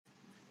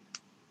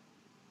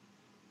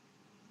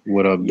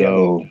What up,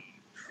 though? Yo,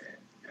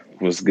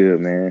 what's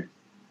good, man?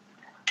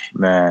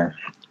 Man,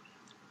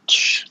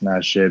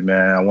 not shit,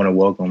 man. I want to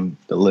welcome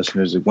the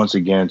listeners once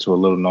again to a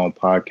little known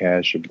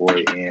podcast. Your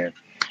boy Ian,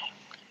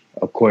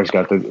 of course,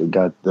 got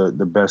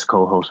the best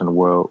co-host in the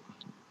world,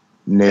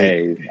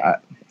 Nick. Hey,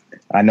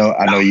 I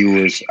know you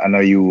was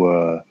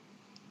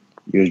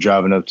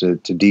driving up to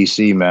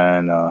DC,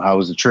 man. How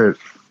was the trip?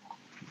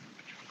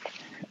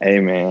 hey,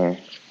 man.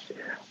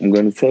 I'm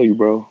gonna tell you,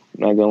 bro.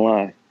 I'm not gonna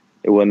lie.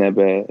 It wasn't that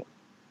bad.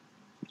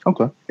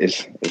 Okay. It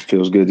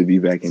feels good to be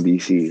back in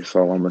DC. That's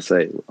all I'm gonna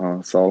say.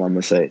 That's all I'm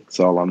gonna say. That's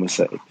all I'm gonna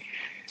say.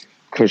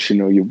 Of course, you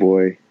know your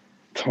boy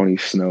Tony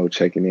Snow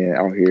checking in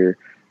out here.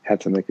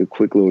 Had to make a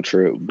quick little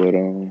trip, but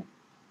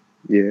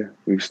yeah,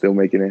 we're still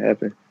making it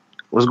happen.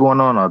 What's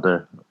going on out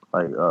there?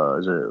 Like,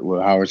 is it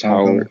Howard's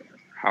homecoming?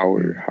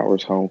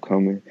 Howard's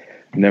homecoming.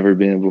 Never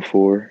been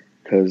before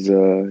because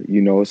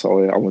it's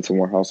always I went to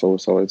Morehouse, so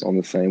it's always on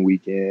the same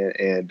weekend,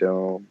 and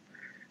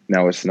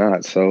now it's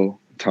not. So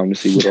time to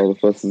see what all the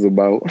fuss is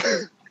about.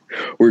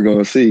 We're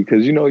gonna see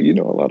because a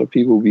lot of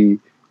people be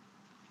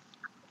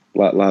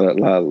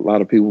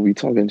lot of people be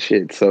talking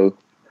shit. So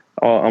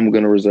I'm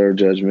gonna reserve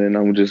judgment.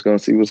 I'm just gonna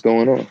see what's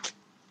going on.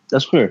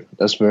 That's fair.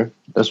 That's fair.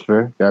 That's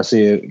fair. Gotta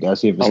see it. Gotta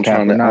see if it's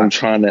cap or not.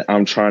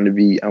 I'm trying to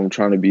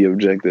be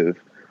objective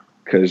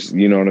because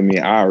you know what I mean.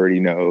 I already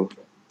know,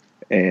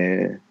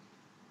 and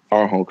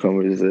our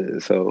homecoming is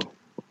it. So,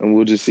 and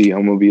we'll just see.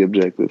 I'm gonna be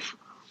objective.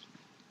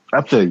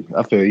 I feel you.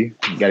 I feel you.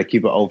 You got to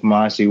keep an open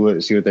mind. See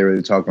what they're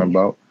really talking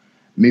about.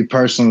 Me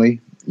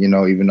personally,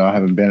 even though I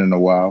haven't been in a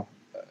while,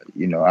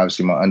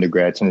 obviously my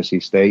undergrad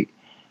Tennessee State,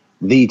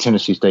 the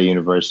Tennessee State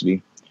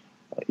University.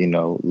 A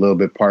little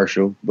bit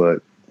partial,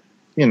 but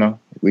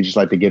we just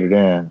like to get it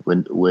in.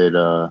 We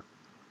don't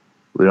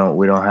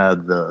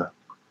have the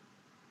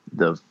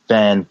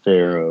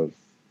fanfare of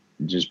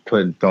just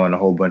throwing a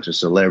whole bunch of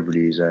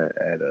celebrities at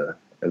a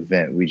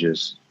event. We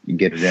just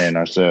get it in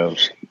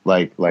ourselves.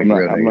 Like I'm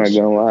not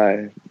gonna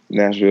lie,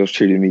 Nashville's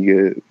treated me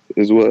good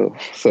as well.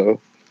 So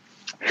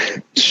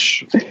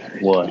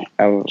what?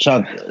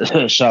 Shout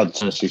out to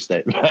Tennessee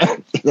State,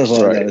 man. That's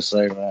all I gotta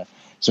say, man.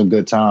 Some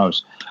good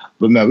times.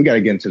 But man, we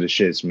gotta get into the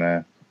shits,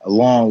 man. A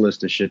long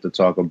list of shit to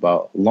talk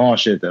about. Long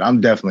shit that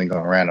I'm definitely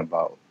gonna rant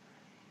about.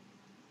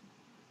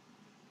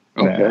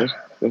 Okay. Man.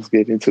 Let's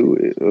get into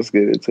it.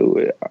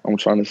 I'm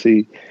trying to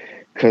see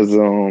because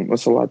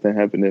that's a lot that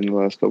happened in the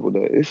last couple of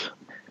days.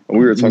 And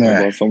we were talking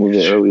about some of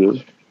it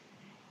earlier.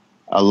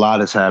 A lot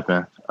has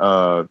happened.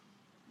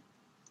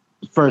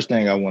 First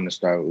thing I want to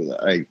start with,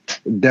 I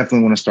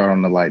definitely want to start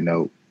on the light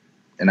note,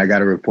 and I got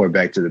to report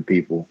back to the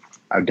people.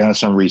 I've done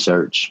some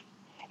research.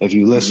 If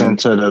you listen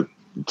to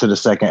the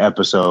second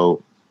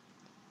episode,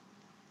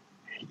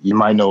 you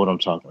might know what I'm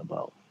talking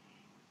about.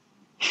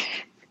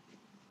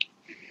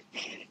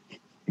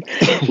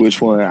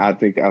 Which one? I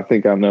think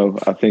I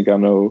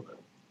know.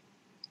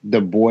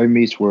 The Boy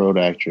Meets World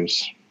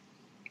actress,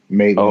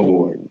 Maitland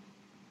Ward.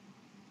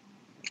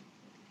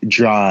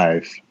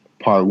 Drive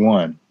Part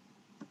 1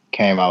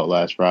 came out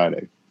last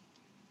Friday.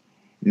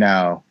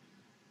 Now,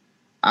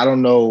 I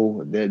don't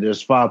know.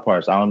 There's 5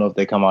 parts. I don't know if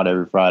they come out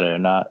every Friday or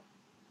not.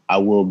 I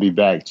will be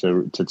back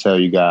to tell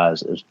you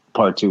guys if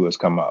Part 2 has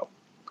come out.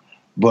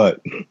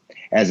 But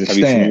as it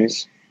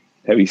stands,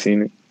 have you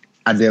seen it?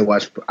 I did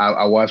watch.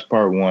 I watched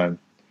Part 1,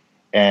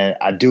 and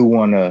I do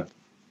want to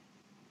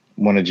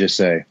just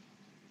say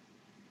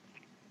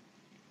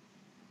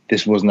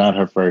this was not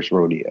her first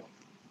rodeo.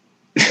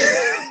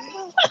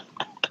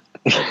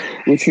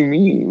 What you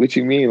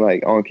mean?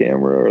 Like on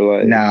camera or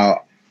like?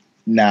 Now,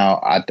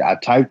 I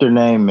typed her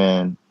name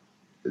in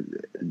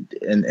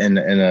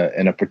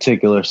a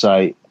particular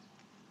site,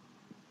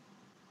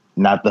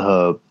 not the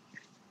hub,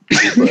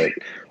 but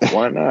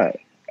why not?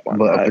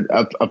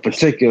 A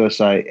particular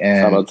site,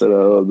 and shout out to the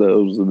hub. That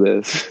was the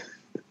best.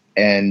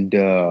 And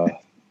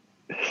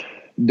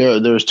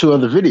there's 2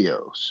 other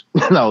videos,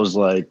 and I was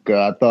like,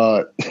 I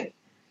thought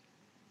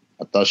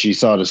she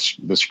saw the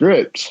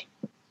script.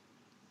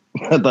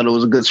 I thought it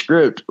was a good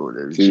script.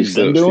 She's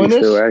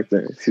still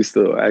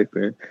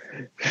acting.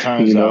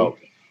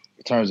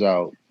 Turns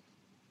out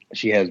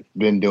she has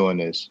been doing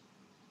this,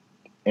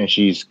 and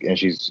she's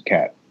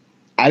capped.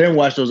 I didn't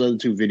watch those other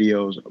 2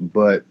 videos,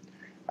 but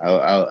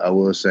I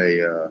will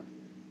say,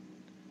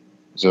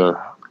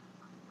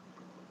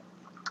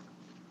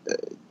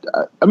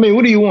 I mean,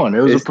 what do you want?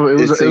 It was a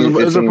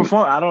performance.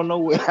 I don't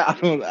know.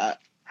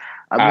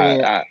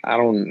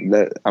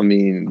 I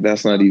mean,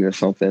 that's not even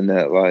something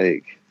that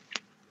like.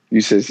 You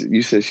said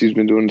she's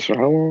been doing this for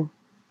how long?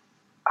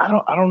 I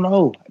don't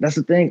know. That's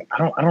the thing. I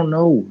don't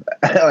know.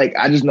 Like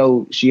I just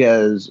know she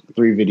has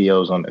 3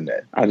 videos on the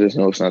net. I just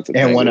know it's not the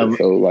and one of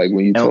so like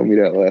when you told me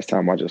that last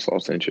time, I just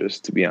lost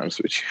interest. To be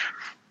honest with you.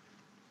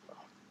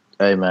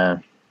 Hey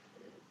man.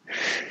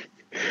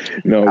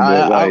 No,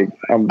 but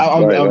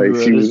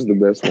she was the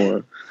best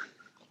one.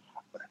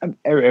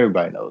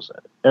 Everybody knows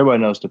that.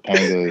 Everybody knows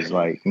Topanga is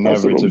like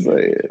never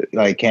to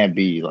like can't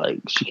be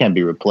like she can't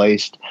be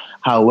replaced.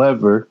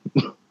 However.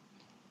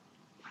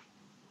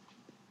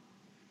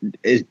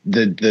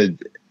 The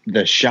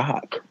the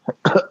shock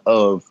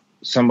of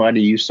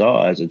somebody you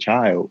saw as a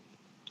child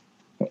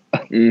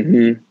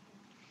Mm-hmm.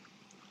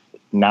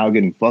 now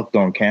getting fucked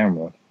on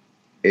camera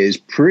is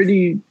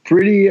pretty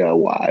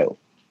wild.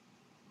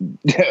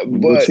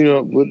 But you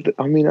know,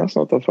 I mean, that's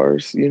not the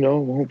first. You know,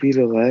 won't be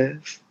the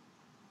last.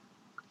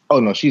 Oh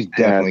no, she's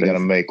definitely gonna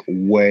make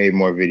way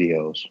more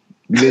videos.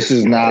 This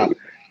is not.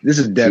 This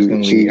is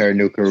definitely her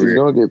new career. She's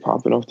gonna get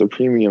popping off the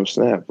premium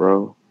Snap,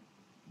 bro.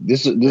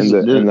 This and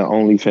the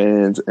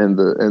OnlyFans and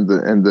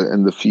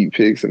the feet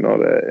pics and all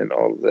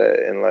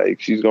that, and like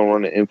she's gonna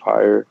run an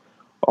empire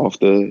off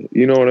the.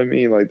 You know what I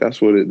mean? Like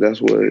that's what.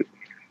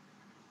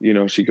 You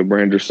know, she could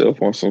brand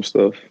herself on some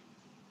stuff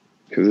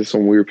because there's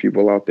some weird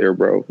people out there,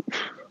 bro.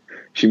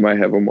 She might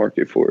have a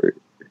market for it.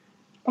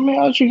 I mean,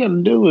 all she got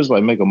to do is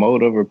like make a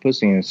mold of her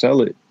pussy and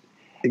sell it.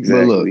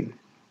 Exactly.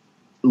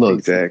 But look.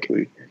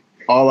 Exactly.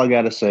 All I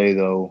gotta say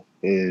though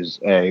is,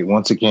 hey,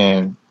 once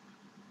again,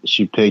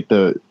 she picked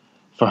for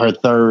her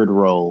third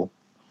role.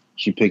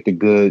 She picked a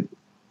good,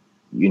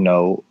 you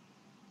know,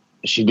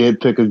 she did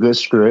pick a good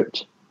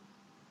script.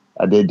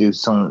 I did do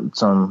some,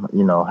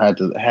 you know, had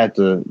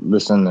to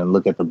listen and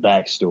look at the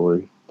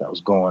backstory that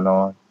was going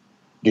on.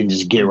 Didn't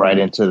just get right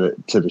into the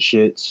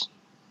shits.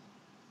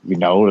 You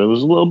know, it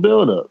was a little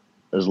build up.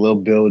 And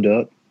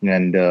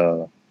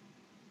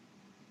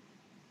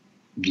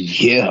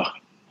yeah,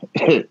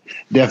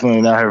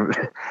 definitely not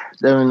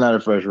her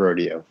first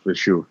rodeo for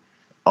sure.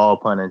 All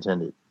pun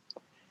intended.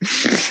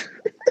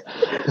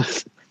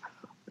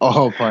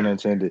 All pun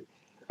intended.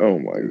 Oh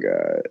my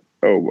god.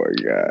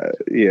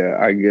 Yeah,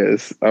 I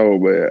guess. Oh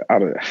man, I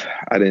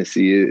didn't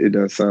see it. It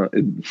doesn't sound.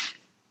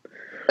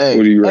 Hey,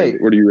 what do you rate?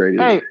 What do you rate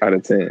it? Out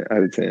of 10.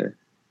 Out of 10.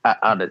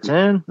 Out of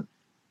 10.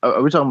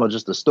 Are we talking about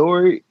just the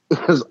story?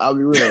 Because I'll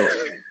be real.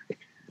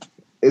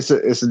 It's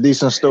a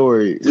decent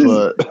story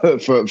for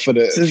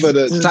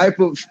the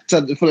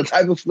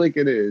type of flick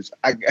it is.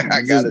 I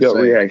gotta gut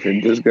say.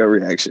 reaction. Just gut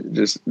reaction.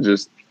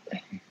 Just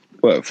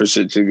what for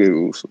shit you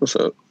giggles? What's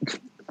up?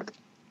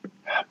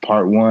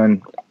 Part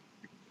 1.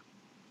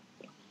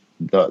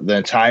 The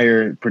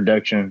entire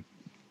production,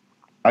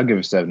 I'll give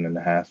it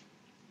 7.5.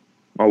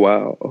 Oh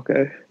wow.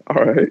 Okay.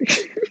 All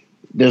right.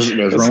 There's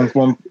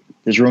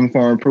room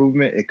for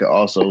improvement. It could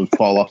also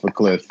fall off a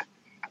cliff.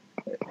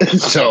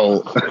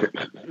 So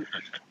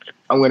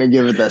I'm gonna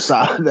give it that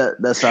solid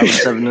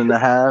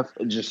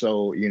 7.5, just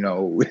so you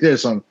know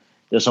there's some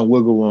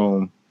wiggle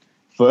room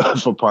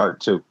for part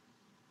 2.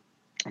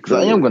 Because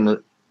I am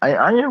gonna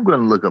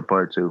look up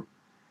part 2.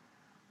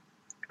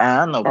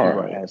 I know people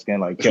are asking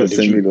like, send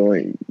me the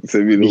link.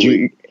 Send me the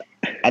link.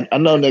 I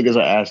know niggas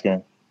are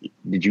asking,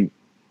 did you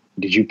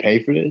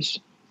pay for this?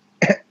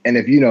 And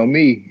if you know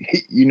me,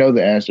 you know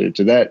the answer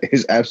to that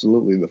is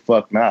absolutely the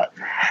fuck not.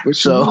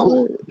 But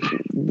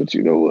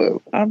you know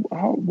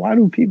what? Why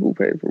do people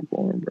pay for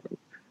porn, bro?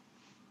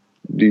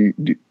 Do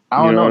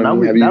I don't know.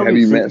 Now have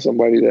you met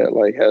somebody that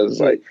like has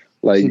like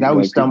see, now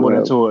we like stumbled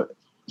into it.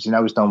 See,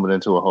 now we stumbled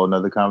into a whole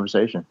nother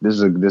conversation. This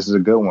is a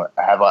good one.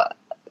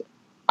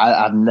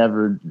 I've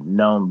never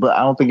known, but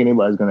I don't think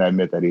anybody's gonna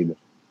admit that either.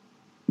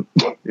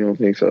 You don't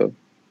think so?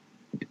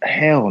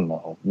 Hell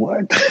no.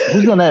 What?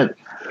 Who's gonna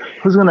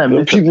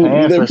admit people,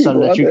 for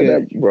something that you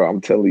can? Bro,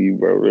 I'm telling you,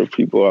 bro. There are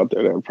people out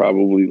there that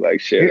probably like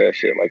share that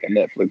shit like a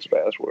Netflix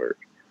password.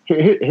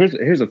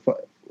 Here's a fun.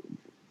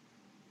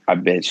 I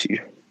bet you.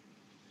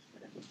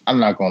 I'm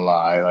not gonna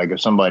lie. Like if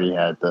somebody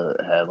had the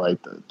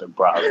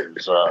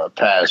browser's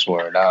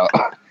password, I'll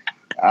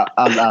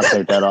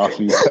take that off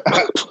you.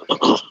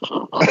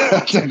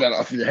 I'll take that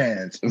off your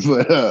hands.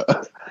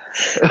 But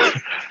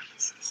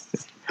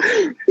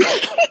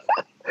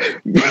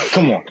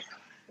come on.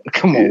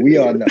 We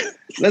all know.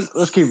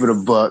 Let's keep it a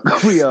buck.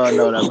 We all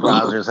know that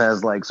browsers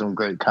has like some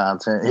great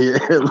content here.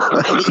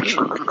 Like,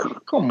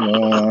 come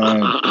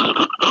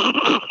on.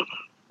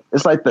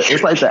 It's like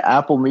the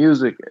Apple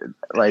Music.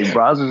 Like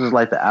browsers is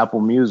like the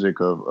Apple Music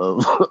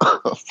of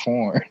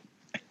porn.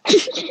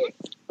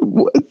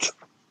 What?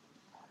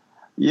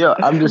 Yeah,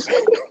 I'm just.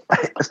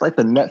 It's like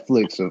the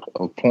Netflix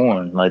of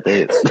porn. Like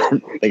they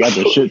got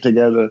their shit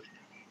together.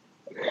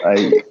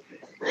 Like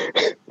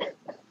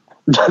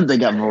they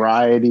got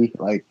variety.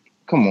 Like,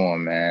 come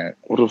on, man.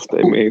 What if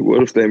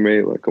they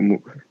made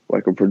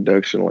like a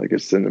production, like a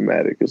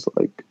cinematic? It's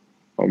like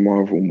a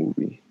Marvel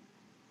movie,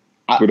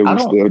 but it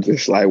was still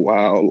just like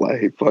wow,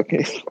 like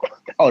fucking.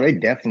 Oh, they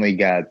definitely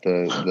got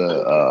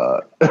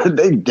the.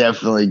 They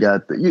definitely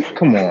got the.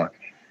 Come on,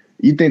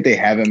 you think they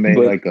haven't made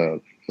like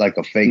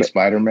a fake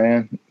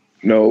Spider-Man?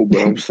 No, but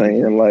I'm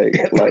saying like.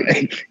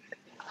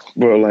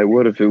 Bro, like,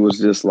 what if it was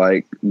just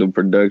like the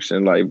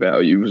production, like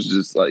value was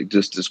just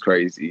as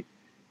crazy?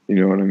 You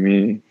know what I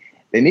mean?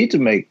 They need to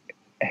make.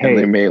 And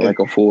they made like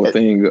a full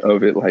thing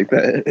of it like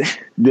that.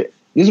 This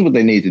is what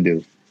they need to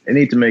do. They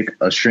need to make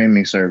a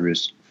streaming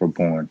service for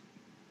porn.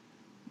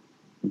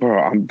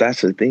 Bro,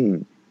 that's the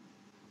thing.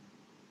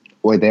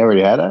 Wait, they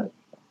already had that?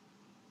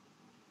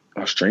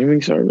 A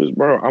streaming service,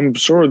 bro. I'm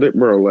sure that,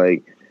 bro.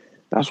 Like,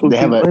 that's what they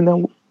have.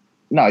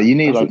 No, you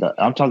need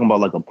I'm talking about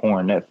like a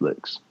porn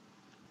Netflix.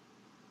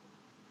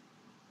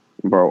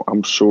 Bro,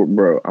 I'm sure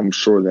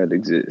that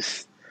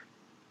exists.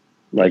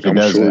 Like, If it I'm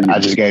sure doesn't, you, I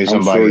just gave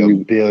I'm somebody sure a you,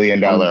 $1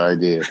 billion I'm,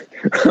 idea.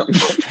 I'm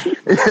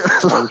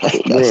sure,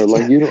 bro,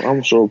 like, you know,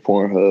 I'm sure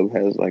Pornhub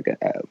has like an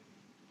app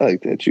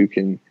like that you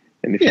can,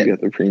 and if you Yeah,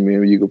 got the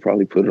premium, you could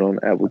probably put it on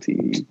Apple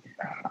TV. You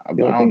I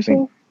don't don't think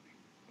think. so?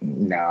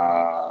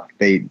 Nah,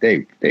 they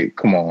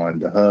come on.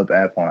 The Hub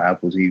app on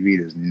Apple TV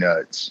is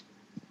nuts.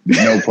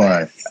 No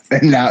pun.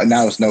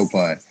 Now it's no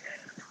pun.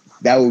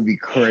 That would be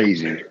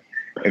crazy.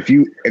 If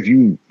you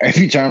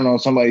turn on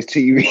somebody's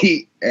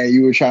TV and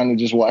you were trying to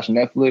just watch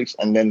Netflix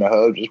and then the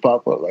Hub just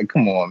pop up, like,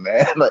 come on,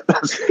 man. Like,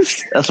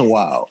 that's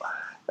wild.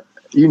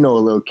 You know, a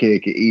little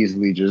kid could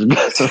easily just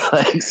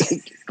like,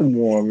 come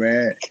on,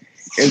 man.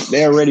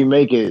 They already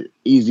make it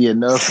easy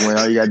enough when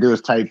all you gotta do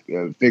is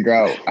figure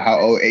out how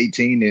old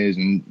 18 is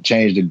and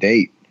change the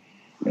date.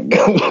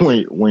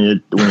 when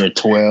you're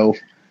 12,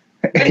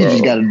 you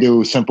just gotta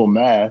do simple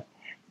math.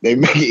 They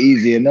make it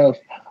easy enough.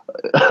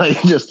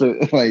 Like, just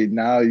to, like,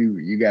 now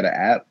you got an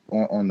app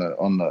on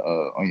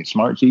your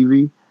smart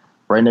TV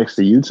right next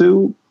to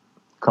YouTube.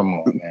 Come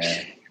on,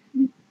 man.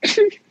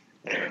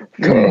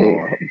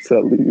 Bro, I'm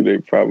telling you, they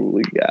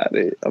probably got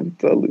it. I'm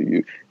telling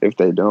you, if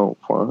they don't,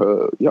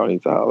 Pornhub, y'all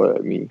need to holler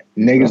at me.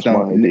 Niggas That's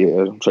my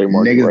idea. I'm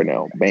trademarking right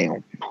now.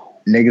 Bam.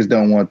 Niggas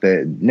don't want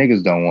that.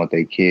 Niggas don't want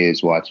their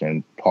kids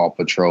watching Paw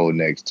Patrol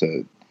next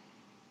to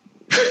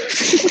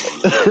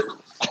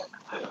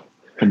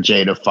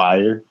Jada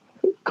Fire.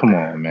 Come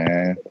on,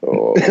 man.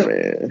 Oh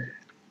man.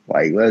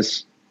 Like,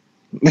 let's.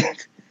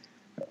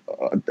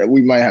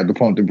 We might have to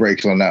pump the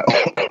brakes on that.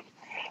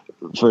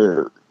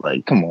 For,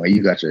 like, come on,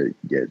 you got your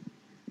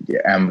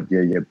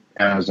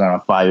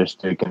Amazon Fire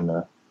Stick in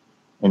the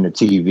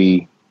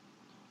TV,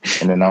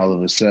 and then all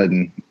of a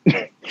sudden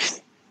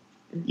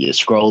you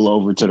scroll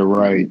over to the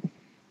right.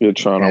 You're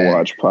trying to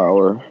watch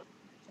Power,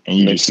 and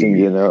you just see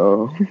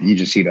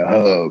the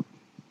Hub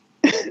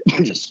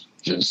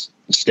just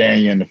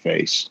staring you in the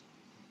face.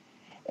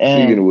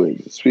 And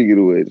speaking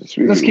of which,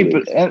 let's keep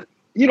it. And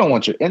you don't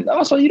want your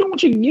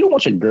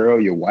girl,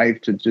 your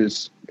wife, to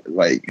just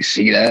like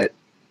see that.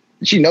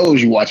 She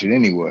knows you watch it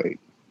anyway,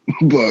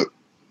 but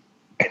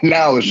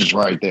now it's just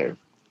right there.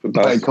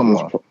 Like, come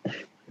on.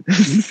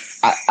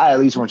 I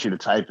at least want you to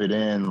type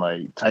in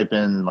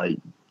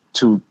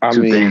two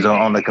things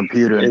on the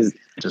computer and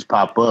just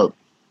pop up.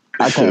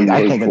 I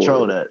can't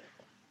control that.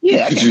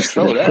 Yeah, I can't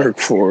control that. Work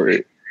for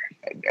it.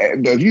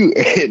 But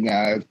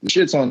if the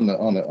shit's on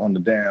the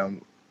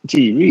damn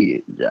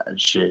TV,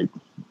 shit,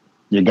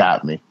 you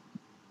got me.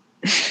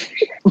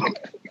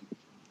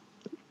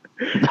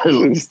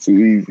 It's too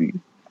easy.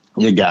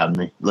 You got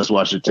me. Let's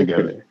watch it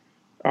together. Okay.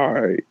 All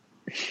right.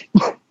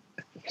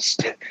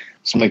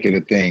 Let's make it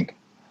a thing.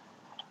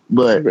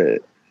 But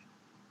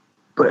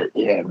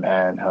yeah,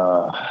 man.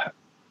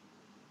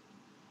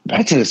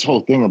 Back to this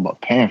whole thing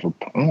about paying for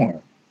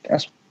porn.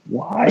 That's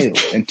wild.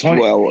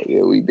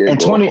 We did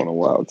go on a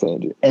wild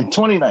tangent. In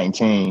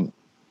 2019,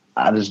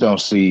 I just don't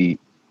see.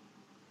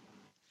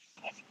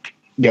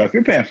 Yeah, if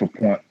you're paying for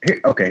porn,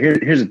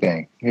 here's the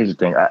thing.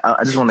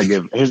 I just want to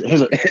give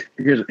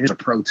here's a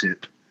pro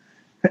tip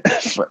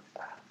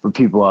for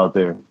people out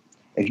there.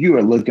 If you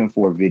are looking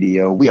for a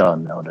video, we all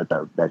know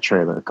that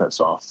trailer cuts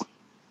off.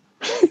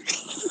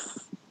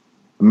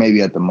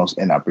 Maybe at the most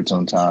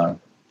inopportune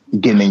time.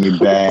 You're getting in your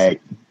bag.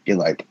 You're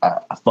like,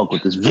 I fuck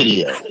with this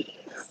video.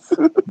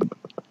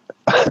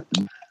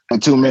 In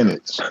 2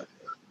 minutes.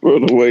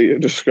 Well, the way you're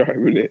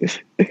describing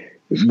it.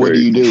 What do?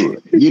 You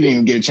didn't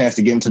even get a chance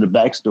to get into the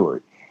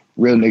backstory.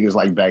 Real niggas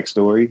like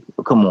backstory.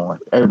 Well, come on.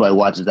 Everybody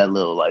watches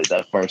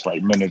that first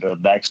minute of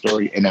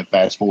backstory and then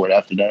fast forward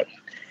after that.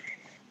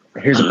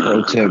 Here's a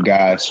pro tip,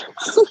 guys.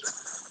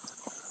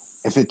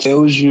 If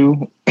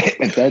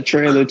that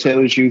trailer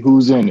tells you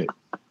who's in it,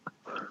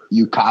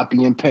 you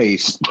copy and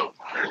paste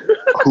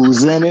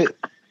who's in it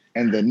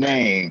and the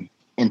name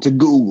into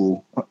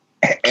Google,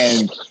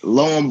 and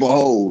lo and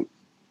behold,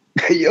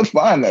 you'll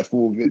find that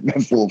full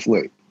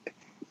flick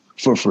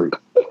for free.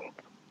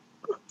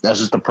 That's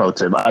just a pro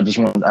tip. I just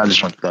want to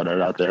throw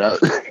that out there.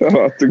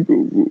 Off to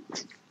Google.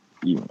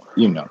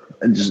 You know,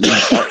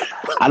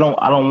 I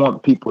don't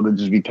want people to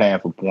just be paying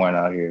for porn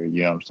out here.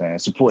 You know what I'm saying?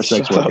 Support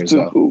sex workers.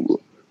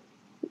 Google.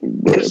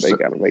 Bro, they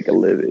gotta make a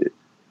living.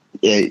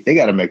 Yeah, they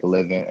gotta make a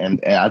living,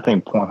 and I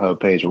think Pornhub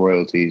pays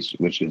royalties,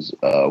 which is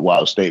a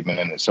wild statement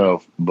in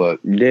itself. But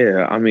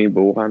yeah, I mean,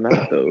 but why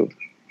not though?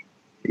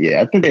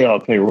 Yeah, I think they all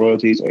pay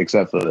royalties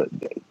except for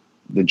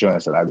the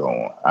joints that I go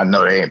on. I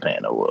know they ain't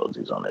paying no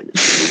royalties on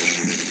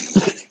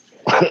niggas.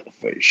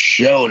 For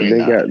sure,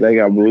 they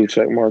got blue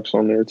check marks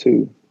on there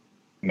too.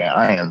 Man,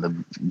 I am the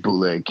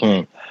bootleg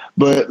king.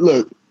 But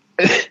look,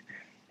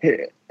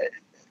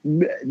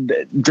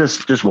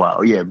 just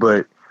wild, yeah.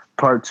 But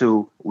part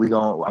 2, I'm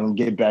gonna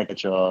get back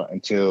at y'all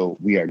until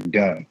we are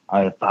done.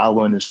 I am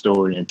following this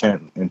story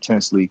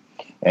intensely,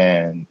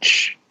 and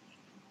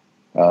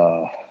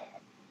I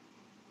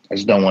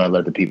just don't want to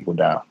let the people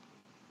down.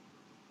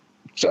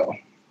 So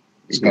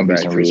it's gonna be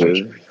some research.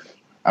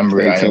 I'm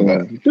gonna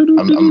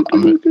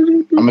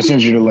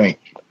send you the link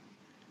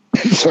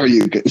so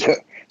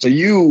So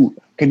you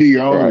can do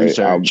your own Right.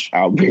 research.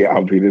 I'll be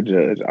the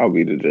judge. I'll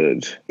be the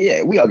judge.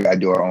 Yeah, we all gotta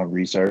do our own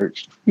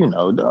research. You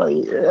know,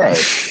 dog.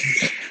 Hey,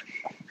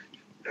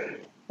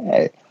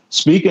 hey.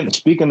 Speaking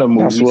of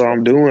movies, That's what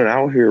I'm doing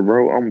out here,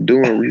 bro. I'm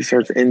doing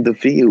research in the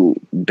field.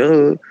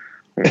 Duh.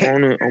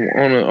 I'm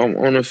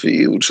on a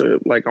field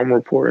trip. Like I'm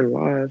reporting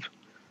live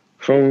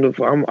from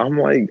the. I'm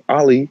like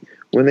Ali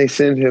when they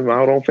send him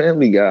out on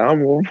Family Guy.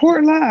 I'm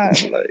reporting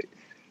live. Like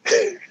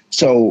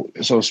so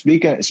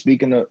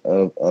speaking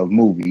of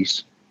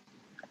movies,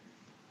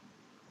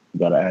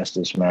 gotta ask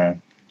this,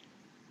 man.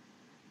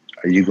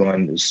 Are you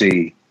going to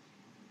see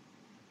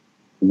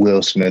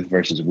Will Smith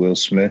versus Will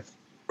Smith?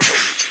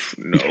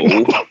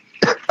 no.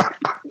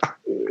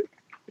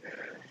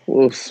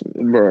 Well,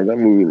 bro, that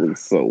movie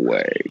looks so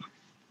wag.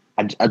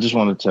 I just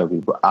want to tell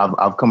people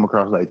I've come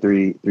across like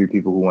three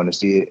people who want to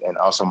see it, and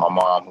also my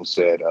mom who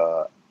said,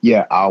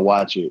 "Yeah, I'll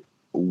watch it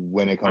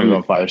when it comes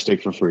on Fire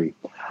Stick for free."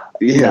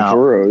 Yeah, Now,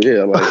 for real.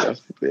 Yeah, like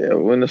yeah,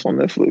 when it's on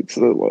Netflix,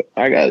 so, like,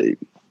 I got it.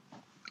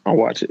 I'll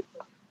watch it.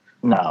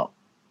 now,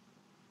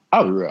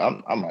 I'll be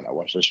real. I might not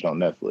watch this shit on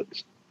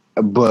Netflix,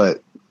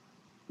 but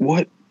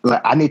What?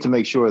 like I need to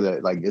make sure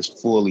that like it's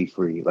fully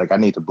free. Like I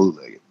need to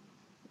bootleg it.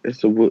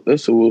 It's a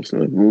Will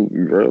Smith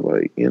movie, bro.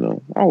 Like, you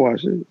know, I'll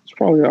watch it. It's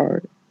probably all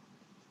right.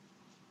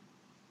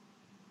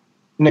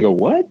 Nigga,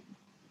 what?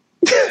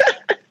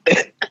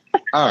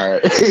 All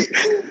right.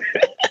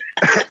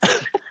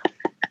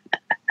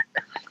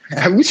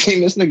 Have we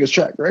seen this nigga's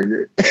track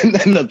record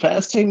in the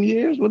past 10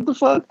 years? What the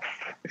fuck?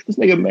 This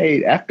nigga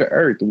made After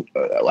Earth.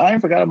 I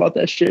ain't forgot about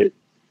that shit.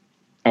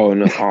 Oh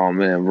no! Oh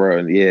man,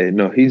 bro. Yeah,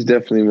 no, he's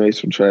definitely made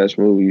some trash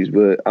movies.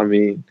 But I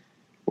mean,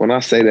 when I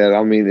say that,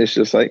 I mean it's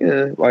just like,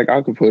 like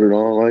I could put it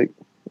on. Like,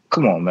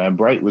 Come on, man.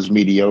 Bright was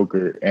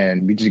mediocre,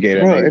 and we just gave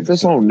that bro, nigga. if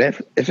it's on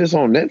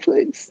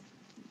Netflix,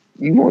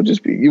 you won't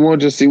just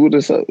see what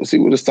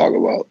it's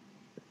talking about.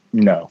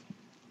 No,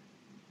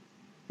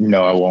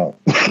 I won't.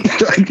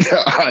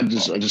 I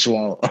just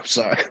won't. I'm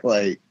sorry.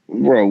 Like,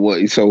 Bro,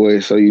 what? So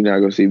you not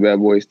gonna see Bad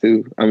Boys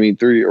 2? I mean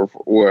 3 or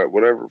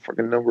whatever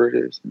fucking number it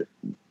is.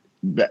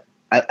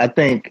 I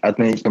think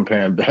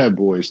comparing Bad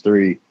Boys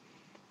 3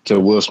 to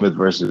Will Smith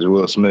versus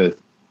Will Smith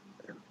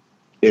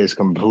is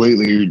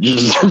completely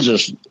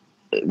just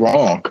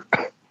wrong.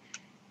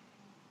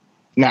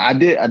 Now, I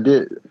did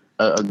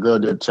a girl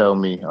did tell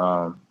me,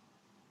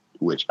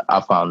 which I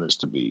found this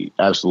to be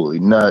absolutely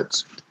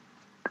nuts.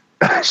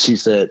 She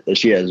said that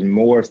she has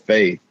more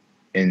faith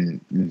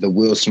in the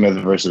Will Smith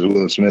versus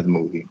Will Smith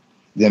movie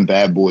than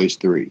Bad Boys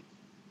 3.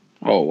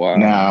 Oh wow!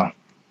 Now,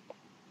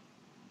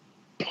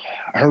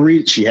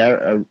 she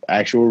had an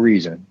actual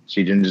reason.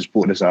 She didn't just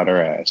pull this out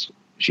her ass.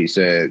 She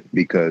said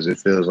because it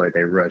feels like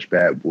they rushed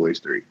Bad Boys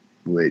 3,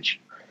 which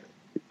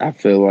I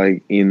feel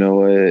like, you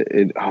know,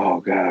 it. Oh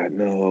God,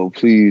 no!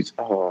 Please,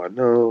 oh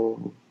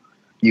no!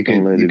 you Don't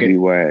can let it be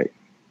whack.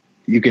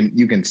 You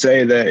can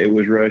say that it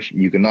was rushed.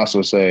 You can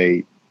also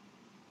say,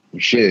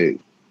 shit,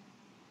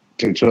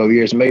 took 12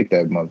 years to make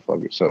that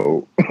motherfucker.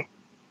 So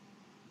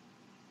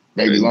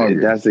maybe longer.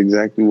 That's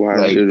exactly why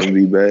Like, it shouldn't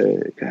be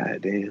bad.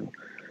 God damn.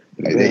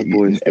 Like Bad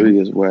Boys 3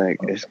 is whack.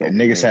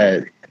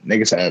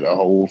 Niggas had a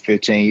whole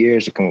 15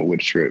 years to come up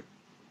with a script.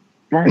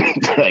 Right.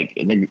 Like,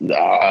 niggas,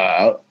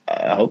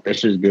 I hope that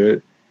shit's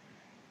good.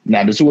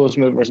 Now, this Will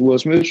Smith versus Will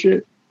Smith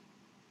shit,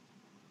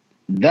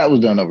 that was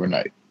done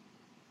overnight.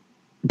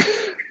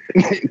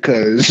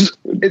 Because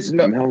it's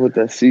not. Now with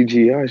that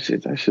CGI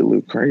shit, that shit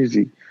look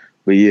crazy.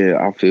 But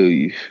yeah, I feel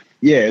you.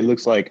 Yeah, it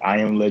looks like I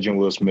Am Legend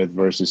Will Smith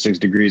versus 6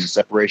 Degrees of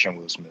Separation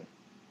Will Smith.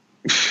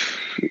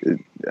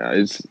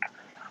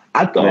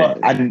 I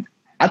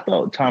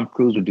thought Tom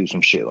Cruise would do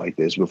some shit like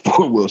this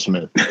before Will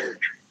Smith.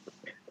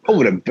 I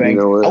would have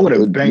banked. I would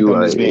have banked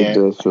on this being.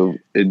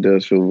 It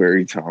does feel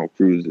very Tom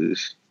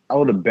Cruise-ish. I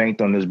would have banked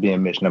on this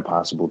being Mission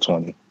Impossible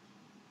 20.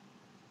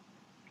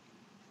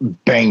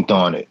 Banked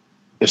on it.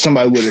 If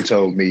somebody would have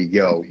told me,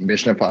 "Yo,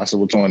 Mission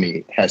Impossible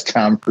 20 has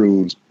Tom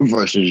Cruise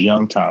versus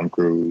young Tom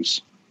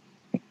Cruise,"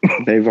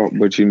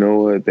 But you know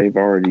what? They've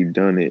already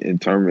done it in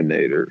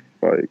Terminator,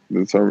 like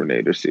the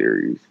Terminator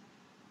series.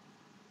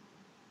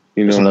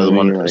 You know, another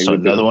one. Like,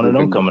 another one of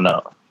them coming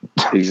out.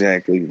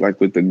 Exactly, like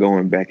with the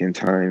going back in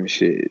time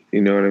shit.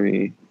 You know what I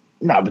mean?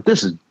 Nah, but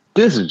this is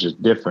just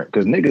different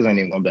because niggas ain't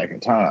even going back in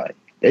time.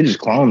 They just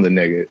cloned the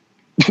nigga.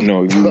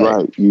 No, you're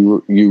right.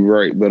 You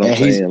right. But I'm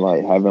saying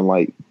like having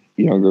like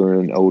younger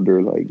and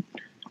older like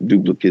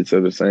duplicates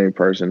of the same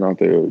person out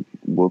there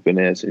whooping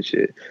ass and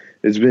shit.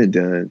 It's been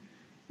done.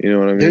 You know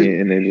what I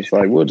mean? And they're just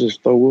like, we'll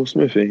just throw Will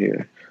Smith in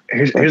here.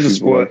 Here's a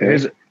spoiler.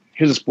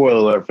 Here's a spoiler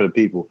alert for the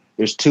people.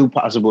 There's 2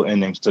 possible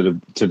endings to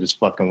this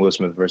fucking Will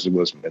Smith versus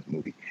Will Smith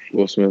movie.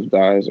 Will Smith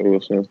dies or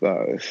Will Smith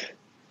dies.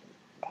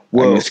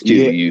 Well,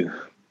 you.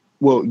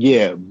 Well,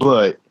 yeah,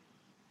 but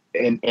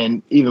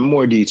and even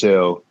more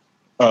detail,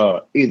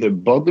 either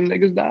both them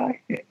niggas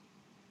die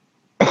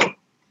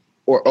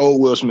or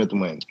old Will Smith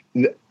wins.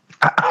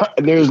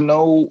 There is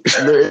no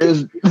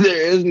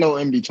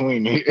in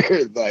between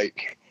here.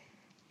 Like,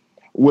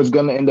 what's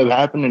gonna end up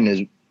happening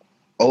is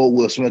old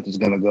Will Smith is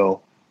gonna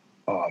go,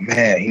 oh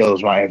man, he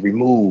knows my every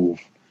move.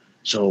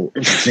 So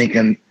if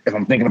I'm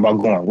thinking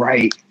about going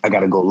right, I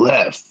gotta go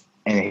left,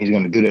 and he's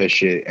gonna do that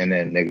shit, and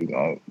then nigga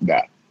gonna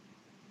die.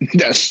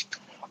 That's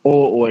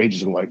or he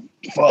just like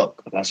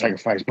fuck, I gotta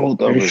sacrifice both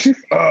of us.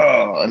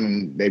 Oh,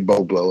 and they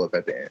both blow up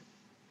at the end.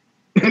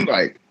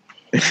 Like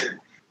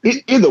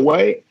either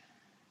way,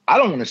 I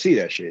don't want to see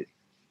that shit.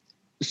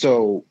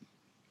 So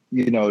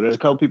there's a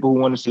couple people who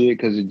want to see it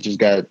because it just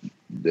got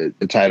the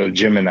title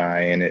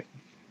Gemini in it,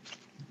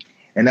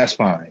 and that's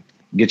fine.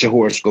 Get your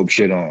horoscope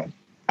shit on.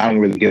 I don't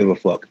really give a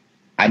fuck.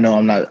 I know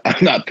I'm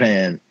not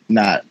paying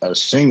not a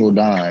single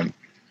dime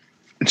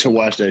to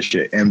watch that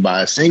shit. And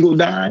by a single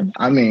dime,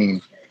 I mean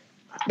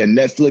the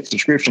Netflix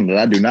subscription that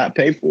I do not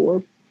pay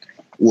for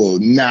will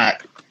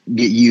not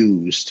get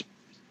used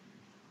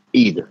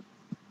either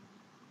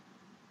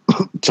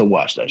to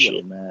watch that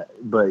shit, man.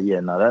 But yeah,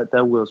 no,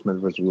 that Will Smith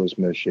versus Will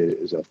Smith shit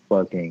is a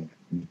fucking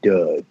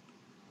dud.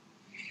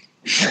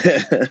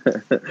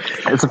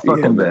 It's a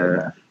fucking dud,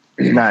 man.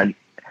 It's not.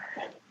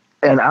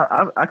 And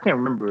I can't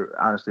remember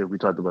honestly if we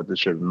talked about this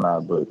shit or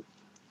not, but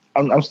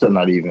I'm still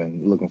not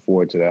even looking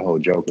forward to that whole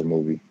Joker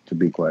movie, to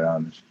be quite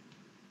honest.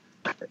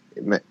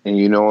 And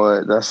you know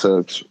what? That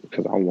sucks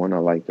because I want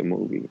to like the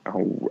movie.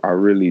 I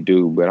really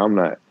do, but I'm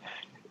not.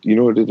 You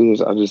know what it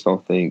is? I just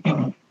don't think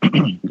I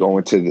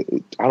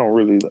don't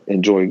really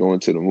enjoy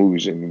going to the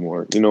movies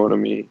anymore. You know what I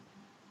mean?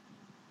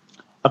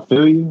 I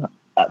feel you.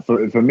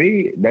 For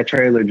me, that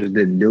trailer just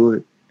didn't do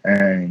it,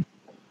 and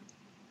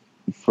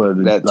for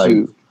that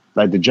too.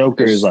 Like the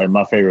Joker is like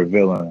my favorite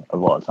villain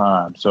of all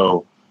time.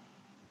 So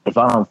if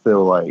I don't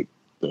feel like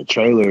the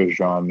trailer is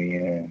drawing me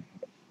in,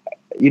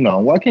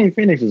 Joaquin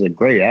Phoenix is a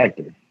great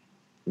actor.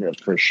 Yeah,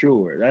 for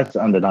sure. That's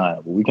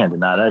undeniable. We can't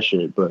deny that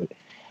shit. But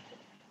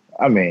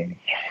I mean,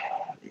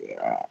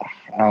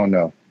 I don't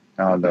know.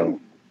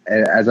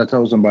 And as I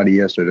told somebody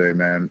yesterday,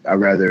 man, I'd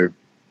rather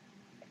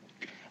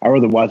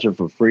watch it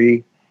for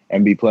free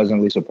and be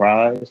pleasantly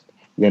surprised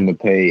than to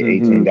pay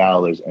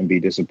 $18 and be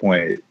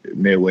disappointed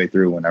midway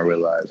through when I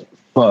realize,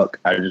 fuck,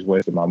 I just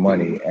wasted my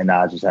money and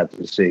now I just have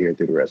to sit here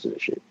through the rest of the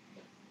shit.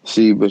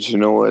 See, but you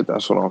know what?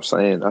 That's what I'm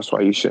saying. That's why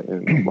you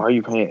shouldn't. Why are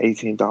you paying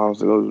 $18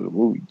 to go to the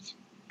movies?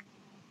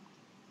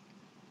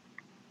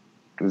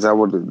 Is that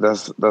what?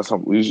 That's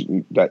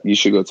something that you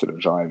should go to the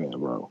drive-in,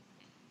 bro.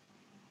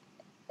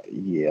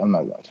 Yeah, I'm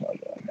not going to tell you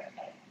that, man.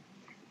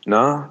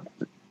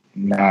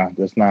 Nah,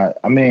 that's not.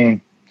 I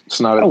mean, it's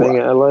not a thing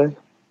in LA.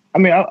 I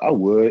mean, I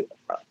would.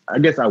 I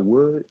guess I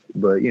would,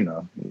 but you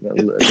gotta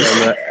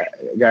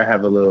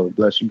have a little.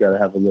 Bless you, gotta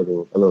have a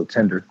little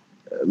tender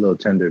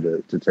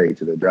to take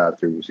to the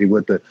drive-through. See,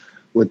 with the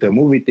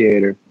movie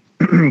theater,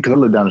 because I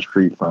live down the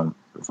street from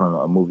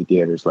a movie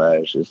theater /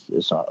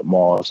 it's a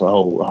mall. It's a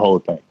whole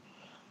thing.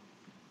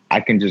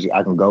 I can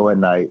go at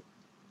night,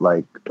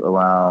 like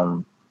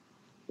around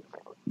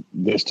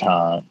this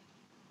time,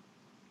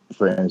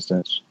 for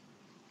instance,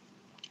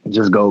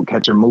 just go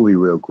catch a movie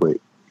real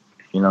quick.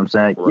 You know what I'm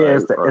saying? Right,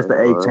 it's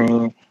the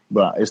 18,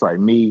 but it's like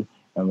me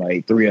and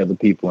like 3 other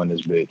people in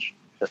this bitch.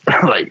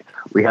 Like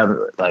we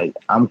haven't, like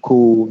I'm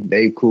cool,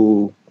 they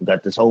cool. We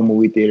got this whole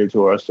movie theater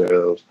to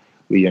ourselves.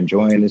 We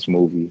enjoying this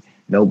movie.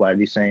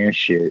 Nobody's saying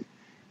shit.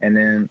 And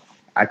then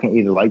I can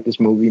either like this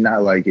movie,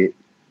 not like it.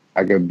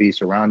 I could be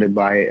surrounded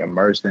by it,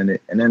 immersed in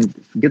it, and then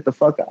get the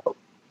fuck out.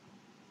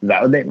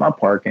 Validate my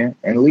parking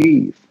and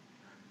leave.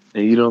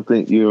 And you don't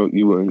think you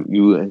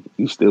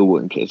still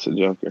wouldn't catch the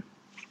Joker?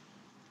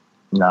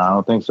 No, I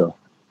don't think so.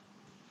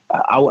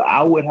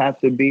 I would have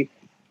to be.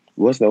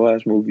 What's the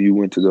last movie you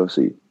went to go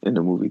see in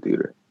the movie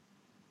theater?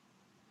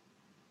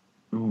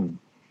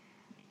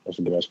 That's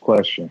a good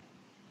question.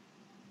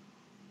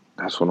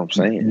 That's what I'm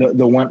saying.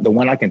 The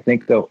one I can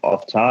think of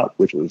off top,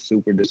 which was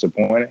super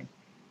disappointing,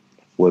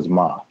 was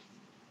Ma.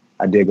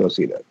 I did go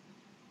see that.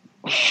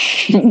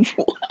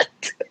 What?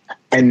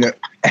 And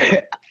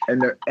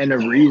the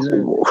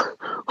reason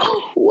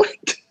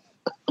what?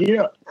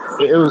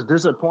 It was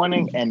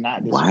disappointing and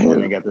not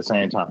disappointing at the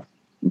same time.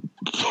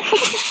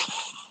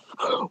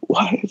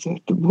 Why is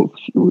that the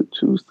movie you would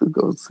choose to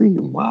go see,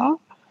 Ma?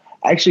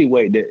 Actually,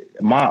 wait,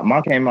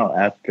 Ma came out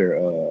after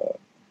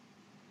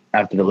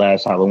the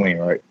last Halloween,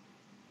 right?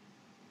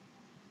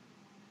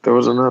 There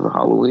was another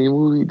Halloween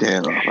movie?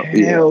 Damn.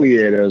 Hell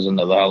yeah, there was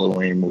another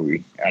Halloween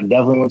movie. I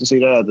definitely went to see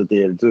that at the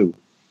theater too.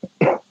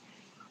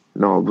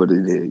 No, but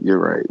it did. You're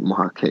right.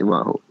 Ma came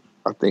out,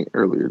 I think,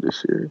 earlier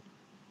this year.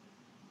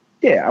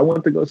 Yeah, I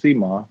went to go see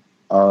Ma.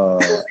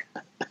 I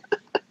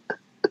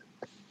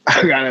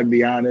gotta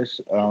be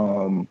honest.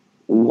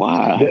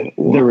 Why?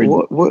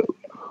 What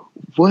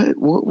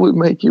would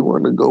make you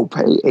want to go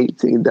pay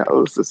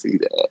 $18 to see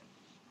that?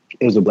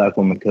 It was a black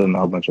woman killing a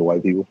whole bunch of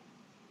white people.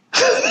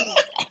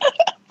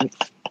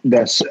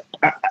 That's.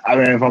 I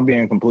mean, if I'm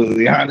being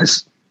completely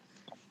honest,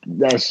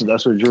 that's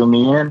what drew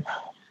me in.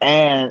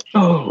 And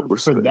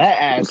for that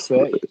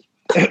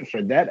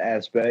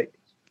aspect,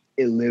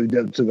 it lived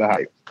up to the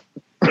hype.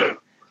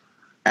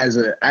 As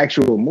an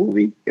actual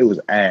movie, it was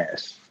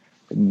ass.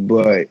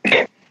 But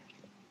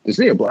to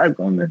see a black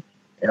woman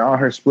in all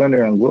her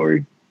splendor and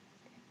glory,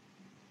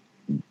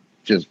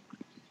 just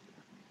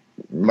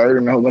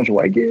murdering a whole bunch of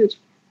white kids.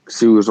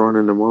 She was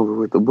running them over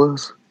with the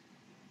bus.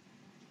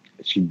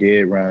 She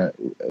did run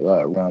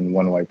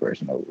one white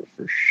person over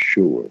for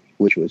sure,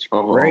 which was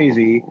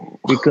crazy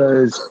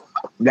because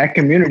that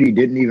community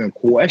didn't even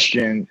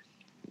question.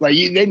 Like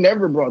they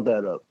never brought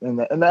that up in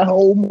that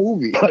whole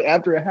movie. Like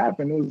after it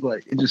happened, it was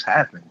like it just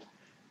happened.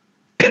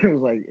 It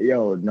was like,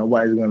 yo,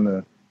 nobody's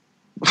gonna.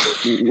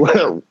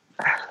 Well,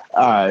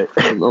 all right,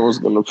 no one's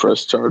gonna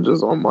press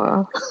charges on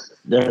my.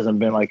 There hasn't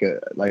been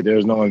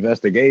there's no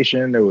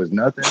investigation. There was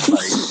nothing.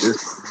 Like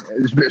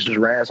this bitch just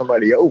ran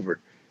somebody over.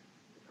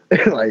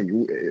 Like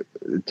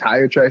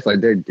tire tracks.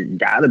 Like there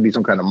gotta be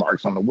some kind of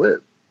marks on the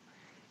whip.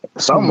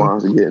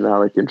 Someone's getting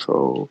out of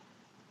control.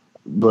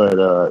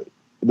 But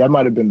that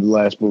might have been the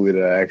last movie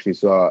that I actually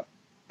saw.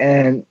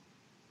 And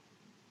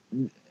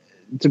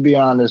to be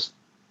honest,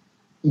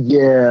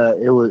 yeah,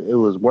 it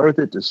was worth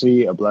it to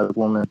see a black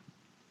woman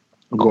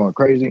going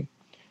crazy.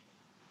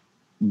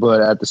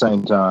 But at the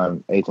same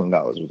time, $18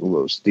 was a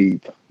little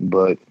steep.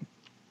 But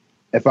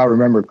if I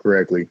remember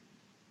correctly,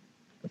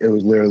 it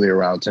was literally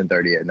around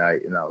 10:30 at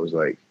night, and I was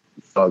like,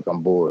 fuck,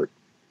 I'm bored.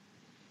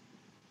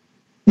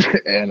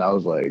 And I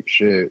was like,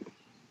 shit.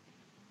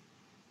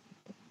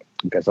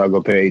 Guess I'll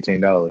go pay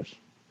 $18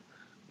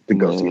 to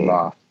go see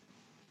Ma.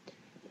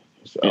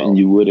 So, and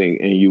you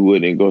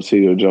wouldn't go see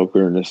your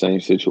Joker in the same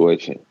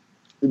situation.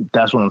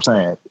 That's what I'm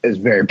saying. It's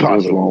very possible.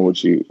 What's wrong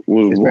with you?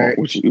 What's wrong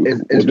with you?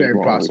 It's very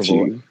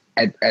possible.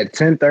 At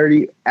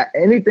 10:30,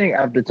 anything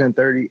after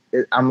 10:30,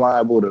 I'm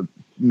liable to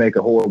make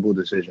a horrible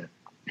decision.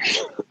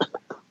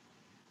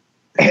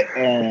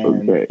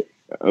 Okay.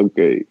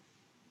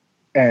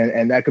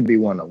 And that could be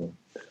one of them.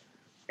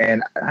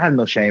 And I have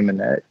no shame in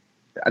that.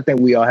 I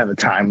think we all have a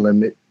time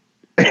limit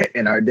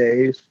in our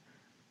days.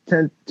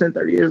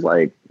 10:30 is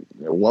like,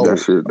 whoa.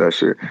 That's it.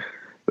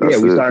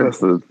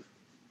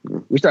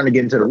 We starting to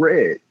get into the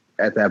red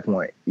at that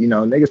point. You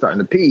know, niggas starting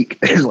to peak.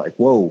 It's like,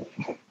 whoa.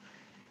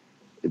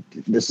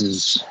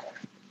 It's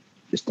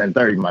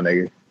 10:30, my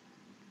nigga.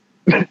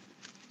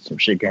 some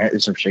shit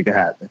can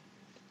happen.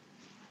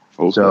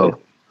 Okay. So,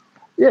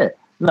 yeah.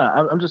 No,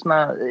 I'm just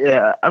not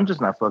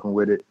fucking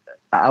with it.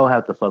 I'll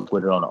have to fuck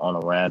with it on a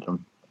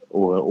random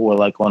or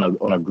like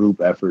on a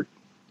group effort.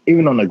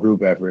 Even on a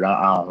group effort,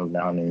 I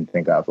don't even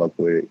think I fuck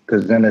with it.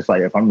 Because then it's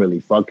like, if I'm really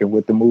fucking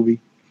with the movie,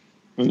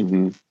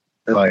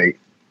 like,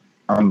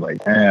 I'm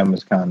like, damn,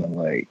 it's kind of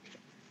like,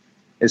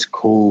 it's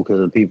cool because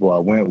of the people I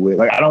went with.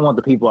 Like, I don't want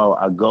the people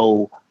I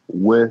go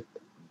with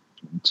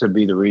to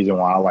be the reason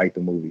why I like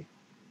the movie.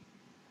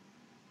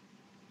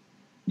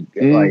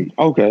 Like,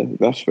 okay,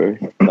 that's fair.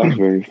 That's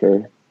very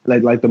fair.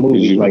 Like the movie,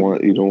 you don't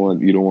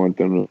want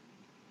them to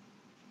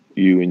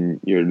you and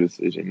your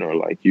decision, or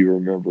like you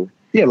remember.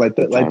 Yeah, like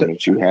the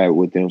that you had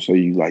with them, so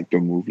you like the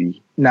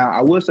movie. Now,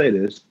 I will say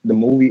this: the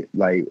movie,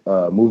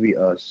 movie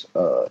Us,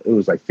 it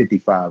was like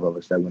 55 of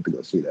us that went to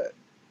go see that.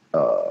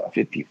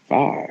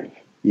 55.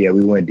 Yeah,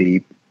 we went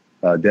deep.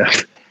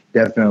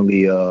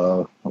 Definitely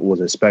was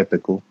a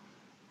spectacle.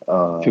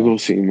 To go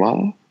see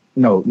Ma?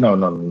 No.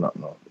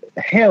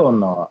 Hell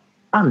no.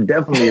 I'm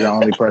definitely the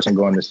only person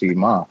going to see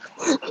Ma.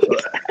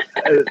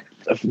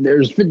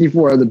 There's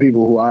 54 other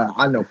people who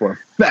I know for a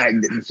fact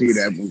didn't see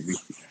that movie.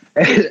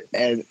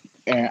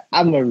 And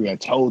I've never even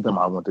told them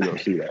I want to go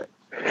see that.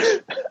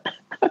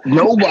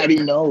 Nobody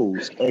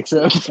knows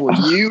except for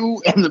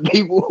you and the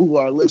people who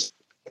are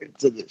listening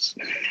to this.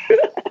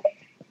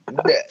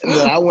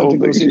 That I went to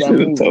go see that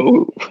movie.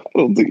 I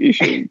don't think you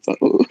should have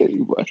told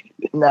anybody.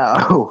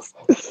 No.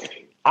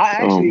 I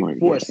actually,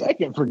 for a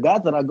second,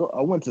 forgot that I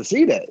went to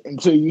see that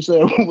until you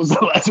said what was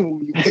the last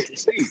movie you went to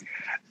see.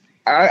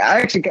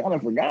 I actually kind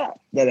of forgot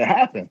that it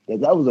happened,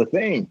 that was a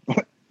thing.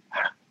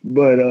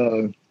 But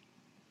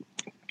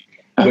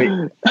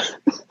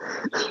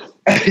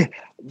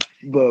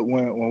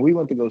when we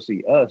went to go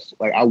see Us,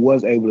 like, I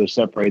was able to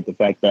separate the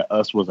fact that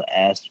Us was an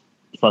ass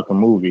fucking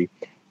movie,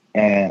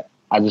 and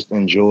I just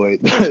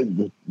enjoyed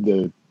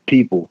the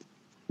people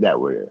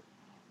that were there.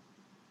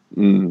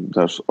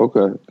 That's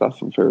okay.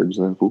 That's a fair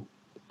example.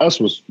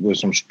 Us was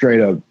some straight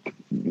up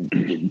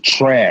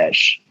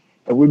trash.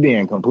 If we're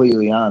being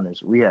completely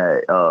honest, we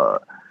had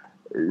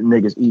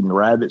niggas eating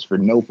rabbits for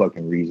no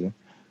fucking reason.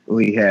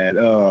 We had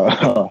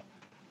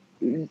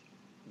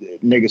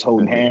niggas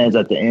holding hands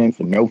at the end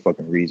for no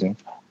fucking reason.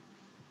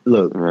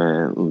 Look,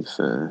 man,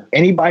 listen.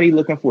 Anybody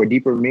looking for a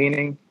deeper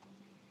meaning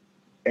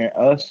in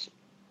Us,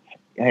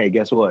 hey,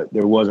 guess what?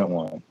 There wasn't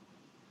one.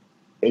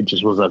 It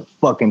just was a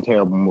fucking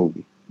terrible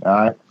movie. All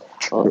right.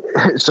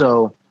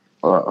 So,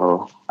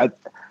 and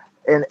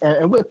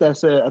with that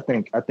said, I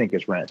think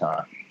it's rant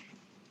time.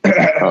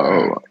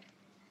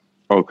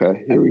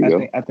 Okay, here we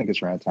go. I think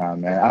it's rant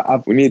time, man.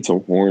 We need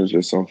some horns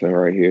or something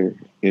right here.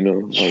 You know,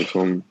 like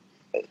something.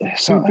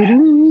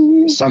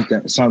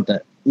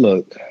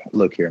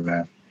 Look here,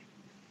 man.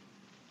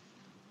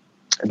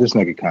 This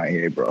nigga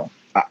Kanye, bro.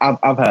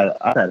 I've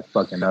had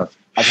fucking enough.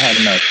 I've had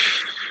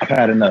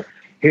enough.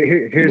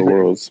 Here's the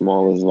world's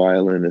smallest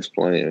violin is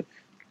playing.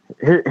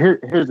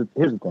 Here's the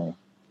thing.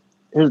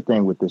 Here's the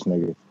thing with this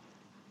nigga.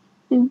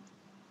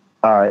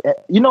 All right,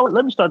 you know what?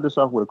 Let me start this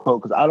off with a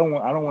quote because I don't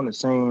want to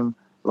seem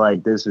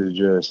like this is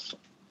just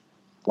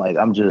like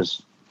I'm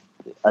just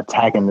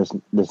attacking this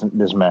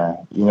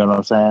man. You know what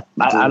I'm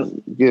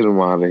saying? Get him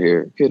out of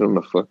here. Get him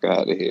the fuck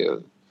out of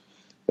here.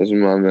 That's what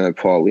my man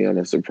Paulie on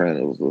The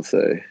Sopranos will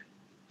say.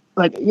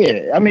 Like,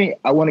 yeah, I mean,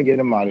 I want to get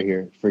him out of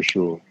here for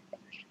sure.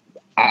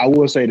 I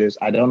will say this: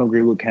 I don't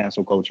agree with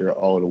cancel culture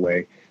all the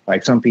way.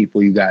 Like some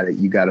people, you got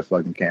to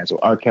fucking cancel.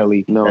 R.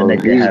 Kelly, no, that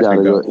nigga he's has got to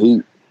to go.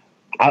 go.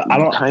 I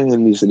don't. Kanye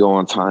needs to go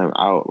on time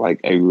out, like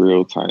a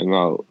real time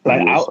out.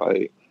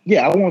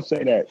 Yeah, I won't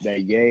say that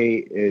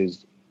Ye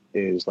is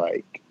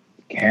like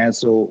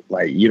cancel.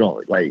 Like you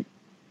don't like.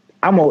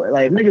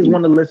 Like niggas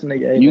want to listen to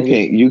Ye.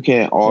 You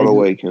can't all the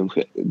way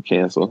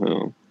cancel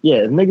him.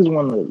 Yeah, if niggas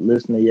want to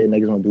listen to Ye,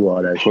 niggas want to do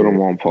all that. Put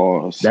him on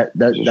pause.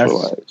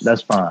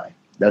 That's fine.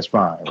 That's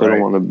fine. Put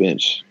him on the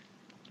bench.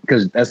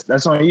 Because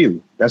that's on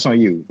you. That's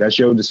on you. That's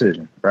your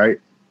decision,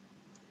 right?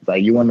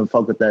 Like you want to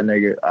fuck with that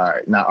nigga. All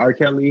right. Now R.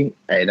 Kelly,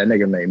 hey, that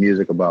nigga made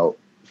music about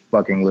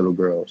fucking little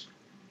girls.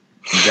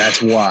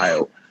 That's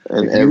wild.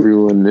 And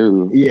everyone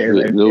knew.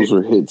 Yeah, those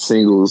were hit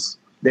singles.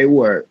 They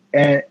were.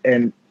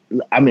 And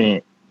I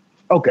mean,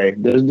 okay,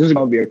 there's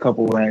gonna be a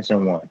couple rants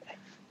in one.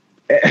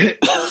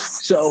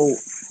 So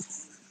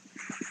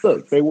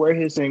look, they were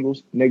hit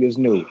singles. Niggas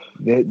knew.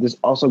 This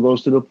also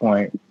goes to the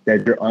point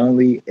that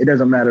it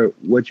doesn't matter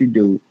what you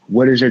do.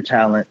 What is your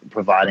talent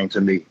providing to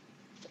me?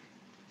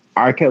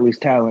 R. Kelly's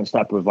talent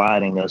stopped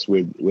providing us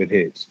with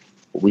hits.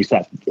 We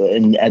stopped.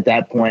 And at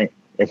that point,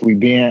 if we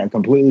being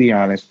completely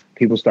honest,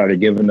 people started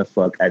giving a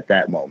fuck at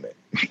that moment.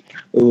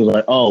 It was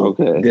like, oh,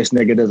 okay, this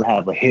nigga doesn't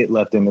have a hit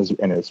left in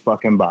his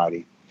fucking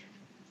body.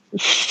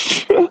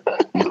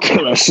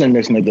 Let's send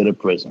this nigga to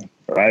prison,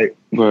 right?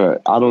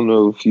 But I don't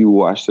know if you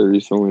watched it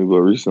recently,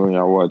 but recently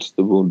I watched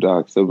the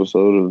Boondocks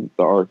episode of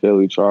the R.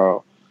 Kelly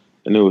trial,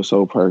 and it was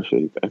so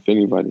perfect. If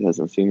anybody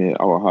hasn't seen it,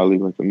 I would highly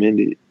recommend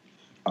it.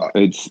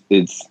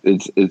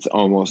 It's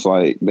almost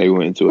like they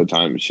went into a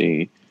time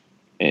machine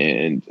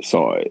and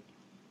saw it.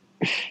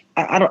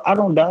 I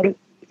don't doubt it.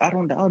 I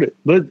don't doubt it.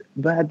 But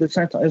at the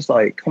same time, it's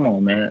like, come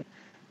on, man.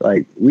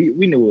 Like we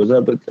knew it was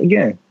up, but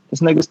again, this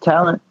nigga's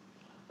talent.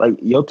 Like,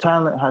 your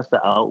talent has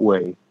to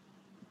outweigh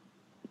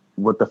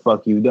what the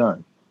fuck you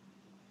done.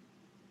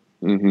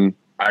 Mm-hmm.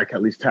 R.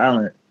 Kelly's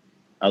talent,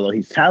 although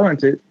he's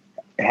talented,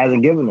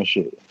 hasn't given a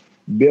shit.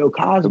 Bill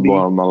Cosby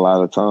bought him a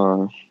lot of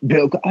time.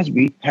 Bill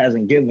Cosby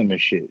hasn't given a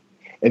shit.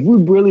 If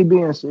we really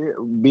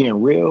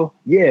being real,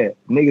 yeah,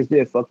 niggas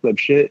did fucked up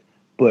shit,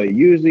 but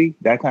usually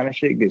that kind of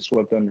shit gets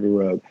swept under the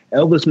rug.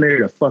 Elvis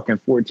married a fucking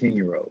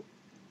 14-year-old.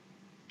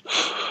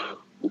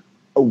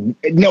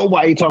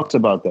 Nobody talks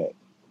about that.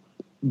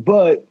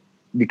 But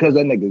because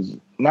that nigga's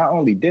not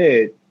only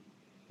dead,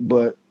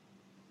 but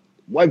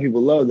white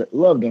people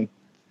loved him,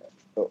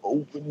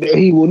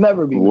 he will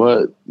never be.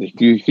 What?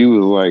 He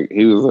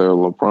was their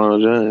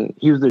LeBron James.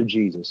 He was their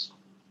Jesus.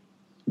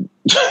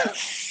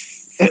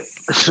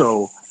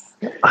 So,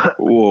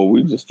 whoa,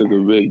 we just took a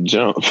big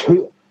jump.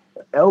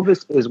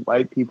 Elvis is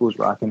white people's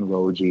rock and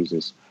roll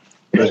Jesus.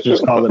 Let's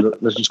just call it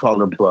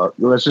a buck.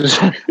 Let's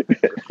just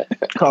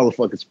call a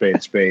fucking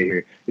spade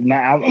here.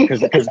 Now,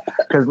 because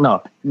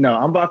no,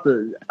 I'm about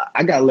to.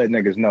 I gotta let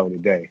niggas know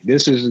today.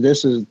 This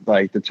is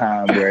like the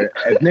time where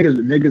if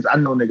niggas, I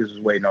know niggas is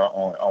waiting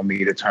on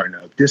me to turn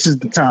up. This is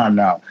the time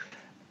now.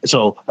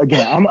 So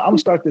again, I'm gonna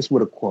start this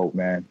with a quote,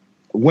 man.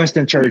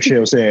 Winston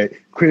Churchill said,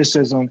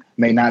 "Criticism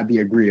may not be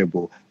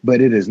agreeable, but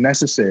it is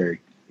necessary.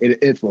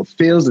 It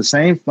fulfills the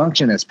same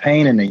function as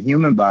pain in the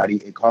human body.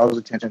 It calls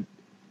attention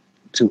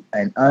to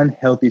an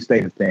unhealthy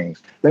state of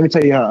things." Let me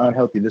tell you how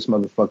unhealthy this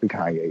motherfucker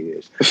Kanye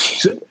is.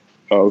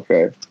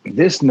 Okay.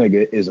 This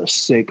nigga is a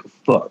sick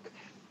fuck.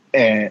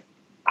 And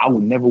I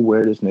would never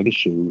wear this nigga's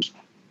shoes.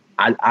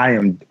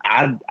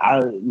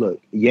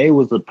 Look, Ye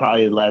was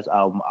probably the last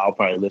album I'll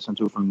probably listen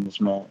to from this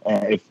man.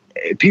 And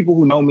if people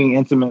who know me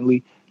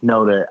intimately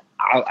know that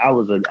I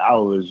was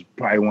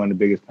probably one of the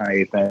biggest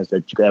Kanye fans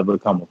that you could ever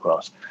come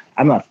across.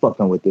 I'm not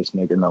fucking with this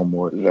nigga no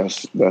more.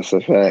 That's a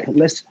fact.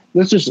 Let's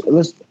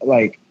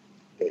like,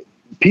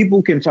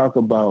 people can talk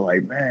about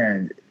like,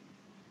 man,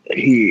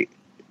 he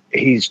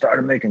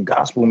started making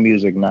gospel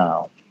music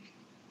now.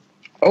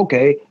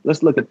 Okay,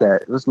 let's look at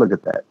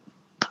that.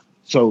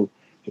 So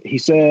he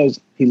says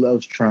he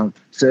loves Trump,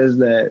 says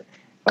that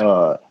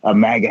a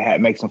MAGA hat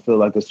makes him feel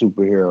like a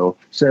superhero,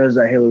 says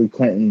that Hillary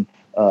Clinton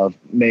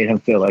made him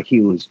feel like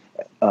he was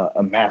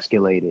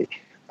emasculated,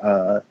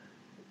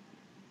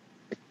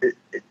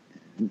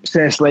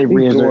 says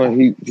slavery is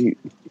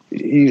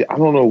I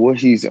don't know what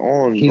he's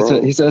on,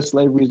 bro. He says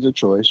slavery is a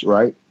choice,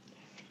 right?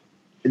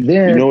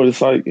 Then you know what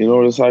it's like,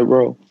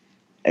 bro?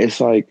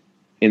 It's like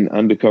in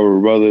Undercover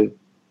Brother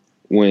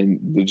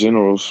when the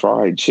General's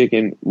fried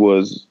chicken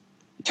was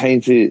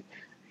tainted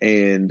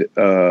and it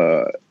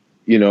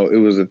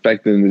was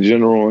affecting the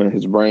General and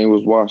his brain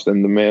was washed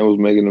and the man was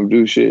making him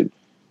do shit.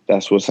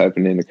 That's what's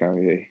happening to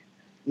Kanye.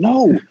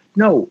 No.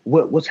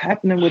 What's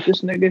happening with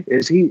this nigga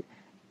is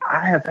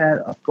I have had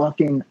a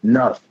fucking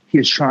enough.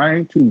 He's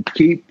trying to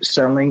keep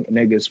selling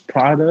niggas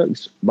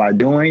products by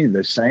doing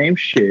the same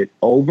shit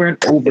over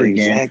and over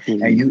Exactly.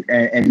 again,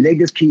 and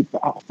niggas keep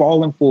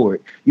falling for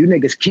it. You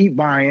niggas keep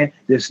buying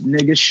this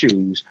nigga's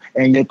shoes,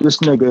 and yet this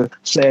nigga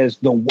says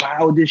the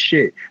wildest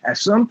shit. At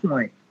some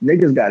point,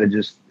 niggas got to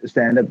just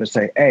stand up and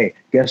say, "Hey,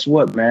 guess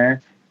what,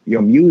 man?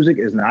 Your music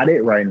is not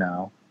it right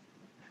now.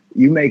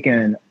 You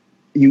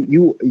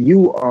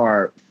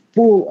are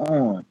full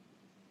on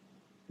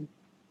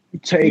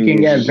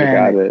taking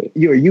advantage.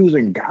 You're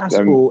using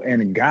gospel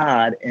and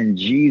God and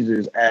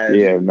Jesus as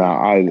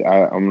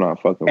I'm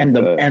not fucking and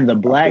with the that. and the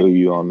black I feel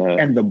you on that.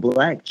 and the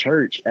black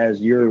church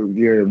as your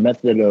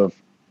method of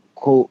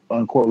quote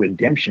unquote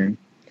redemption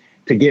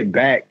to get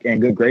back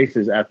in good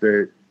graces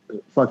after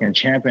fucking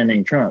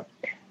championing Trump.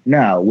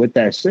 Now, with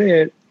that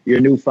said, your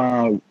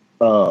newfound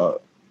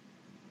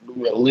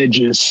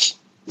religious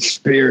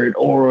spirit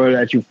aura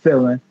that you're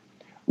feeling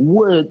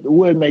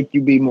would make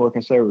you be more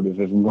conservative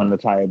if we wanted to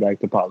tie it back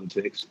to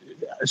politics.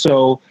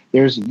 So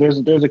there's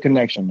a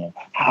connection there.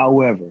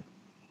 However,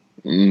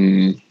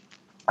 this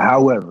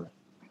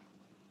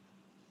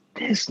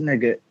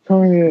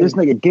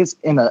nigga gets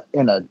in a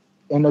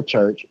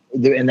church,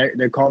 and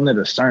they're calling it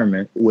a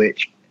sermon,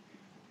 which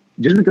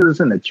just because it's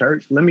in the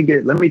church, let me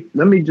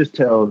just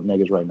tell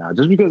niggas right now,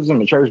 just because it's in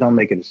the church don't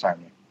make it a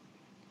sermon.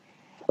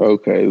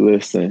 Okay,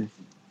 listen.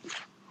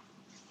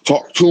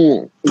 Talk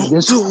to him.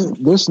 This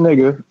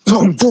nigga,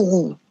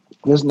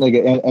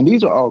 and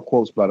these are all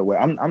quotes, by the way.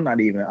 I'm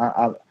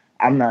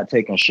not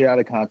taking shit out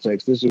of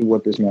context. This is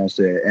what this man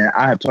said, and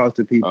I have talked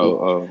to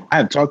people. I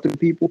have talked to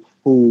people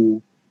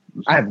who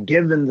I have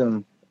given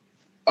them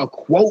a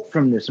quote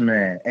from this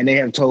man, and they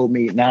have told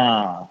me,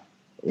 "Nah,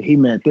 he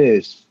meant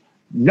this."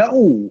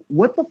 No,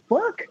 what the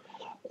fuck?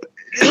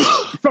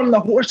 From the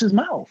horse's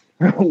mouth.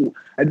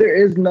 There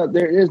is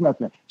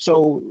nothing.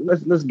 So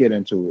let's get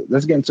into it.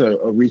 Let's get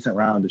into a recent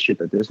round of shit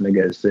that this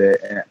nigga has said,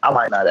 and I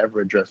might not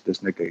ever address this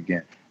nigga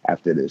again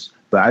after this.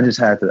 But I just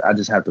have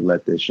to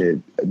let this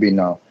shit be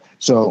known.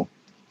 So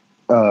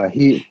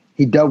he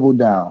doubled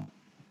down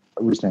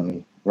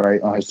recently,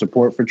 right, on his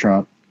support for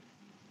Trump,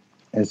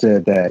 and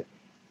said that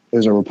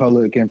there's a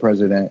Republican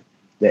president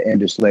that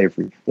ended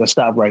slavery. Let's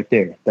stop right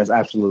there. That's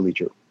absolutely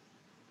true.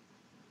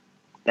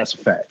 That's a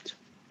fact.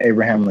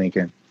 Abraham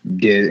Lincoln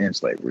did end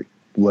slavery.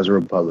 Was a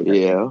Republican.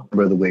 Yeah.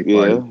 Member of the Whig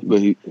Party. Yeah,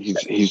 but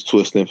he's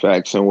twisting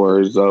facts and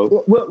words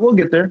though. We'll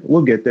get there.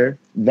 We'll get there.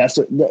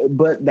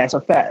 But that's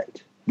a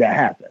fact that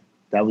happened.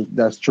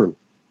 That's true.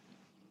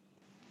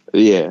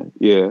 Yeah.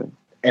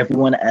 If we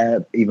want to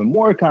add even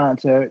more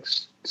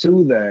context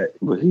to that,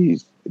 but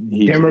he's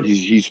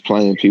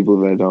playing people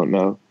that don't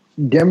know.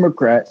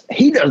 Democrats,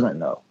 he doesn't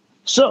know.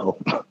 So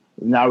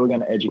now we're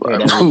gonna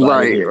educate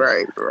everybody.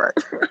 Right.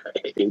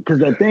 Because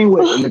the thing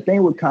with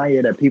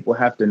Kanye that people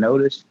have to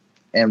notice,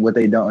 and what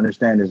they don't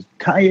understand is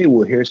Kanye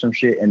will hear some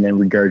shit and then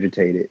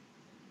regurgitate it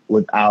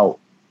without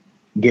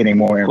getting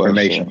more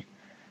information.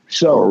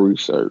 So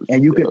research,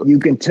 and you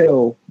can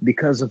tell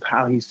because of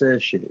how he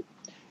says shit.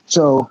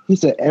 So he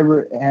said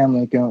Abraham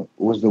Lincoln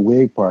was the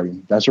Whig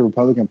Party. That's a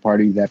Republican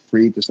party that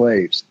freed the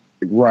slaves.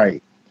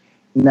 Right.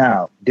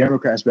 Now,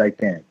 Democrats back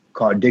then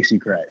called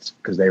Dixiecrats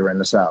because they were in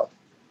the South.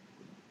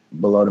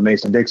 Below the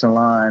Mason-Dixon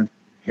line,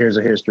 here's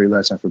a history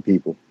lesson for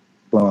people.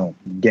 Boom.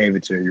 Gave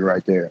it to you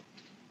right there.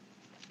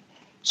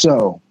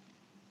 So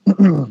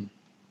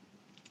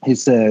he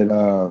said,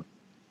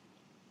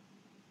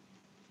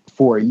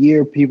 for a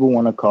year, people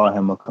want to call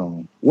him a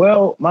coon.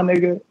 Well, my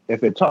nigga,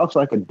 if it talks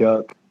like a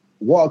duck,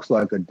 walks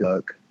like a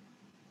duck,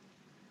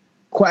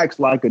 quacks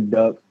like a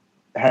duck,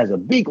 has a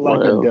beak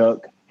like a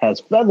duck, has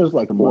feathers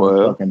like a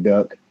motherfucking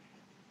duck,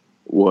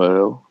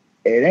 well,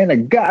 it ain't a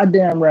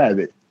goddamn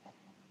rabbit.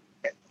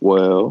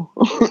 Well,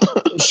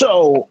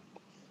 so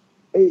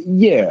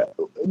yeah,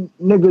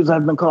 niggas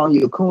have been calling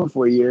you a coon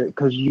for a year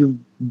because you've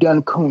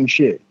done coon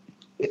shit.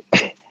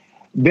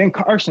 Ben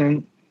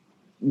Carson,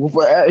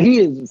 he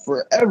is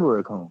forever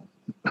a coon.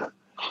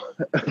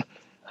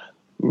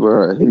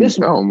 Bro,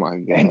 oh my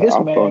god! I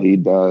thought he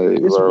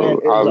died,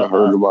 bro. I've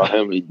heard about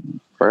him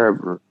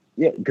forever.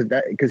 Yeah,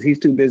 because he's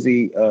too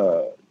busy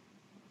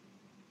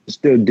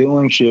still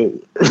doing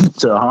shit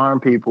to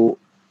harm people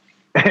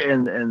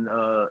in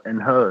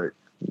HUD,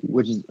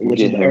 which is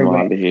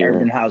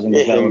urban housing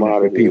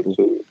development for people.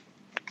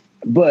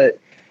 But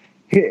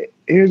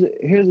here's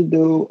a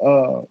dude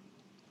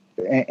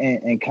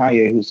and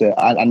Kanye who said,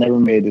 I never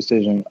made a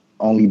decision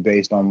only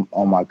based on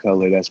my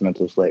color. That's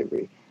mental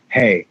slavery.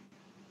 Hey,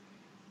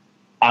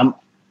 I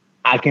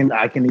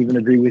can even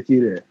agree with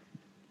you there.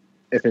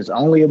 If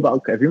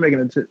you're making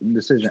a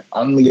decision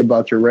only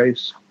about your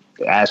race,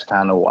 that's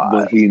kind of why.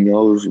 But he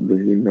knows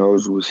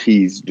what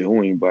he's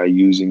doing by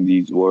using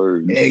these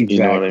words. Exactly.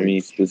 You know what I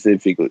mean?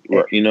 Specifically,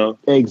 you know?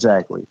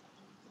 Exactly.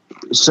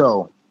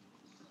 So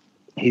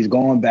he's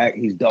going back.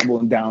 He's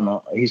doubling down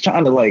on. He's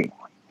trying to like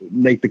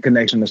make the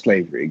connection to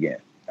slavery again.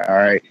 All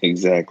right.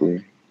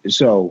 Exactly.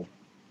 So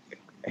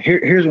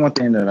here's one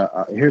thing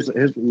that here's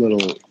a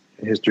little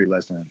history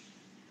lesson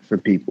for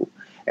people.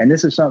 And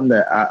this is something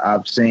that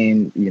I've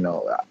seen,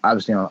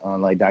 obviously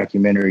on like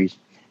documentaries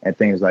and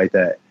things like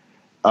that.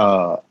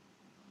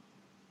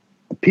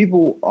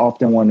 People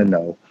often want to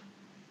know,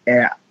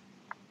 and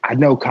I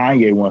know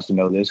Kanye wants to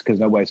know this because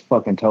nobody's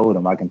fucking told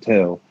him. I can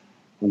tell.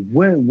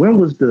 When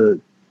was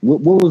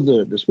what was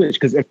the switch?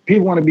 Because if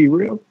people want to be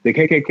real, the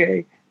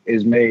KKK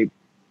is made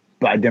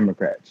by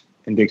Democrats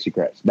and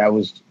Dixiecrats. That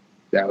was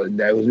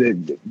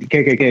it. The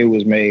KKK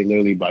was made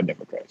literally by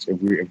Democrats. If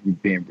we're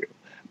being real,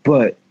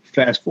 but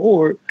fast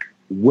forward,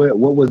 what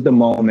was the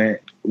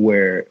moment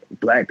where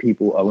black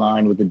people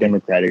aligned with the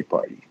Democratic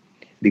Party?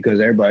 Because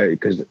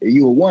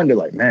you would wonder,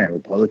 like, man,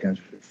 Republicans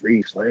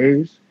free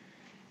slaves,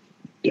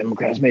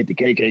 Democrats made the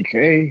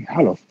KKK.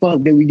 How the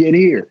fuck did we get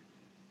here?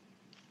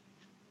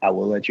 I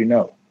will let you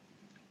know.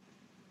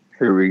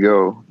 Here we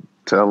go.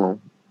 Tell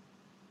them.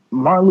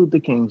 Martin Luther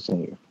King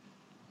Sr.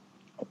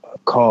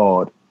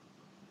 called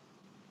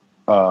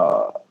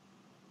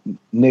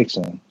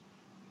Nixon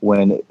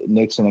when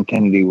Nixon and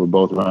Kennedy were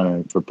both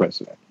running for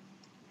president.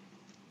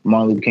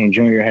 Martin Luther King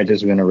Jr. had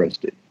just been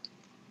arrested.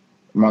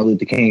 Martin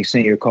Luther King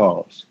Sr.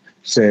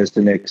 says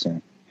to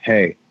Nixon,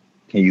 hey,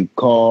 can you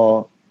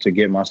call to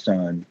get my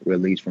son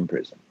released from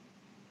prison?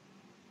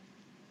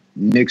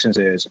 Nixon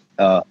says,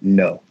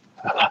 no,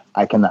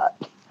 I cannot.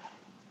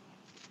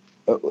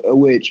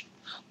 Which,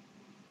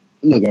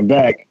 looking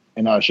back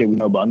and all the shit we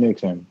know about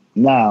Nixon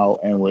now,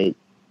 and what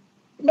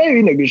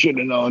maybe niggas should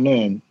have known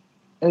then,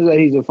 is that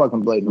he's a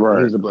fucking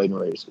blatant, he's a blatant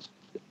racist.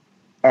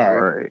 All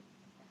right.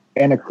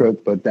 And a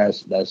crook, but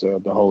that's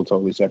the whole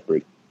totally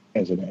separate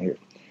incident here.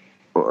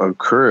 A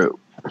crip.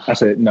 I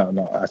said no.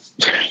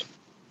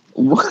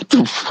 What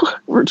the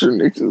fuck? Richard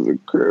Nixon's a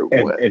crip.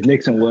 If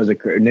Nixon was a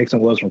crip, Nixon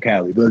was from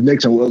Cali, but if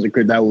Nixon was a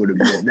crip, that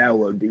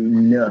would be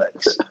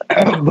nuts.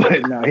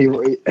 But no.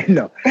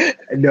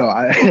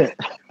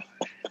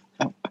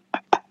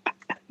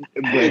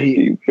 But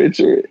he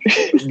picture it.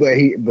 But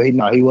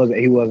he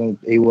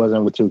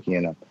wasn't with Tukey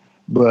and them.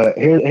 But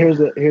here's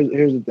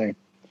the thing.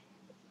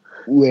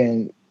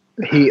 When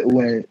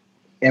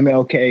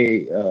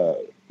MLK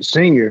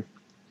Senior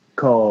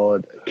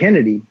called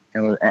Kennedy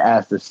and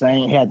asked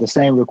he had the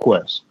same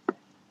request.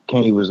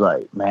 Kennedy was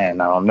like,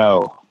 man, I don't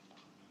know.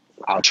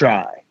 I'll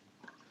try.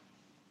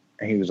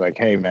 And he was like,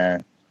 hey,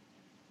 man,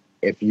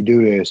 if you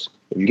do this,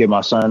 if you get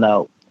my son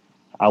out,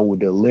 I will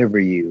deliver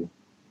you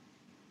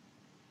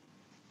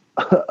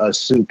a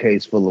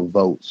suitcase full of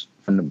votes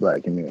from the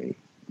black community.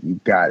 You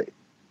got it.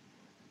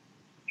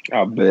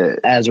 I bet.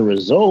 As a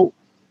result,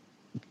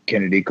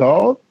 Kennedy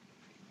called.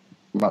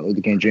 Martin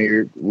Luther King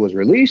Jr. was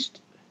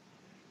released.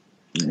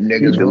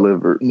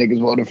 Niggas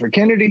voted for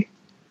Kennedy.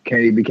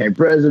 Kennedy became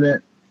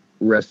president.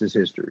 Rest is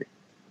history.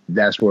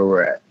 That's where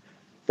we're at.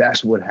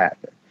 That's what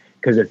happened.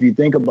 Because if you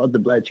think about the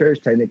black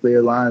church, technically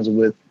aligns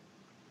with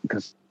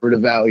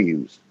conservative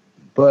values,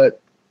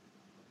 but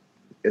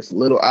it's a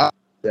little odd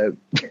that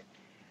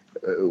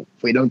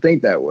we don't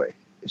think that way.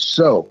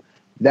 So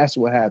that's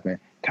what happened.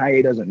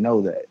 Kanye doesn't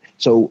know that.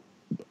 So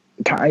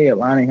Kanye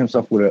aligning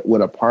himself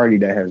with a party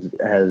that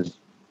has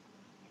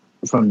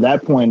from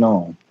that point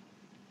on,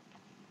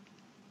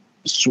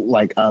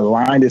 like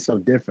aligned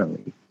itself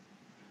differently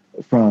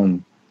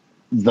from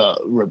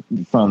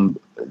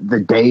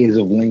the days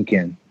of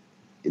Lincoln.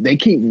 They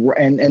keep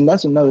and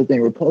that's another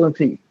thing.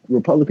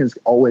 Republicans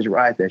always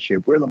ride that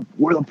shit. We're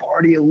the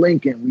party of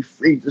Lincoln. We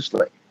freed the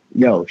slave.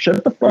 Yo,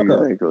 shut the fuck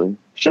up.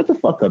 Shut the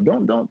fuck up.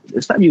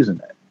 Don't stop using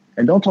that.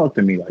 And don't talk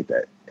to me like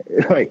that.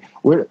 Like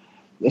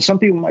some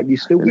people might be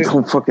stupid. And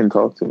don't fucking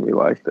talk to me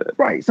like that.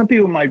 Right. Some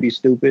people might be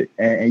stupid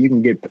and you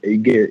can get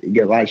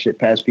a lot of shit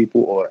past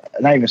people, or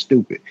not even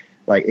stupid,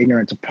 like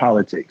ignorant to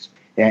politics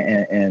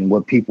and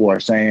what people are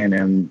saying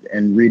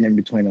and reading in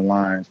between the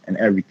lines and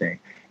everything.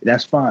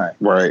 That's fine.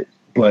 Right.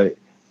 But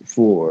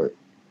for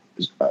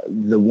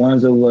the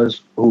ones of us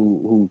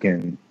who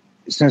can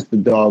sense the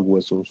dog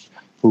whistles,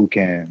 who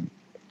can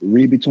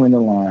read between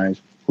the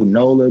lines, who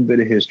know a little bit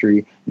of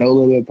history, know a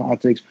little bit of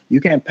politics, you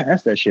can't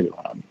pass that shit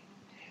around me.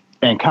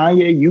 And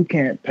Kanye, you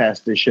can't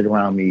pass this shit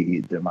around me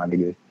either, my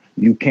nigga.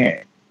 You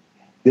can't.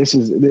 This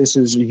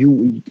is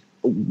you.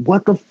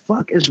 What the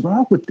fuck is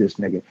wrong with this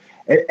nigga?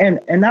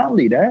 And not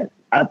only that,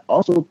 I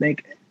also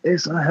think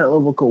it's a hell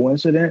of a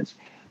coincidence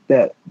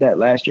that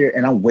last year,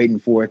 and I'm waiting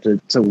for it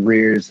to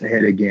rear its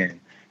head again.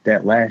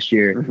 That last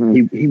year,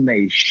 he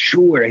made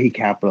sure he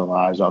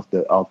capitalized off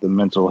the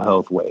mental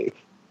health wave.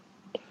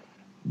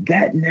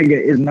 That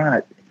nigga is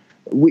not.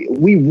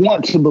 We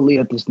want to believe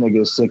that this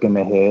nigga is sick in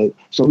the head,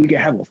 so we can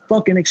have a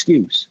fucking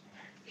excuse.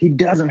 He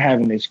doesn't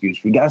have an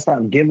excuse. We gotta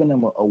stop giving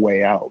him a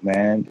way out,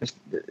 man. Just,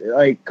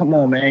 like, come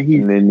on, man.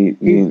 And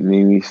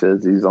then he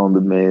says he's on the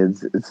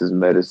meds. It's his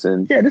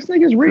medicine. Yeah, this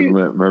nigga's real.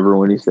 Remember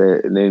when he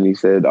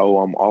said, "Oh,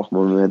 I'm off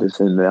my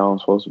medicine now. I'm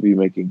supposed to be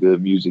making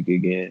good music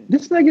again."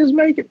 This nigga's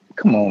making.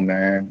 Come on,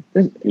 man.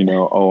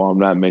 Oh, I'm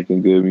not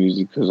making good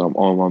music because I'm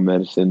on my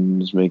medicine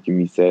and it's making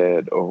me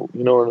sad. Oh,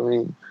 you know what I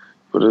mean?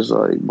 But it's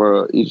like,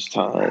 bro, each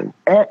time.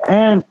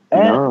 And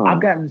I've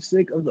gotten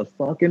sick of the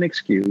fucking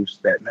excuse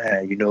that,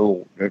 man,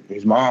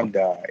 his mom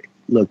died.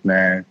 Look,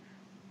 man,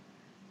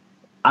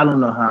 I don't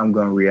know how I'm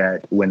going to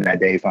react when that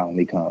day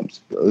finally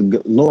comes.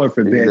 Lord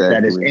forbid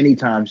that is Exactly.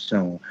 anytime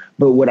soon.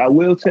 But what I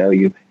will tell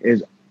you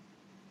is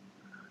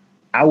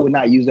I would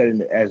not use that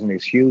as an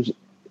excuse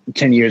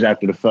 10 years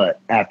after the fut,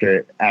 after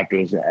it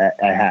happens.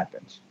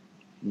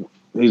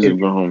 He's a If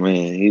grown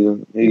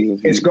man.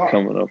 it's He's gone,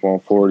 coming up on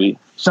 40.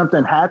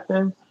 something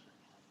happened,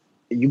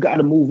 you got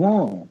to move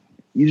on.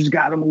 You just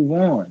got to move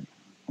on.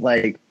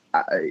 Like,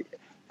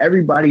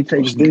 everybody I'm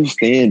takes, still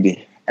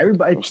standing.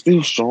 everybody, I'm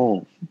still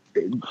strong.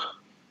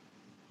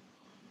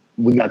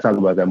 we got to talk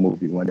about that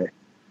movie one day.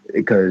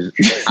 Because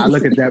I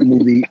look at that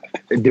movie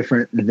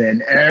different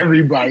than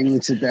everybody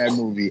looks at that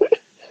movie.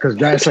 Because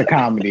that's a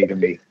comedy to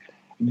me.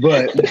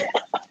 But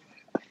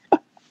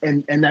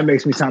and that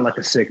makes me sound like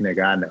a sick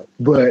nigga, I know.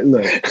 But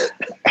look,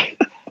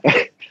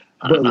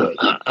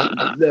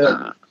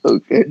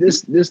 Okay.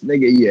 this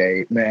nigga,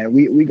 yeah, man,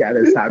 we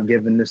gotta stop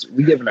giving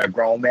a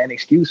grown man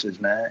excuses,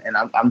 man. And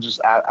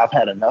I've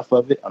had enough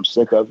of it. I'm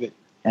sick of it.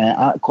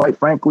 And quite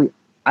frankly,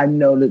 I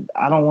know that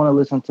I don't want to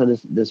listen to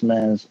this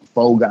man's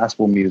faux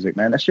gospel music,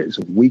 man. That shit is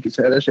weak as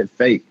hell. That shit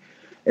fake.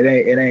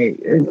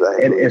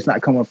 It's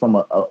not coming from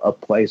a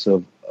place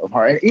of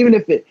heart. And even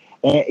if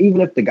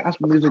the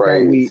gospel music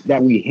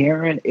that we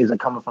hearing isn't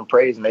coming from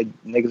praise and they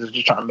niggas is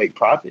just trying to make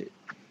profit,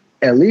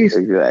 at least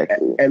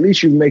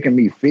you're making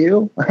me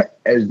feel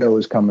as though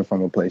it's coming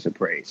from a place of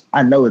praise.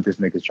 I know that this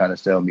nigga's trying to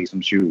sell me some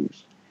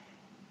shoes.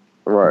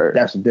 Right.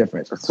 That's the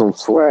difference. Some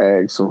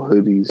swag, some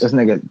hoodies. This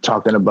nigga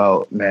talking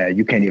about, man,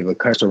 you can't even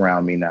cuss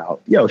around me now.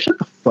 Yo, shut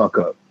the fuck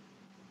up.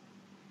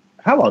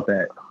 How about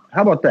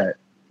that?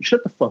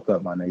 Shut the fuck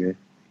up, my nigga.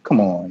 Come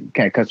on, you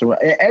can't cuss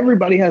around.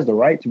 Everybody has the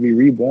right to be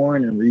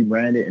reborn and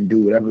rebranded and do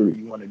whatever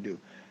you want to do.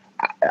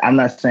 I'm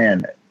not saying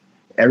that.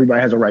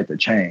 Everybody has a right to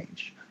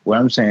change. What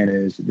I'm saying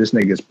is this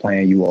nigga's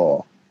playing you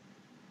all.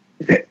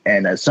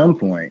 And at some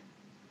point,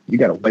 you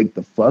got to wake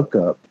the fuck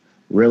up,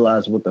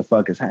 realize what the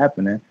fuck is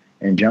happening,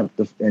 and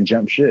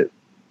jump ship.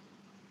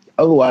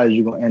 Otherwise,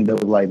 you're gonna end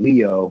up like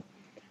Leo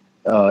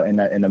in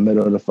the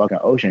middle of the fucking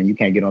ocean. You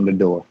can't get on the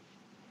door.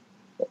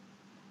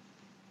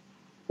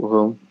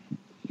 Well,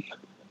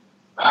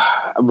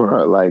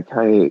 bro, like,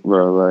 hey,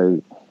 bro,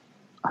 like,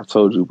 I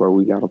told you, bro,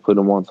 we got to put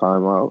them on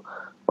timeout.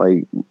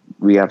 Like,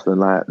 we have to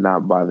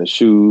not buy the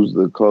shoes,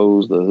 the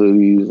clothes, the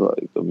hoodies,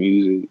 like the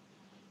music.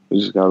 We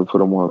just got to put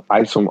them on,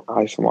 ice them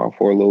out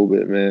for a little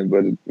bit, man.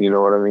 But you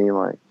know what I mean?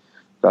 Like,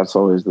 that's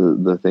always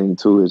the thing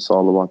too. It's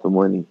all about the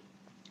money.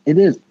 It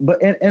is, but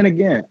and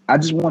again, I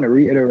just want to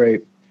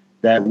reiterate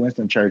that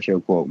Winston Churchill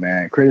quote,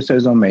 man.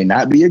 Criticism may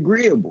not be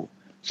agreeable.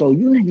 So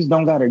you niggas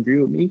don't gotta agree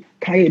with me.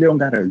 Kanye don't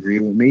gotta agree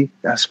with me.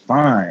 That's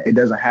fine. It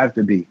doesn't have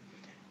to be.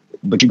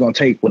 But you're gonna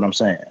take what I'm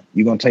saying.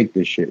 You're gonna take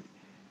this shit.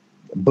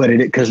 But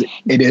because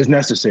it is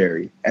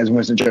necessary. As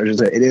Winston Churchill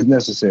said, it is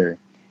necessary.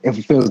 If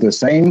it fulfills the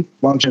same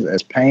functions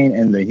as pain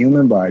in the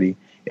human body,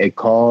 it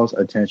calls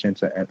attention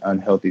to an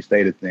unhealthy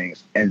state of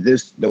things. And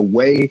the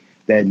way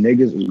that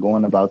niggas is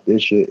going about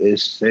this shit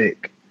is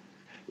sick.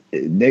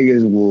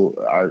 Niggas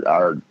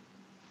are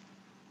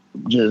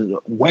just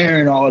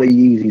wearing all the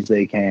Yeezys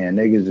they can.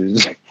 Niggas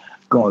is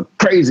going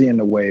crazy in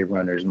the wave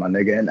runners, my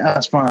nigga. And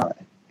that's fine.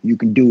 You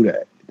can do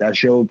that.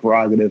 That's your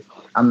prerogative.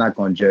 I'm not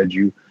going to judge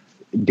you.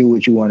 Do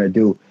what you want to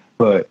do.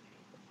 But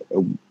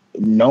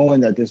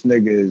knowing that this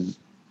nigga is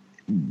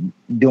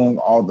doing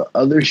all the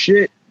other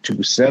shit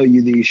to sell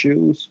you these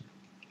shoes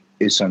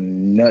is some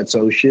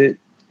nutso shit.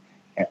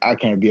 And I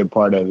can't be a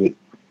part of it.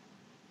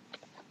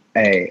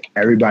 Hey,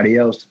 everybody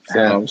else,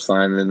 I'm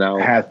signing out.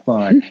 Have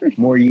fun.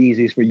 More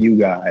Yeezys for you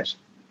guys.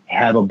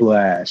 Have a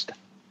blast.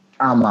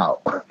 I'm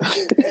out.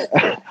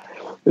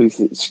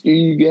 Screw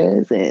you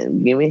guys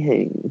and give me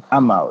hang.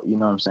 I'm out. You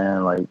know what I'm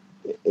saying? Like,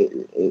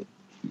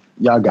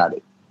 y'all got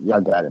it.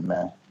 Y'all got it,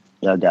 man.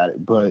 Y'all got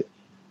it. But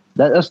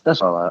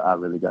that's all I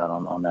really got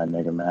on that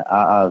nigga, man.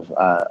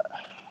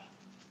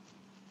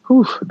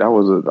 That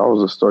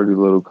was a sturdy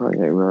little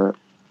Kanye, man.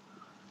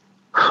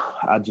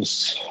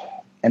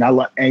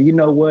 And you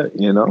know what?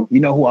 You know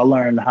who I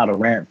learned how to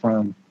rant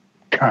from?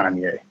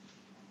 Kanye.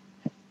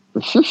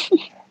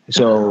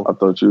 So I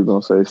thought you were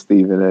gonna say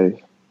Stephen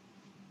A.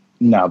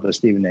 No, but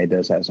Stephen A.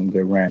 does have some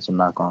good rants. I'm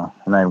not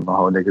even gonna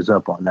hold niggas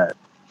up on that.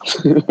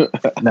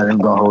 Not even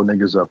gonna hold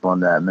niggas up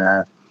on that,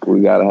 man. We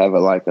gotta have it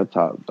like a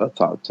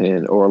top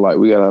 10, or like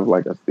we gotta have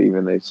like a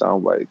Stephen A.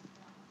 soundbite.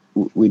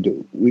 We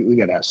do. We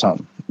gotta have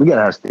something. We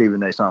gotta have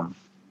Stephen A. something.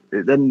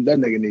 That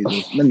nigga needs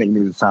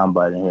a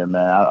soundbite in here,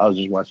 man. I was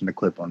just watching the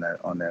clip on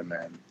that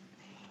man.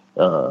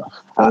 I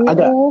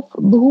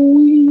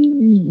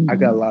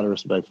got a lot of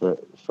respect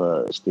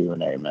for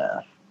Stephen A.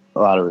 man. A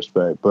lot of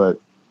respect, but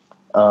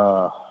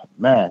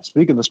man,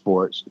 speaking of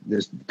sports,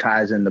 this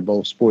ties into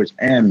both sports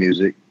and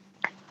music.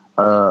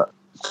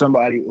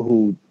 Somebody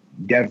who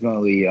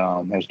definitely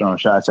has thrown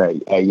shots at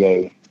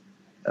Ye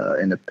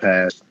in the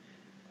past,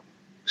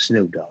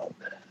 Snoop Dogg.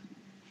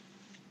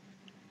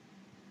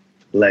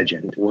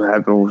 Legend. What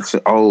happened with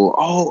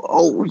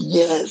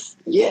yes.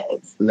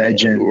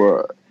 Legend.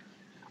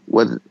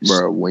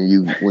 Bro, when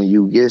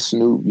you get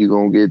Snoop, you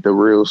gonna get the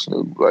real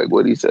Snoop. Like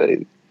what he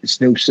say?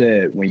 Snoop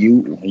said, when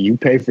you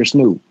pay for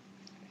Snoop,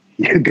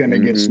 you're gonna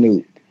get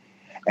Snoop,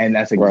 and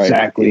that's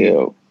exactly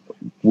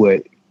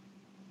what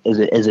is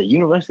it? Is it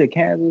University of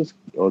Kansas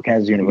or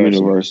Kansas University?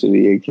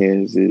 University of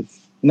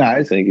Kansas. No,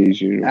 I think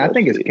it's University. I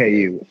think it's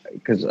KU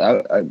because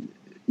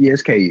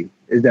it's KU.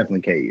 It's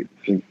definitely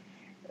KU.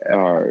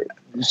 All right.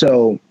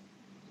 So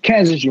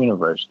Kansas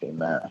University,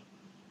 man,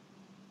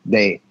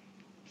 they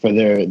for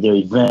their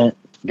event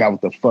got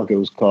what the fuck it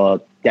was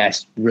called.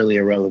 That's really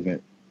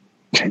irrelevant.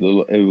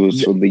 It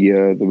was for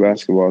the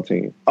basketball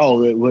team.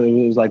 Oh, it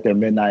was like their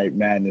Midnight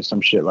Madness, some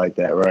shit like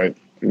that, right?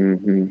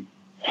 Mm-hmm.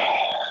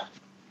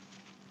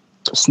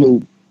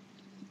 Snoop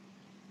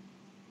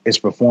is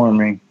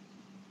performing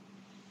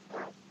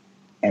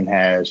and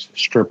has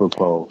stripper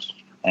poles,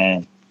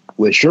 and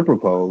with stripper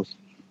poles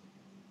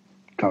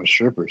comes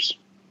strippers.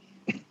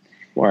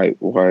 White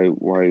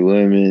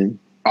women.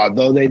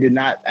 Although they did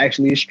not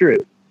actually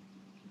strip,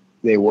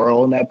 they were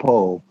on that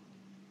pole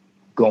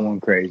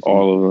going crazy.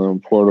 All of them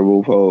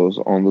portable poles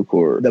on the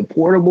court. The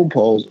portable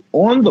poles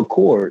on the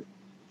court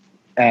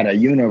at a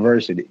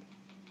university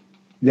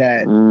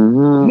that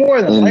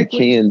more than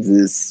likely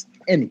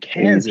in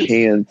Kansas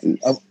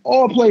of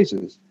all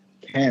places,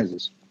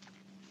 Kansas.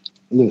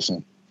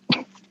 Listen,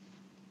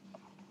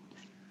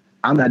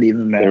 I'm not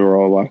even mad. They were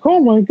all like, "Oh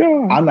my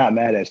god!" I'm not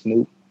mad at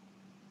Snoop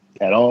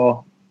at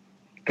all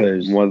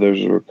because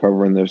mothers were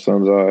covering their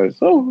son's eyes.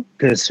 Oh,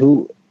 because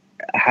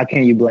how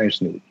can you blame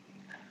Snoop?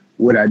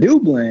 What I do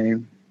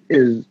blame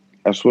is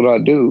that's what I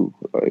do.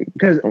 Like,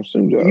 because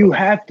you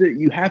have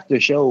to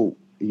show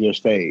your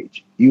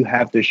stage. You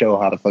have to show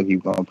how the fuck you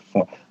gonna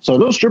perform. So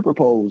those stripper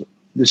poles,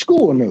 the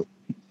school knew.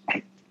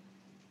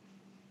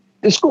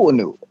 The school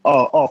knew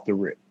off the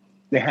rip.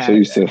 They had. So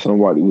you said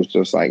somebody was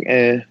just like,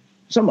 eh.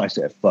 Somebody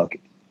said, "Fuck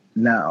it."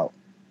 Now,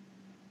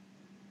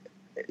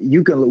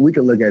 we can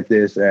look at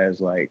this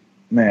as like,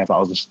 man, if I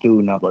was a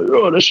student, I'd be like,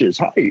 "Oh, this shit's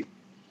hype."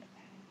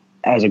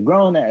 As a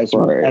grown ass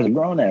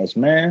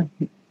man,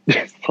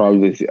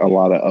 probably a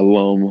lot of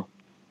alum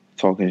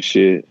talking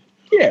shit.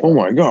 Yeah. Oh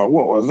my god,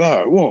 what was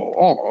that? Whoa!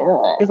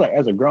 Oh. It's like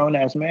as a grown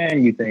ass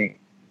man, you think,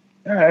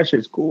 "Oh, that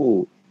shit's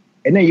cool,"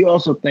 and then you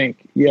also think,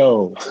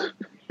 "Yo,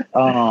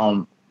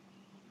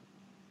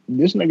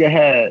 this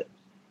nigga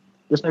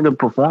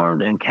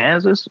performed in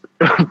Kansas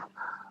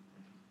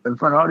in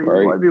front of all these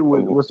white people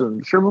with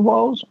some stripper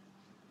balls,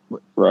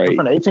 right? In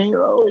front of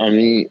 18-year-olds."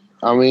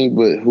 I mean,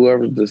 but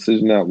whoever's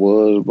decision that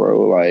was,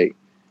 bro, like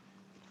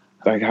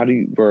how do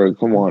you, bro?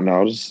 Come on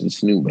now, this is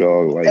Snoop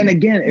Dogg. Like, and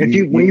again,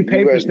 when you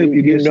pay for Snoop,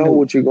 you know Snoop.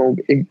 What you're gonna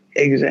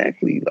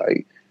exactly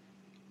like.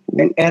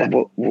 And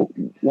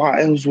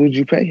why else would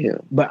you pay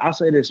him? But I'll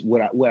say this: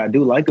 what I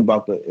do like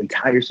about the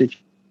entire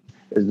situation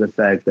is the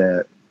fact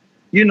that,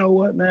 you know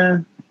what,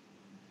 man,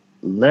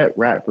 let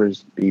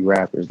rappers be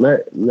rappers.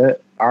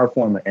 Let our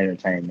form of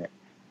entertainment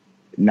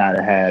not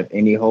have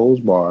any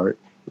holes barred.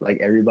 Like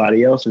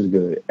everybody else is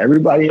good.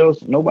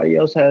 Nobody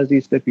else has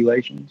these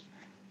stipulations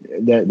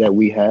that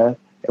we have.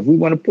 If we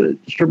want to put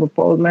stripper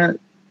poles, man,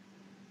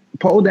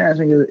 pole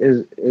dancing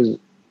is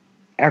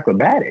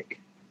acrobatic.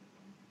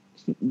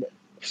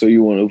 So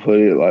you want to put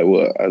it like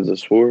what, as a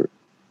sport?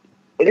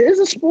 It is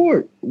a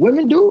sport.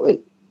 Women do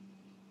it.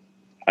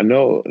 I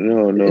know.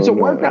 No. It's a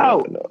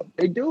workout. No.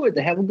 They do it.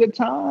 They have a good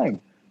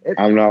time.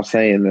 I'm not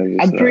saying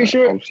that. I'm pretty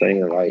sure. I'm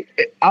saying like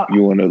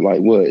you want to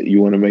like what?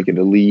 You want to make it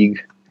a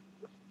league?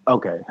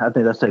 Okay, I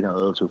think that's taking a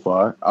little too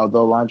far.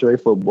 Although lingerie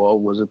football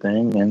was a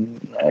thing, and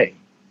hey,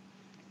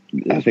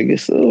 I think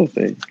it's still a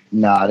thing.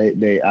 Nah,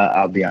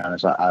 I'll be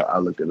honest. I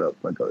looked it up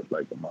like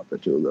a month or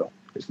two ago.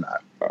 It's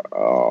not.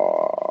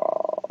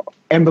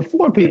 And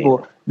before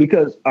people,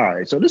 because all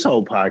right, so this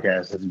whole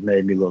podcast has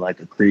made me look like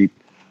a creep.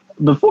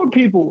 Before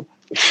people,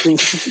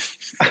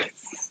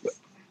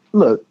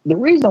 look, the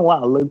reason why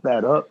I looked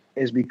that up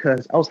is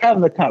because I was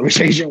having a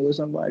conversation with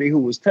somebody who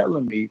was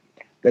telling me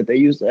that they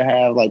used to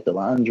have like the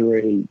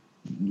lingerie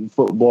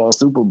football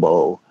Super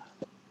Bowl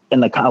in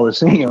the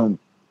Coliseum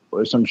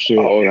or some shit.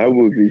 Oh, that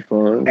would be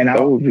fun. And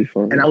that would be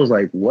fun. And I was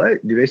like,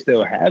 what? Do they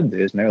still have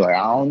this? And they're like,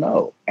 I don't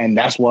know. And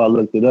that's why I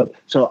looked it up.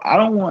 So I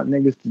don't want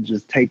niggas to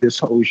just take this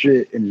whole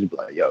shit and just be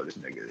like, yo, this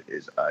nigga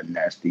is a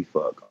nasty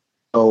fuck.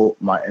 So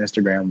my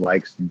Instagram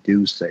likes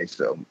do say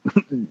so.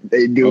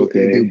 They do.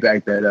 Okay. They do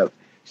back that up.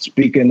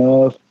 Speaking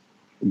of,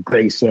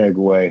 great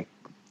segue.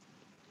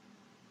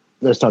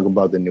 Let's talk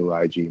about the new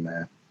IG,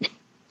 man.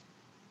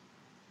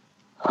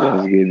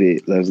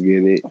 Let's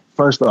get it.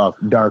 First off,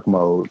 dark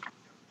mode.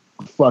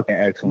 Fucking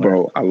excellent.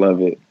 Bro, I love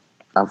it.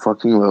 I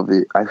fucking love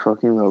it.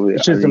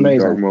 It's just amazing.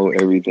 Dark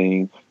mode,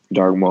 everything.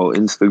 Dark mode,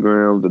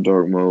 Instagram, the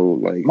dark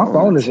mode. Like my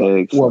phone is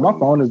text, my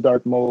phone is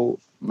dark mode.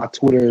 My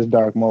Twitter is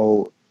dark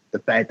mode. The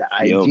fact that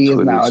IG is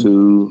now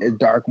is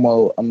dark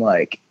mode. I'm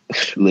like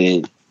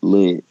lit.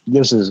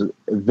 This is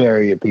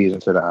very appeasing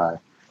to the eye.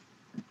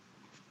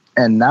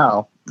 And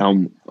now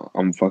I'm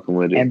fucking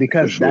with it. And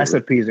because that's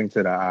appeasing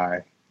to the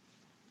eye,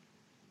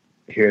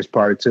 here's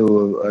part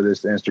 2 of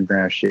this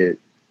Instagram shit.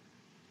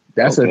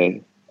 That's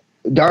a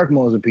dark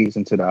mode is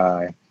appeasing to the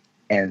eye.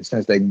 And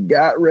since they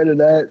got rid of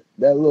that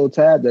little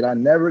tab that I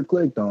never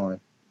clicked on,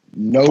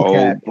 No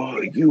cap.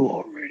 But you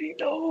already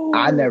know.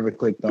 I never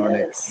clicked on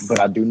it, but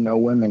I do know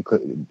women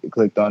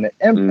clicked on it,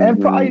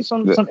 and probably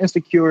some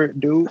insecure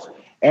dudes.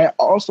 And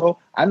also,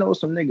 I know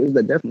some niggas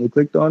that definitely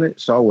clicked on it,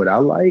 saw what I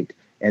liked,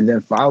 and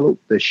then followed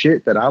the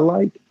shit that I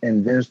liked,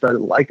 and then started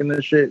liking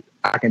the shit.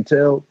 I can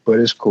tell, but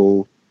it's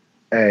cool.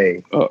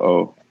 Hey,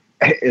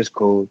 it's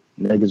cool,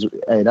 niggas.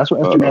 Hey, that's what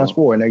Instagram's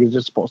for. Niggas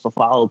just supposed to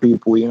follow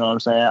people. You know what I'm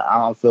saying? I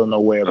don't feel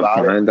no way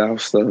about it. Find out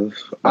stuff.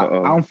 I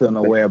don't feel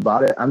no way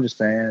about it. I'm just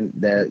saying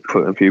that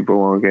putting people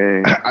on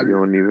game. You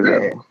don't even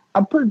know.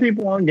 I'm putting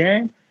people on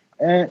game,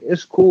 and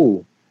it's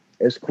cool.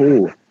 It's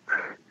cool.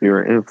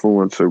 You're an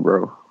influencer,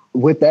 bro.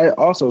 With that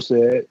also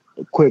said,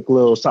 quick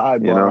little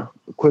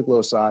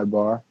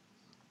sidebar.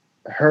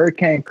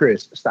 Hurricane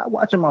Chris, stop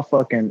watching my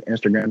fucking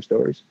Instagram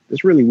stories.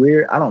 It's really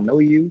weird. I don't know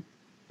you.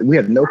 We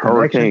have no connection.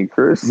 Hurricane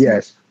Chris?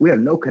 Yes, we have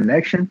no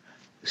connection.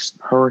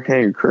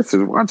 Hurricane Chris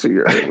is watching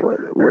you.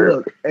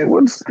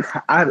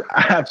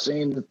 I've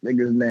seen this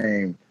nigga's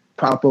name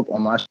pop up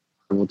on my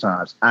several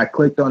times. I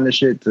clicked on this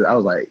shit. I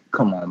was like,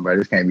 come on, bro.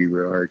 This can't be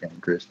real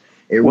Hurricane Chris.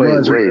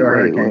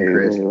 Hurricane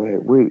Chris.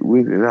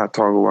 We did not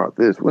talk about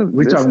this.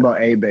 We're talking about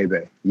A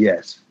Baby.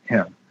 Yes,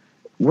 him.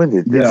 When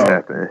did this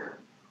happen?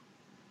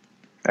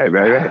 Hey,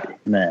 baby.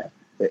 Man,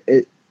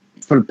 it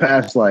for the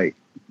past like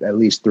at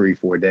least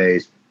 3-4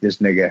 days, this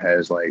nigga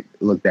has like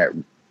looked at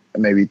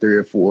maybe 3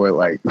 or 4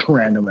 like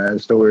random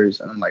ass stories,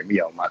 and I'm like,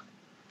 yo,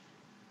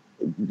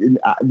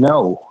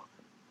 no,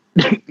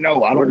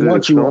 no, I don't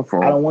want you. I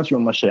don't want you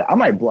on my shit. I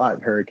might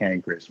block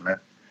Hurricane Chris, man.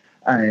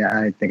 I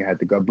didn't think I had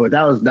to go, but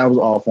that was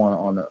off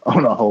on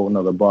a whole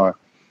another bar.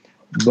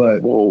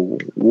 But whoa!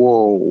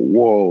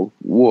 What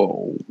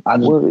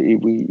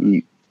did we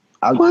eat?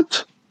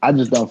 What? I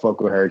just don't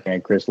fuck with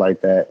Hurricane Chris like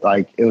that.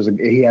 Like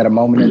he had a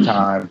moment in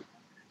time.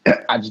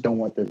 I just don't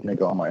want this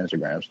nigga on my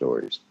Instagram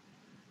stories.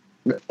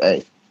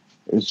 Hey,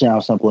 it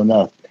sounds simple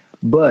enough.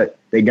 But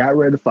they got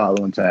rid of the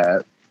following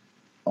tab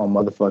on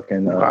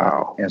motherfucking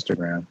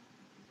Instagram,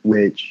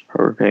 which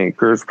Hurricane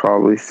Chris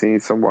probably seen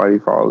somebody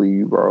follow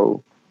you,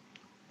 bro,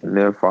 and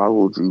then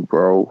followed you,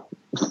 bro.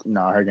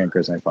 Nah, Hurricane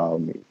Chris ain't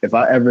followed me. If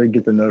I ever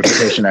get the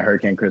notification that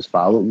Hurricane Chris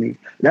followed me,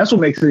 that's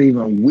what makes it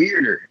even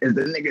weirder. Is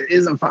the nigga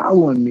isn't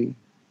following me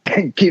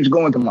and keeps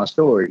going to my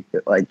story.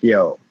 Like,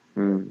 yo,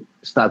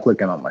 stop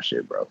clicking on my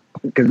shit, bro.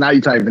 Because now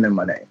you're typing in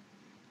my name.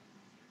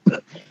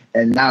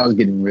 And now it's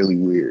getting really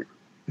weird.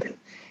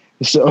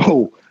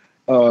 So,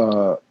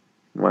 might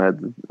have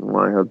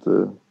to,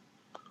 you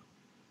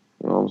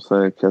know what I'm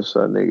saying, catch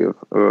that nigga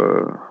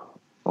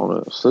on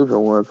a sleeper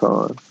one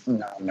time.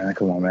 Nah, man,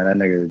 come on, man. That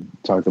nigga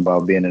talked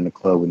about being in the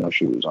club with no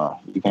shoes on.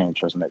 You can't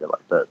trust a nigga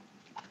like that.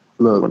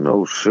 Look, with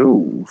no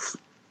shoes.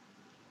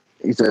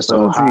 He said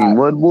so hot.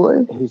 What,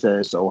 boy? He said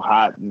it's so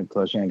hot in the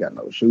club. She ain't got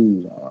no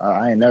shoes on.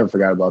 I ain't never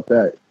forgot about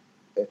that.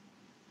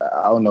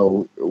 I don't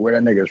know where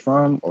that nigga's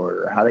from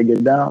or how they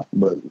get down,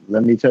 but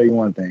let me tell you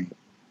one thing.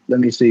 Let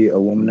me see a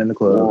woman in the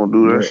club. We don't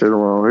do that shit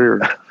around here.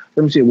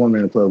 Let me see a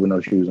woman in the club with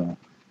no shoes on.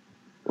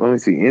 Let me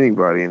see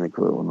anybody in the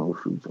club with no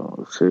shoes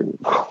on. Shit.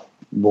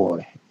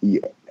 Boy,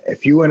 yeah.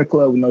 If you in a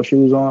club with no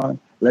shoes on,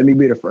 let me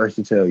be the first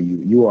to tell you,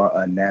 you are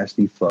a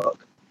nasty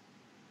fuck.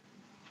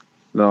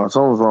 No,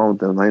 something's wrong with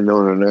them. They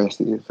know they're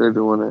nasty if they're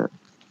doing that.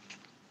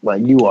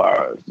 Like, you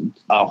are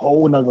a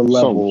whole nother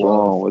level. Something's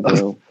wrong with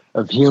them.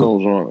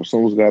 Something's wrong.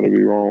 Something's got to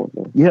be wrong with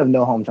them. You have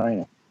no home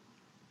training.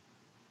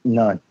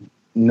 None.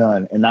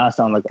 And now I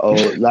sound like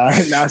now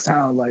I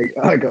sound like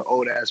an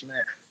old ass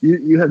man.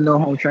 You have no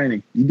home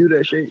training. You do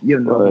that shit. You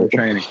have no home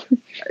training.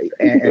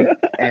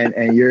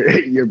 And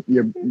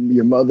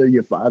your mother,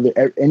 your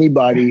father,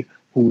 anybody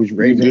who's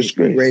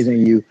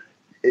raising you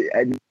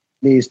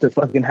needs to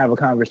fucking have a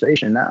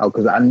conversation now,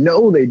 because I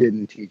know they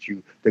didn't teach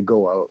you to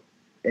go out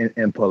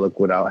in public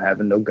without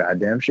having no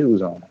goddamn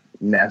shoes on.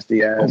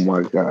 Nasty ass. Oh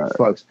my god.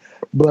 Fucks.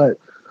 But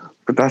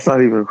that's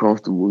not even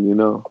comfortable, you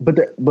know. But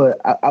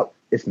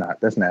it's not.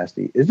 That's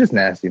nasty. It's just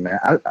nasty, man.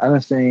 I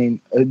done seen.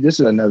 This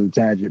is another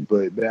tangent,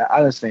 but I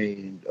done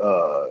seen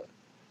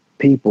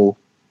people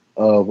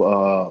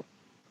of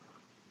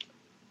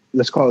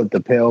let's call it the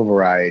pale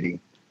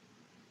variety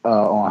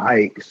on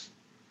hikes,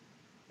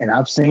 and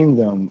I've seen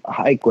them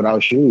hike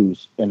without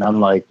shoes, and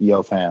I'm like,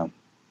 yo, fam.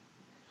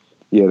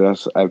 Yeah,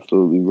 that's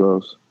absolutely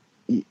gross.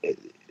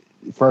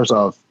 First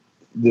off,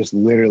 this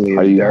literally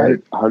is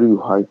dirt. How do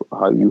you hike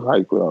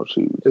without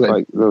shoes?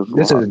 Like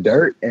this is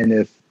dirt, and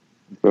if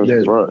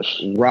there's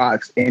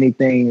rocks,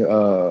 anything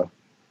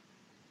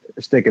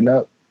sticking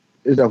up,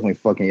 it's definitely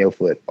fucking your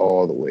foot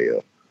all the way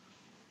up.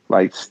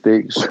 Like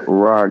sticks,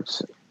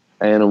 rocks,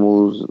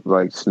 animals,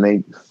 like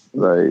snakes,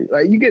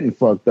 like you getting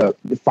fucked up.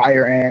 The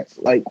fire ants,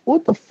 like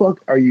what the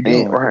fuck are you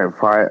doing? Right,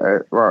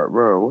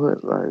 bro.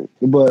 What, like?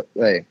 But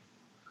hey,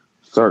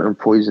 certain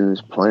poisonous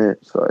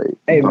plants, like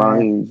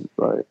vines,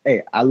 like.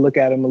 Hey, I look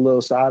at them a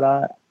little side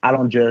eye. I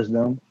don't judge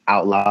them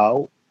out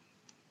loud,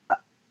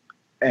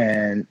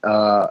 and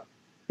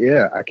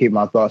yeah, I keep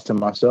my thoughts to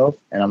myself,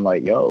 and I'm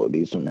like, yo,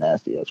 these some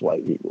nasty ass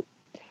white people.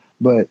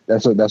 But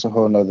that's a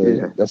whole nother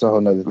thing. That's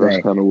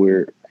kind of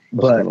weird.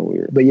 That's kind of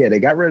weird. But yeah, they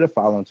got rid of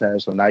following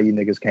tabs, so now you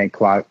niggas can't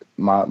clock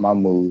my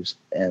moves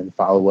and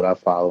follow what I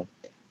follow.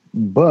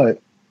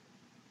 But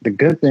the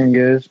good thing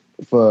is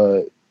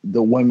for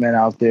the women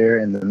out there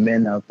and the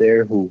men out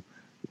there who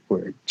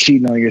were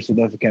cheating on your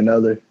significant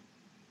other,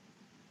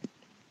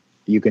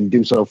 you can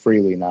do so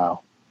freely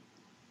now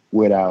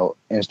without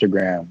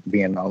Instagram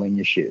being all in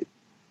your shit.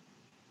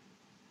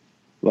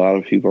 A lot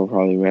of people are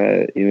probably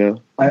mad, you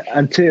know?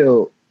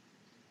 Until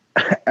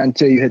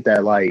you hit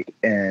that light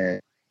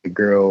and the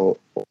girl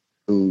or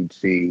dude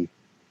see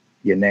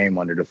your name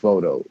under the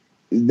photo.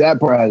 That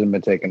part hasn't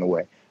been taken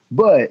away.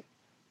 But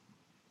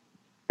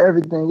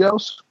everything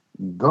else,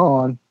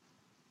 gone.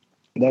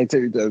 That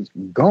activity that's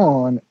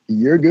gone,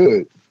 you're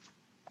good.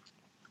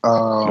 They're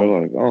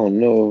like, oh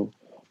no.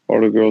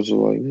 All the girls are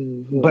like,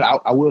 But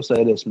I will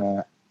say this,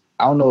 man.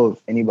 I don't know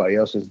if anybody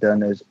else has done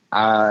this.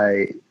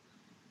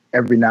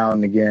 Every now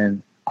and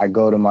again, I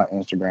go to my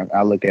Instagram.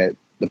 I look at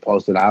the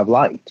posts that I've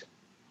liked.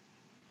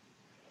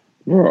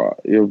 bro,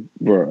 you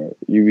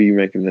be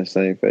making the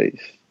same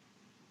face.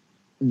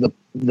 The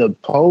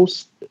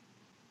post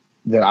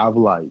that I've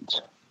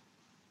liked,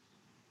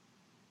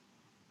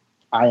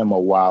 I am a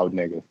wild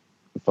nigga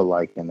for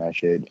liking that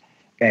shit.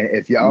 And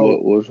if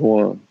y'all, which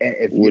one?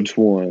 Which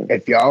one?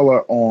 If y'all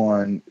are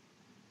on,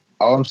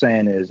 all I'm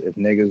saying is, if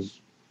niggas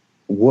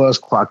was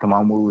clocking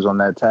my moves on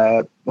that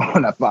tab,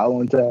 on that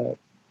following tab,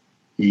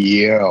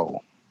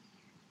 yo.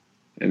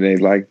 And they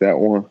like that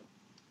one?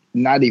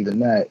 Not even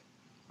that,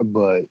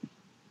 but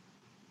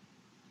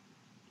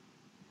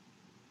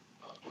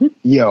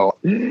yo,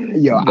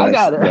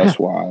 that's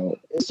wild.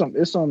 It's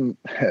some.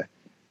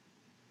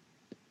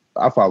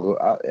 I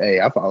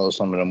follow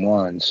some of them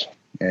ones,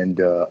 and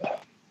yeah,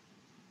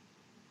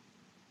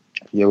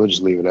 we'll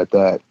just leave it at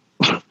that.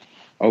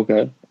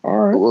 Okay, all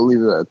right, we'll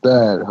leave it at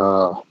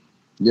that.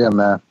 Yeah,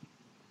 man,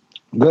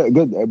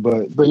 good,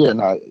 but yeah,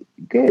 no,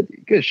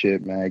 good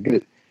shit, man,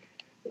 good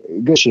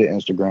shit.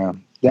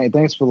 Instagram,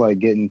 thanks for like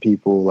getting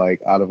people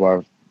like out of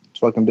our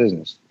fucking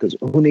business, because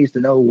who needs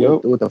to know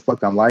what the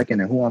fuck I'm liking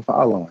and who I'm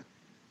following?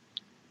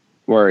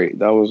 Right,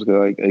 that was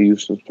like a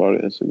useless part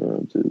of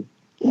Instagram too.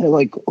 Yeah,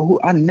 like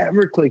I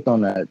never clicked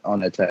on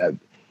that tab.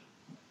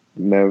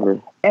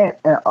 Never. And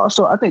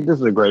also, I think this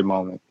is a great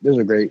moment. This is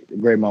a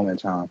great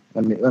moment in time.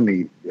 Let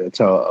me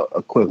tell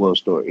a quick little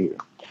story here.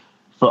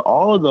 For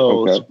all of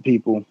those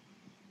people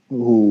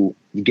who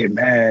you get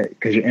mad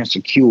because you're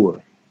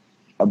insecure,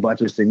 a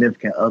bunch of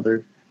significant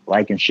other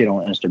liking shit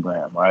on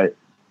Instagram, right?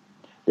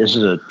 This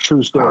is a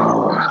true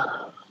story.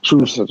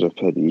 True, such a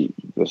petty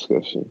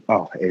discussion.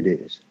 Oh, it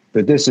is.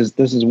 But this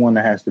is one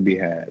that has to be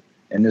had,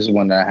 and this is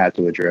one that I have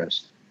to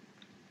address.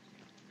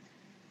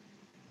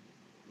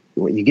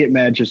 When you get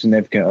mad at your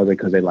significant other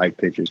because they like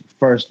pictures,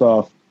 first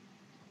off,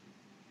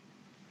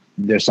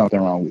 there's something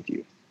wrong with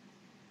you.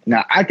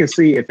 Now, I could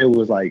see if it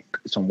was like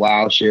some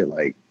wild shit,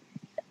 like,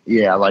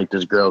 yeah, I like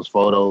this girl's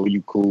photo,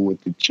 you cool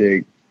with the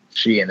chick,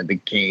 she in a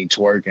bikini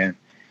twerking,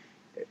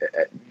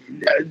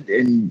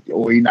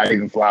 or you're not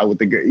even fly with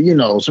the girl, you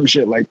know, some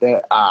shit like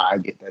that. I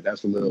get that.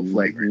 That's a little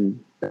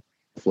flagrant.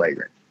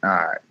 Flagrant. All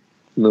right.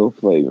 A little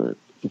flagrant.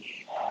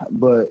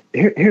 But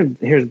here's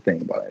the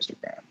thing about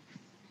Instagram.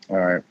 All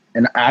right.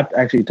 And I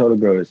actually told a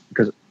girl this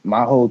because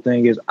my whole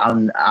thing is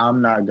I'm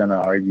not gonna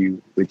argue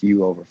with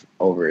you over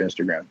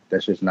Instagram.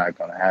 That's just not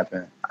gonna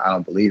happen. I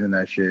don't believe in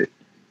that shit.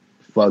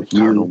 Fuck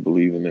you. I don't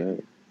believe in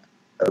that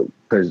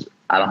because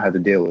I don't have to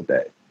deal with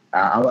that.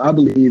 I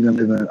believe in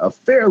living a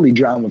fairly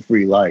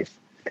drama-free life.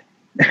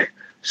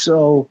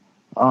 So,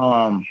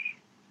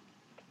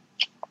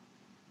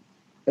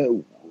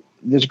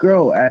 this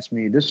girl asked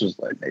me. This was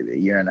like maybe a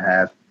year and a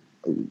half,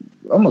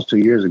 almost 2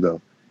 years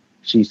ago.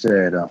 She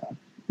said,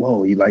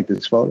 whoa, you like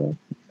this photo?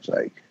 It's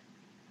like,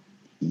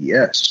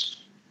 yes.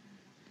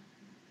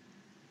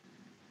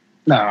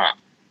 Nah,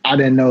 I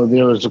didn't know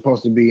there was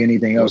supposed to be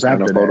anything else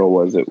after that. What kind of photo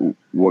was it?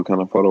 What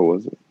kind of photo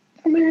was it?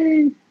 I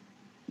mean,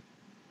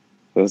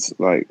 that's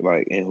like,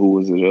 and who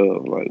was it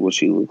of? Like, what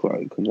she look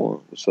like? Come on,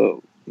 what's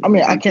up? I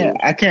mean, I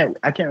can't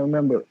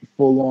remember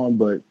full on,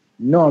 but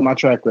knowing my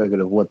track record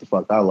of what the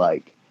fuck I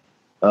like.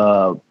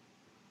 In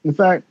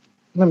fact,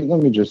 let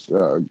me just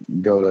go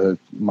to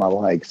my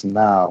likes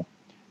now.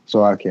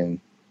 So I'll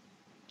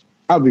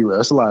be real.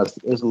 It's a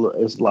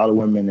lot of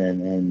women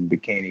in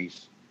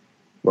bikinis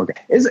working.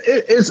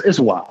 It's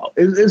wild.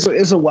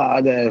 It's a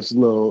wild ass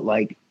little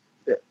like.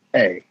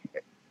 Hey,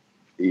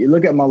 you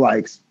look at my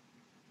likes.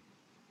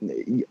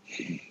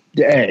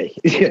 Hey,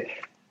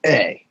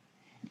 hey.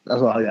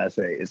 That's all I gotta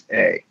say is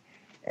A,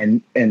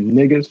 and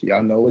niggas,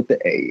 y'all know what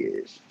the A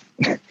is.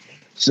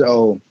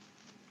 So,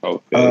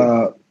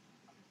 okay.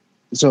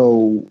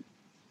 So.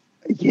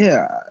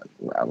 Yeah,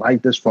 I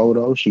like this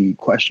photo. She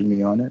questioned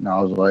me on it, and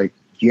I was like,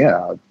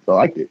 yeah, I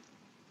liked it.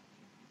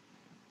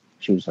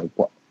 She was like,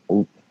 what?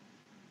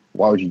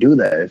 Why would you do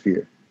that if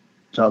you're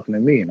talking to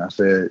me? And I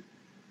said,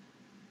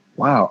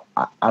 wow,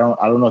 I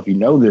don't know if you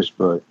know this,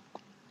 but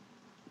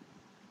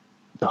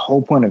the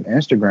whole point of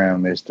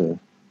Instagram is to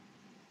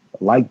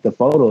like the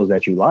photos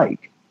that you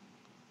like.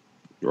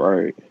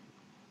 Right.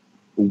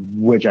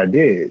 which I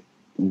did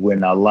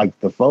when I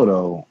liked the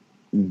photo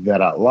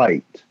that I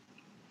liked,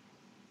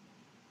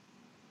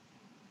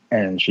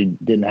 and she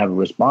didn't have a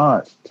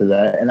response to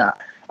that. And I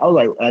was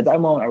like, at that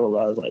moment, I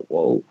realized, like,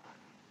 whoa,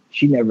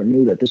 she never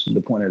knew that this was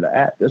the point of the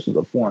app. This was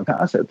a foreign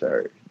concept to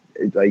her.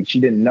 It's like she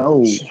didn't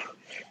know.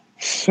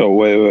 So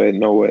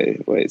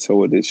wait. So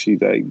what did she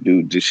like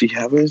do? Did she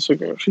have an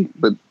Instagram?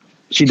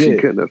 She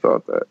did. Couldn't have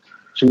thought that.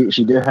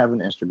 She did have an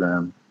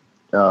Instagram,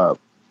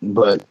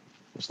 but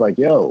it's like,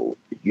 yo,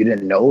 you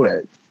didn't know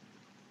that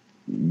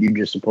you're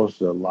just supposed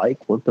to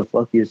like what the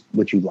fuck is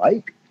what you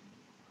like?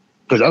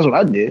 Because that's what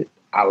I did.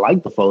 I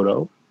liked the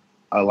photo.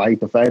 I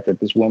liked the fact that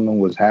this woman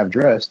was half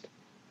dressed.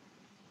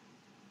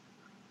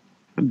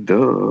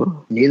 Duh.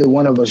 Neither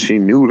one of us. She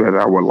knew that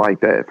I would like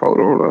that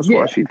photo. That's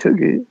why she took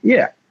it.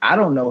 Yeah, I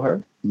don't know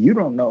her. You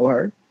don't know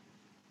her.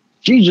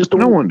 She's just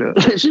no one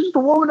does. She's just a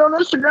woman on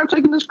Instagram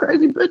taking this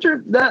crazy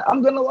picture that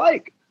I'm gonna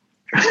like.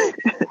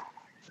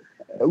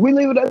 We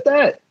leave it at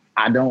that.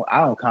 I don't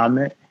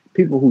comment.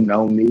 People who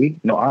know me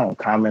know I don't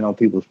comment on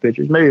people's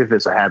pictures. Maybe if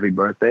it's a happy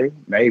birthday,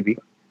 maybe.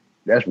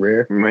 That's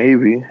rare.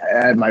 Maybe.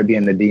 That might be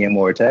in the DM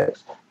or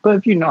text. But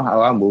if you know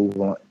how I move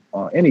on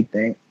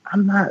anything,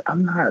 I'm not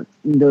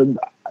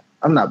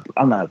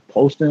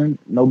posting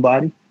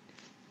nobody.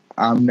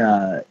 I'm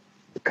not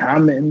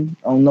commenting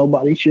on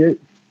nobody's shit.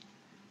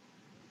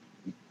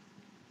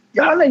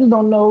 Y'all niggas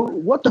don't know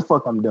what the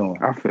fuck I'm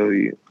doing. I feel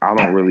you. I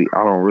don't really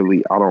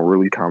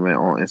comment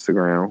on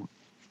Instagram.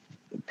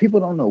 People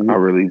don't know. I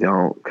really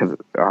don't, because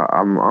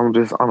I'm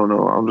just, I don't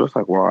know. I'm just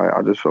like, why?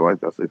 I just feel like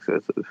that's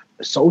excessive.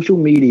 Social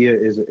media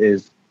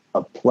is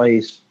a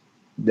place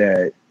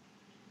that,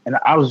 and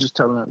I was just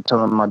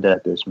telling my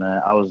dad this,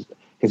 man.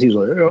 Because he was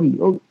like,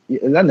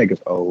 that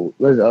nigga's old.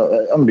 I'm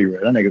gonna be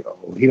real. That nigga's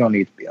old. He don't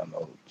need to be on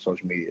no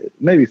social media.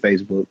 Maybe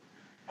Facebook,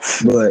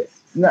 but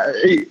that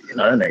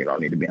nigga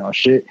don't need to be on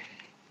shit.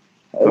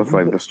 That's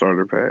like the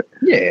starter pack.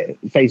 Yeah,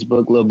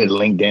 Facebook, a little bit of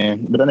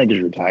LinkedIn, but that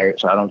nigga's retired,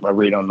 so I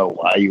really don't know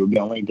why you would be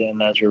on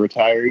LinkedIn as your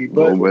retiree.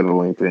 But, a little bit of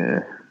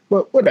LinkedIn.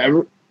 But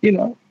whatever, do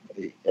your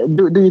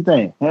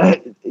thing,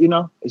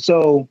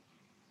 So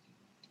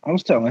I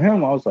was telling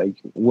him, I was like,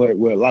 where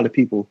a lot of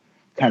people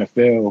kind of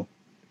fail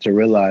to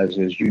realize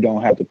is you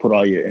don't have to put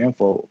all your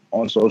info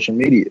on social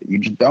media. You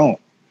just don't.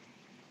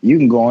 You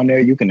can go on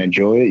there, you can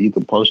enjoy it, you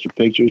can post your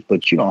pictures,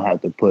 but you don't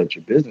have to put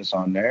your business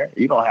on there.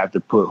 You don't have to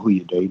put who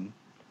you're dating.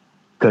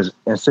 Because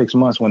in 6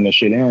 months when the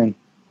shit ends,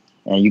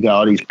 and you got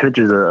all these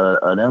pictures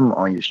of them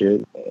on your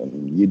shit,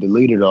 and you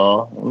delete it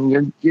all,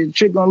 your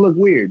shit gonna look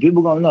weird.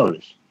 People gonna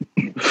notice.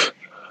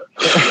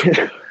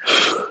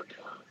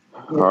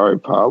 All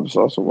right, Pop,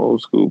 saw some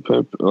old school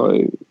pimp.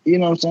 Like, you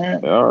know what I'm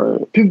saying? All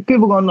right.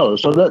 People gonna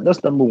notice. So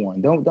that's number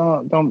one. Don't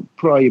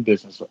put all your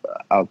business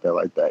out there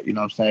like that. You know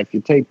what I'm saying? If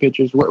you take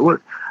pictures,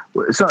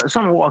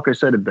 Summer Walker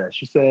said it best.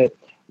 She said,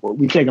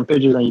 we taking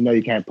pictures and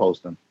you can't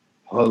post them.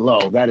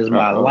 Hello, that is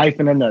my life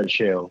in a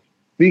nutshell.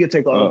 We could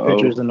take all the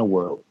pictures in the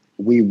world.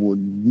 We would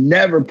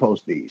never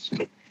post these.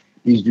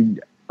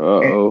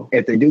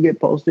 If they do get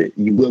posted,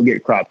 you will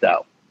get cropped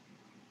out.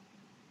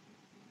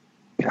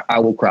 I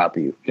will crop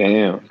you.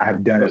 Damn.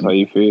 I've done That's it. How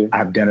you feel?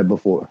 I've done it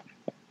before.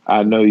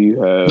 I know you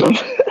have.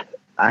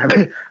 I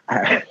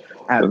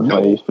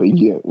know.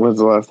 Yeah. When's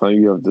the last time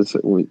you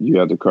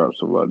had to crop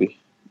somebody?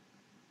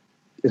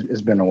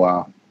 It's been a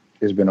while.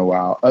 It's been a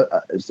while.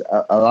 A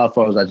lot of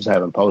photos I just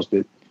haven't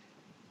posted.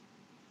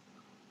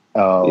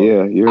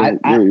 Yeah,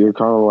 you're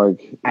kind of like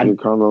I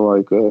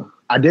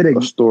did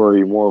a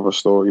story, more of a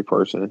story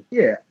person.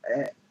 Yeah,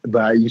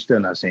 but you still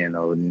not saying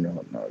no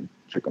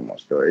chick on my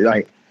story.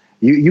 Like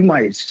you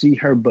might see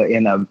her, but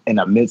in a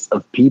midst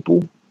of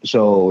people,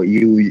 so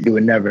you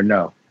would never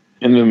know.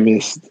 In the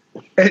midst,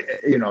 I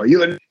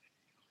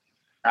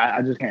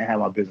just can't have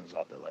my business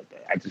out there like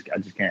that. I just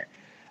can't.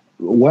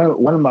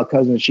 One of my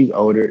cousins, she's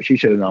older. She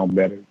should have known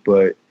better,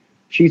 but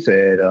she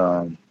said,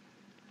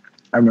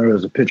 I remember there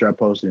was a picture I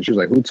posted, and she was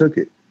like, "Who took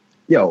it?"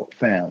 Yo,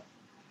 fam.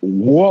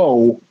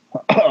 Whoa.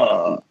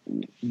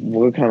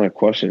 What kind of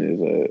question is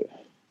that?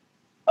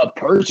 A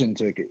person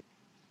took it.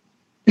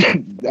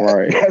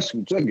 Right. That's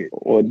who took it.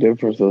 What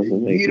difference does it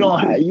make? You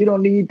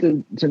don't need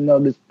to know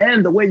this.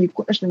 And the way you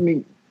question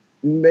me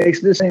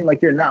makes this seem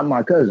like you're not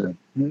my cousin,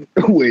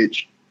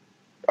 which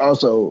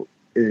also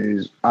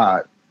is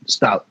odd.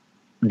 Stop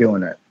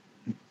doing that.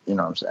 You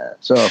know what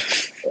I'm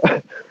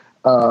saying?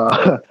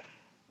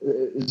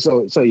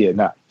 So yeah,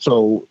 nah.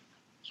 So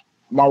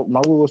my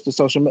rules to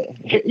social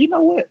media. You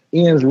know what?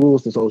 Ian's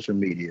rules to social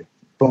media.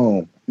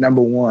 Boom.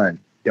 Number one,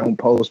 don't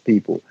post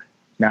people.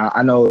 Now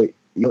I know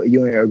you and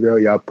your girl,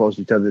 y'all post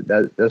each other.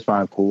 That's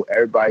fine, cool.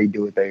 Everybody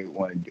do what they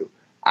want to do.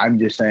 I'm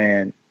just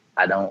saying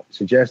I don't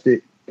suggest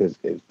it because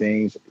if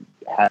things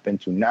happen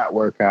to not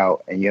work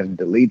out and you have to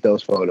delete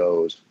those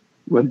photos.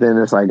 But then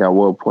it's like, at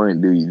what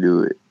point do you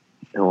do it?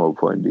 At what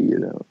point do you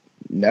know?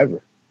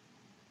 Never.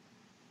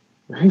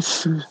 And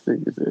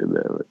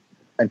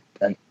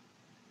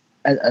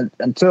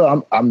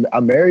until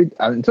I'm married,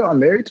 until I'm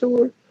married to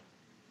her,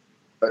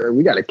 or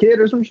we got a kid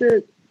or some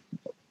shit.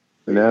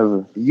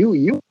 Never.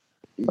 You.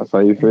 That's how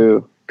you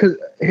feel. because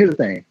here's the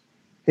thing.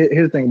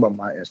 Here's the thing about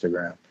my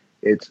Instagram.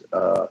 It's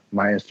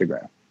my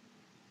Instagram.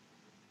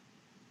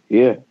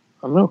 Yeah,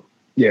 I know.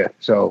 Yeah.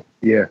 So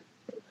yeah.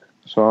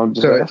 So I'm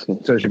just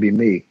asking. So it should be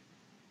me.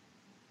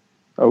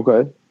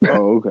 Okay.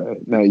 Oh,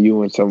 okay. Now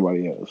you and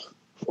somebody else.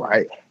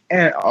 Right.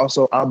 And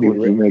also, I'll be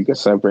Would you make a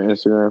separate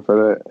Instagram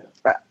for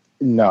that?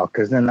 No,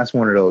 because then that's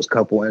one of those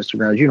couple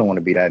Instagrams. You don't want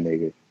to be that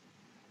nigga.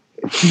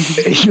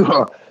 you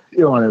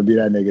don't want to be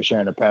that nigga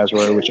sharing the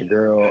password with your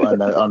girl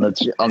on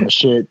the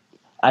shit.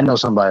 I know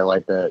somebody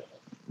like that.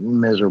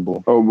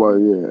 Miserable. Oh my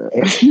god.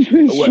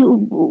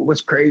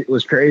 What's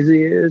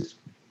crazy is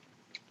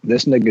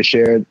this nigga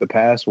shared the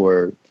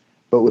password,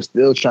 but was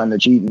still trying to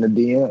cheat in the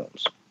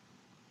DMs.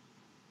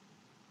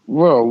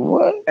 Bro,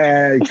 what?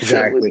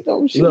 Exactly.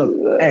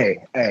 Look,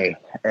 hey.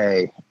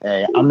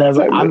 I'm not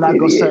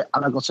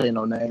gonna say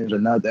no names or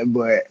nothing,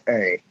 but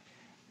hey.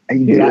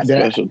 He's a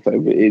special type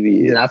of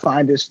idiot. Did I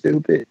find this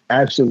stupid?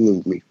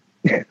 Absolutely.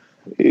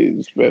 He's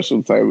a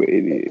special type of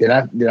idiot.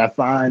 Did I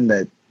find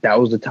that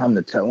was the time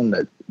to tell him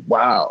that,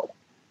 wow,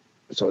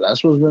 so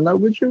that's what's been up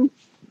with you?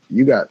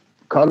 You got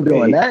caught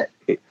doing that?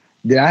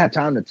 Did I have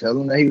time to tell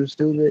him that he was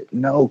stupid?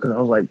 No, because I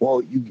was like,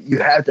 well, you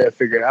had to have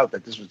figured out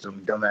that this was some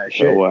dumbass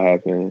shit. So what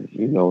happened?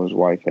 You know his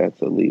wife had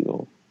to leave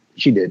him.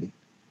 She didn't.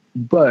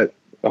 But,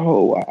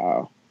 oh,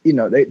 wow. You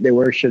know, they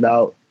work shit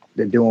out.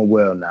 They're doing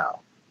well now.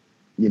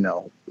 You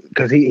know,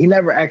 because he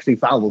never actually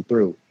followed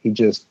through. He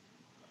just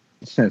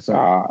sent some.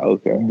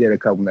 Okay. Did a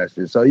couple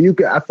messages. So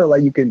I feel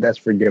like you can. That's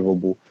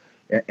forgivable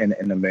in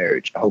a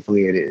marriage.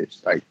 Hopefully it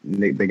is. Like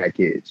they got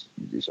kids.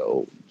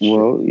 So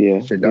yeah.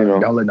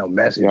 Don't let no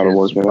messages. Gotta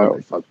work it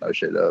out. Fuck no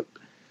shit up.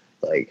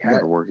 Like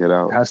gotta work it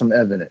out. Have some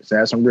evidence.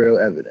 Have some real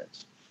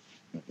evidence.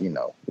 You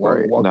know,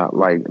 right? Not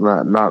like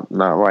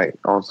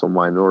on some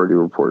Minority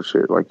Report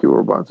shit. Like you were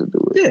about to do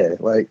it. Yeah.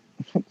 Like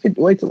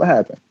wait till it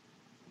happens.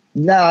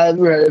 Nah,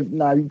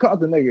 you caught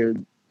the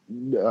nigga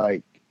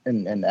like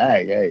in the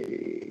act,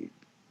 hey,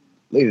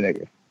 leave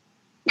the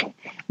nigga.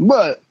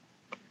 But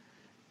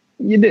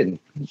you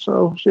didn't.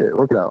 So shit,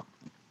 work it out.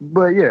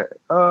 But yeah,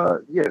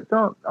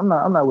 I'm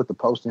not with the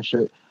posting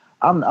shit.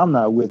 I'm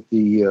not with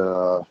the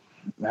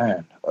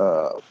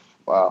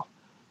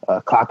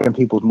clocking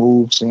people's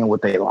moves, seeing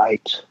what they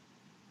liked.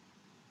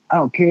 I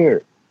don't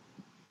care.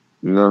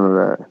 None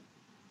of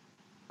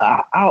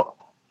that.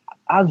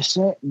 I've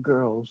sent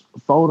girls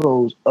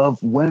photos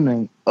of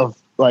women of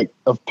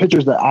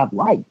pictures that I've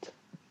liked.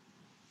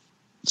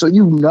 So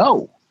you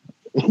know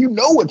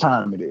what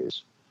time it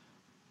is.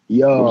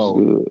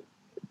 Yo,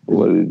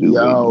 what did it do?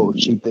 Yo,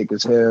 she thick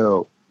as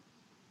hell.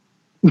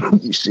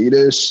 You see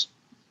this?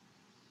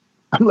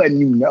 I'm letting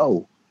you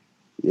know.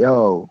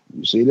 Yo,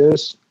 you see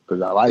this?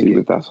 Because I like it.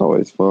 But that's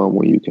always fun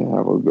when you can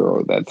have a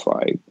girl that's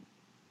like,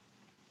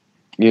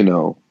 you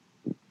know,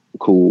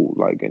 cool,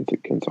 like, and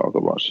can talk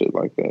about shit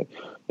like that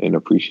and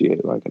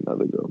appreciate like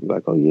another girl. Be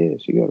like, oh yeah,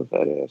 she got a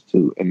fat ass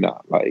too, and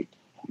not like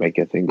make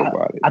her think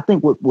about it. I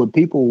think what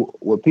people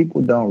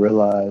don't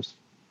realize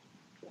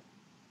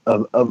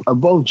of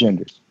both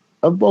genders,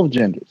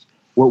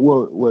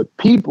 what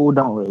people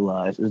don't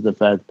realize is the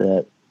fact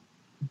that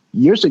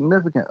your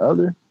significant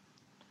other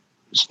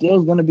still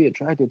is going to be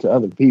attracted to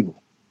other people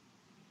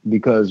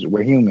because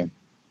we're human.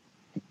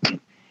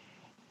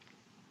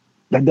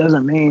 That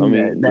doesn't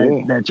mean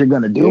that you're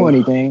going to do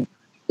anything.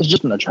 It's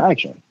just an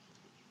attraction.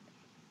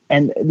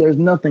 And there's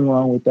nothing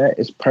wrong with that.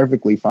 It's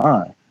perfectly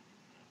fine.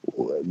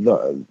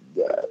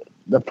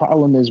 The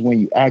problem is when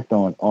you act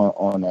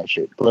on that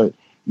shit. But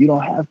you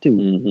don't have to.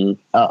 Mm-hmm.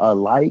 A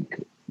like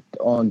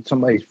on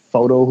somebody's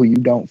photo who you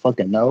don't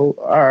fucking know.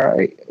 All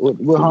right.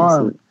 What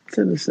harm?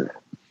 Citizen.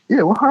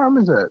 Yeah, what harm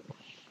is that?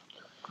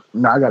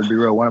 No, I gotta be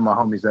real. One of my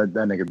homies, that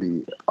nigga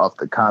be off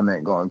the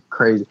comment going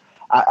crazy.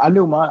 I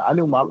knew my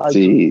likes. My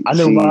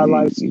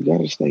likes. You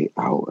gotta stay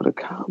out of the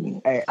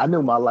comment. Hey, I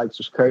knew my likes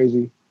was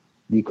crazy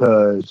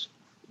because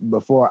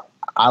before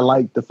I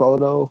liked the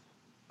photo,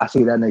 I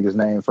see that nigga's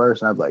name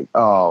first, and I was like,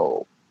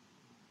 oh,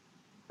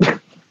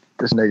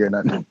 this nigga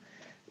done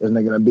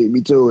beat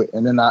me to it.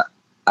 And then I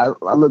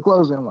look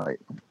closer, and I'm like,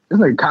 this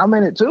nigga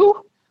commented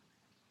too?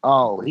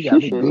 Oh, he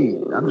got me beat.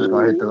 I'm just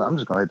gonna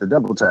hit the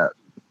double tap.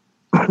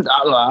 I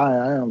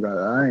ain't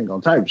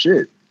gonna type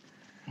shit.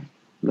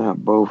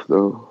 Not both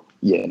though.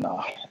 Yeah,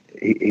 nah.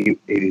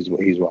 He's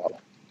wild.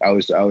 I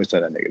always tell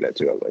that nigga that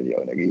too. I was like, yo,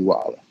 nigga, you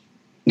wildin'.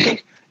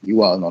 You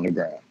wildin' on the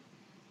ground.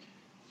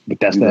 But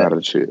that's you gotta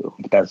chill.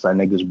 But that's that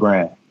nigga's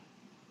brand.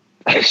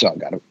 So I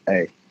gotta,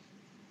 hey,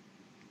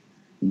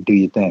 do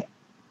your thing.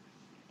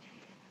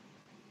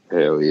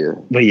 Hell yeah.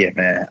 But yeah,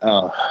 man.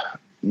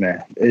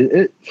 Man,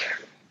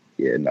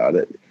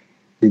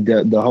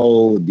 the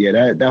whole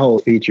that whole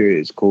feature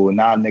is cool.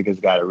 Now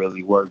niggas gotta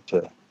really work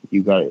to.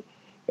 You gotta.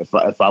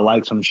 If I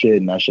like some shit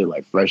and that shit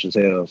like fresh as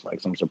hell, it's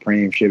like some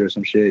Supreme shit or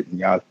some shit, and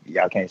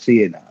y'all can't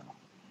see it now.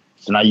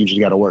 So now you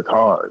just gotta work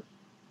hard.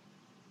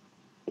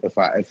 If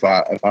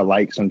I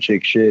like some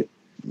chick shit,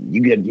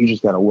 you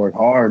just gotta work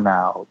hard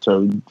now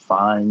to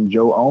find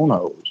your own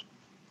hoes.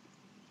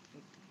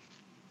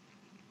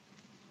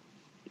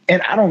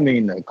 And I don't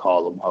mean to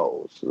call them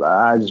hoes.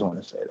 I just want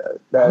to say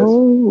that. That's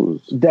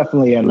Hoes.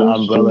 definitely an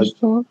Let's umbrella. just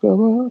talk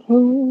about hoes.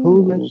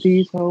 Who let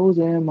these hoes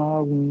in my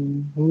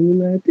room? Who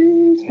let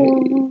these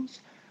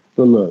hoes?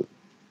 But look,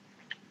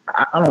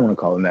 I don't want to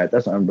call them that.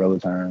 That's an umbrella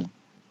term.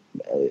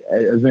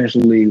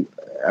 Eventually,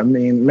 I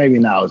mean, maybe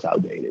now it's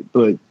outdated,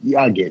 but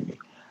y'all get me.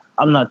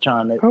 I'm not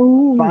trying to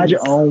find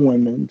your own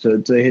women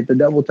to hit the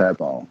double tap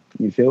on.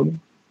 You feel me?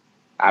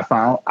 I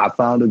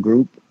found a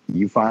group.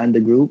 You find the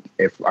group.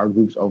 If our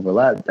groups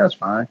overlap, that's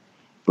fine.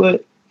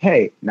 But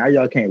hey, now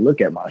y'all can't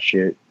look at my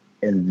shit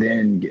and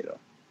then get them.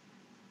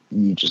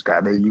 You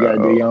gotta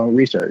do your own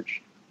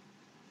research.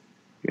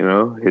 You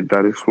know, hit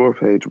that explore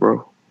page,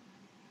 bro.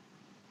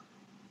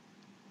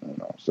 You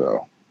know,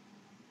 so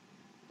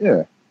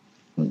yeah,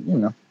 you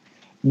know.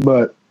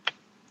 But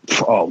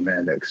oh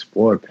man, the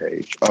explore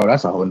page. Oh,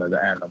 that's a whole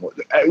nother animal.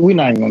 We're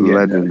not even gonna get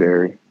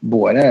legendary.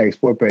 Boy, that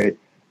explore page.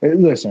 Hey,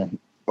 listen,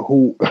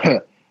 who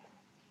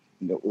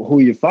who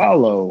you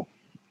follow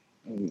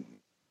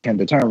can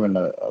determine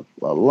a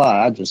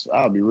lot.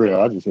 I'll be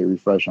real. I just hit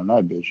refresh on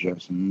that bitch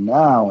just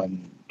now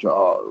and you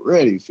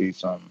already see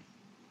something.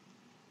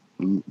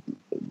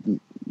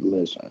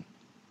 Listen,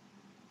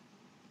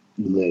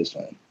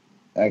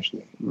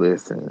 actually,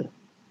 listen.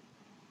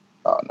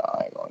 Oh no,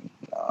 I ain't going.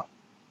 No,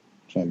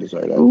 can't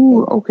decide that.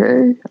 Ooh,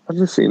 okay. I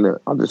just seen a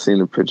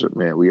picture.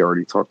 Man, we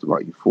already talked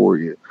about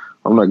Euphoria.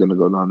 I'm not gonna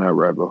go down that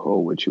rabbit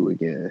hole with you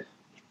again.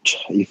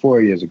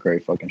 Euphoria is a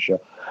great fucking show,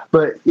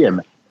 but yeah,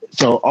 man.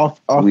 So off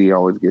we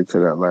always get to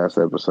that last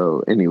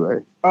episode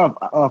anyway.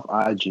 Off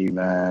IG,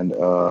 man.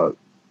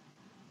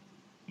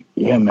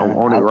 Yeah, man. I'm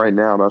on it right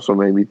now. That's what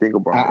made me think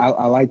about it.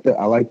 I like the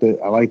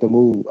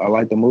move. I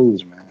like the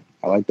moves, man.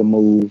 I like the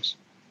moves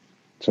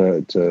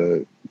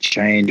to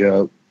change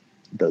up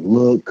the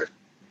look,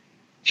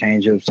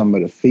 change up some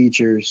of the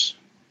features.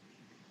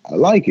 I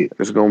like it.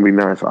 It's gonna be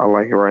nice. I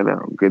like it right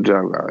now. Good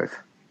job, guys.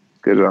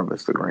 Good job,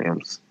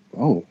 Instagrams.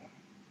 Oh,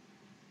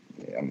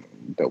 yeah, I'm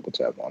double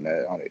tap on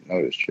that. I don't even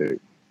know this chick.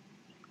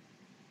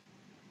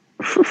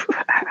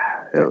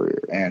 Hell yeah.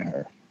 And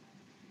her.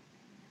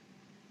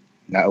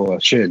 Now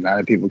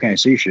that people can't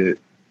see shit.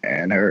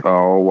 And her.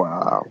 Oh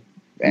wow.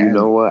 And you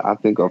know what? I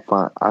think a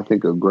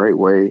great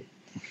way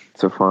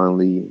to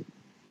finally,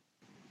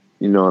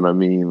 you know what I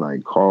mean,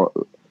 like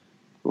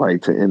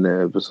to end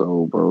the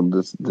episode, bro.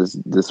 This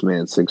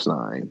man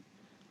 6ix9ine.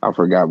 I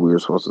forgot we were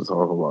supposed to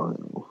talk about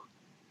him.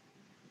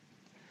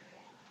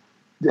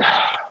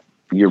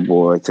 Your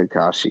boy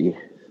Tekashi.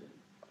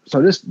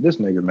 So this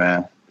nigga,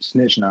 man,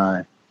 Snitch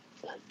 9,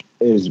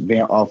 is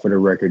being offered a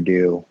record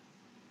deal.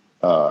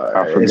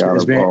 I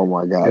forgot oh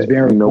my god! It's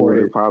being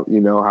reported. You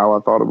know how I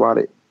thought about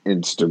it?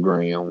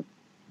 Instagram.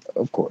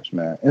 Of course,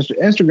 man.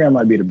 Instagram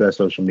might be the best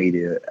social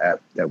media app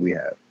that we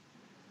have.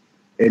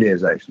 It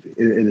is actually.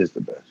 It is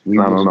the best. I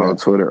don't know.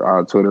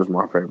 Twitter. Twitter's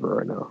my favorite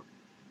right now.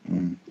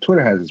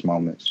 Twitter has its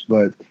moments,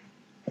 but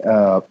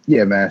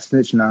yeah, man.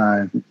 Snitch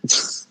 9.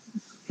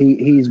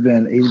 He's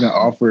been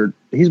offered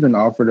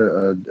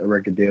a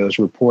record deal. It's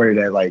reported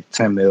at like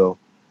 10 mil.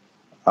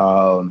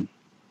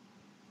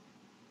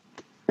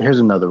 Here's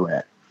another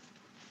rant.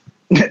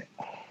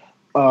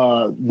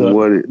 Why?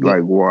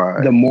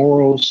 The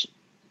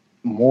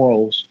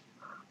morals,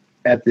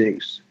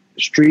 ethics,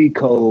 street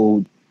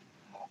code,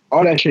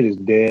 all that shit is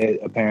dead.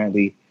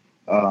 Apparently,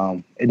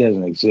 it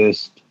doesn't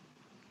exist.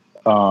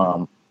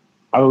 I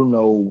don't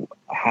know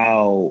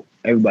how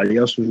everybody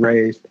else was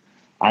raised.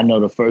 I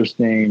know the first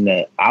thing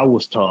that I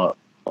was taught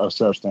of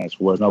substance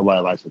was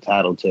nobody likes a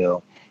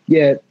tattletale.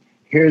 Yet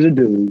here's a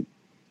dude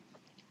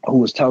who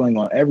was telling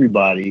on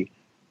everybody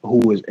who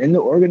was in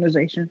the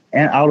organization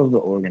and out of the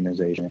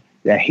organization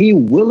that he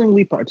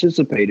willingly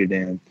participated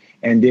in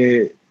and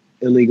did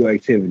illegal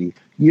activity.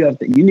 You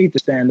need to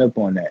stand up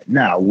on that.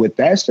 Now, with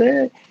that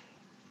said,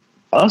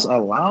 us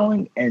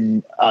allowing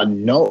and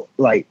I'm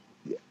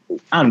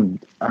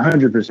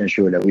 100%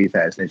 sure that we've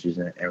had snitches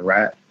in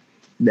rap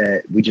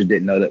that we just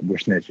didn't know that we're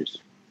snitches.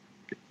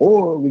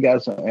 Or we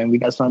got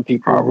some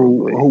people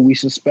who we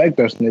suspect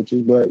are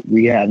snitches, but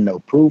we have no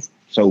proof,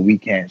 so we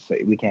can't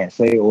say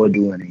or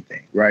do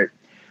anything, right?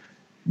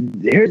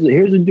 Here's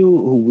a dude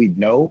who we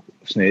know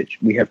snitch.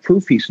 We have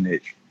proof he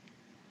snitch,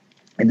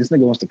 and this nigga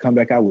wants to come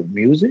back out with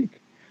music.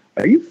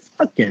 Are you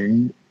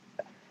fucking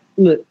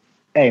look?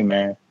 Hey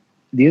man,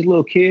 these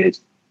little kids.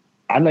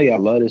 I know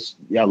y'all love this.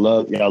 Y'all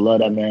love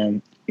that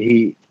man.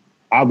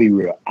 I'll be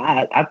real.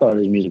 I thought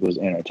his music was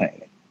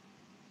entertaining.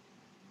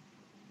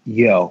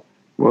 Yo,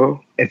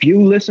 well, if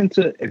you listen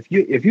to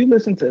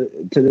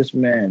this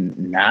man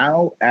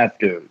now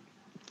after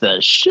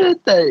the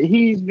shit that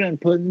he's been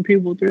putting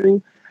people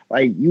through.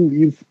 Like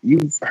you've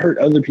hurt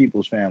other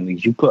people's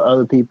families. You put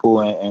other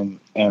people in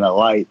a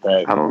light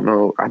that I don't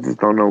know. I just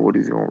don't know what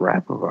he's gonna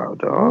rap about,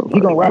 dog. He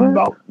gonna rap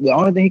about the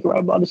only thing he can rap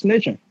about is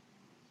snitching.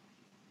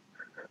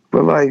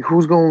 But like,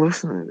 who's gonna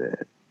listen to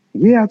that?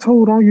 Yeah, I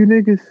told all you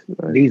niggas.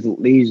 Like, these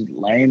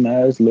lame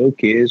ass little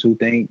kids who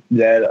think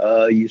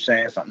that you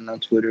saying something on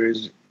Twitter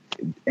is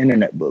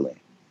internet bullying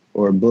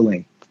or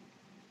bullying.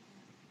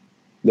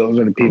 Those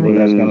are the I people mean,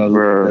 that's gonna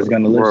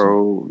listen.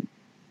 bro,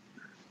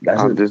 That's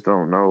I it. just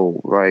don't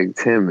know. Like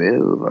 10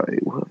 mil, like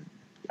what?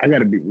 I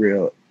gotta be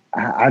real.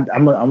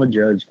 I'm a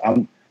judge.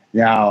 I'm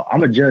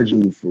a judge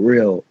you for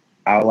real.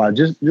 Out loud,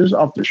 just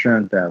off the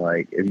strength that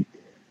like if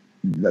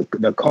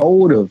the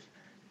code of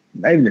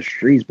not even the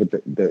streets, but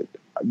the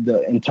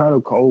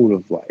internal code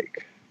of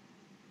like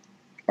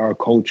our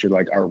culture,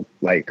 like our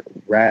like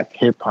rap,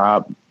 hip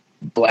hop,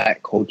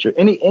 black culture,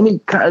 any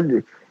kind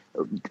of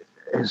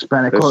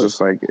Hispanic It's culture. just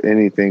like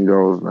anything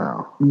goes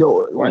now.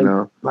 No, You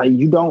know, like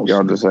you don't.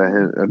 y'all just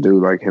had a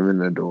dude like him in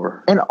the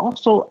door. And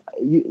also,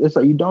 it's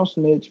like you don't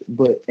snitch,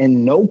 but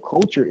in no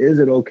culture is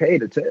it okay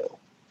to tell.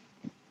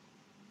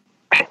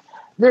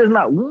 There's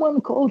not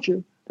one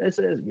culture that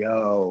says,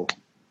 "Yo,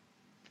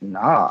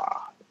 nah,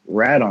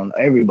 rat on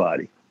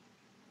everybody."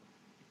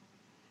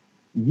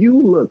 You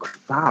look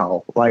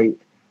foul. Like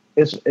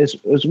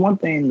it's one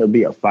thing to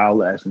be a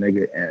foul ass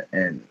nigga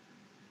and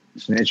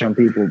snitch on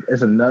people.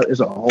 It's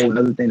a whole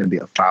other thing to be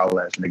a foul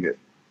ass nigga,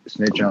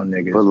 snitch on But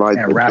niggas like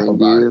and the rap thing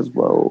about is, it.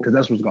 bro, Because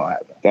that's what's gonna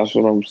happen. that's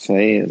what I'm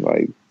saying.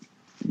 Like,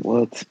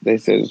 what they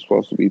said it's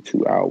supposed to be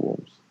 2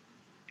 albums.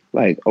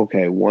 Like,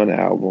 okay, 1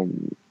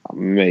 album,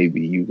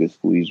 maybe you could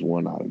squeeze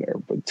one out of there,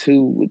 but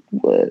two,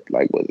 what?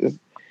 Like, what is?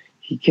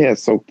 He can't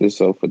soak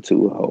this up for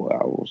 2 whole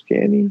albums,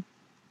 can he?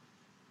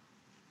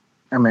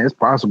 I mean, it's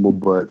possible,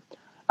 but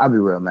I'll be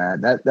real,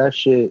 man. That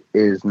shit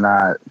is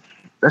not.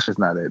 That's just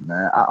not it,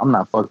 man. I'm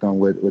not fucking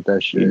with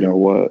that You shit. know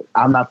what?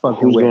 I'm not fucking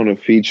Who's with going to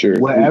feature?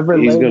 whatever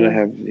He's going to label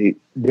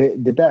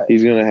have. did that.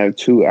 He's going to have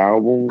 2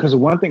 albums Because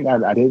one thing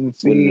I didn't with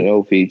see.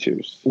 no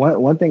features.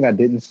 One thing I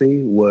didn't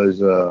see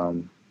was.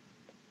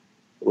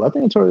 Well, I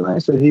think Tory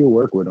Lanez said he would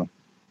work with him,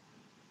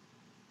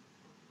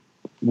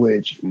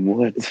 which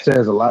What?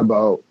 says a lot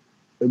about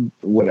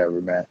whatever,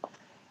 man.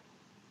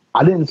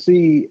 I didn't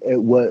see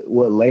what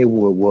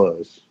label it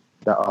was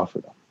that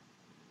offered him.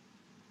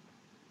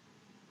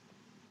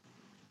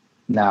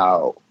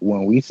 Now,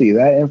 when we see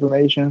that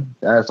information,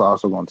 that's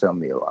also going to tell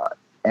me a lot.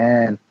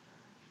 And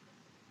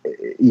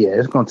yeah,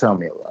 it's going to tell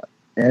me a lot.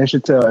 And it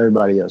should tell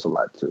everybody else a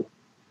lot too.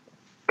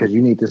 Because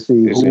you need to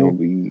see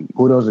who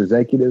those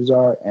executives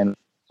are and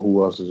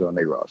who else is on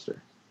their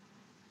roster.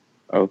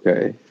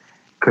 Okay.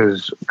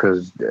 Because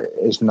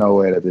it's no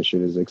way that this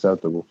shit is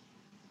acceptable.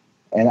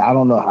 And I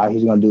don't know how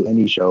he's going to do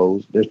any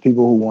shows. There's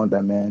people who want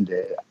that man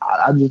dead.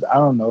 I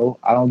don't know.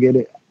 I don't get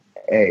it.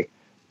 Hey,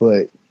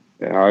 but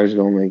how he's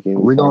gonna make any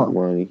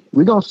money?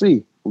 We gonna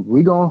see.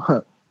 We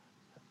gonna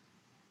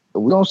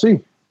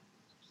see.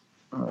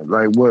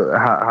 Like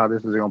how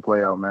this is gonna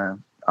play out,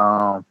 man.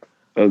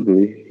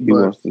 Ugly. He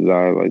wants to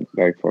die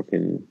like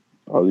fucking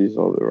all these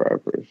other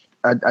rappers.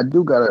 I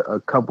do got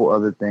a couple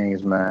other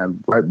things,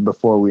 man. Right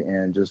before we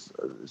end, just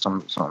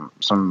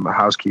some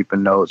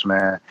housekeeping notes,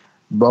 man.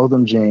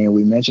 Botham Jean,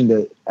 we mentioned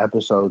it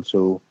episode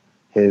 2.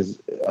 His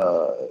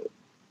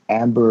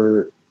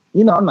Amber,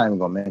 I'm not even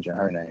gonna mention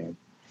her name.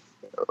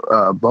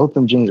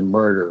 Botham Jean's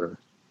murderer.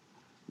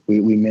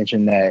 We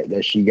mentioned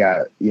that she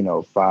got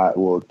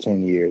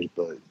 10 years,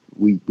 but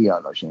we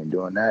all know she ain't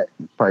doing that.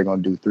 Probably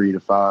gonna do 3 to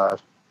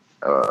 5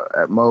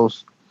 at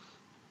most.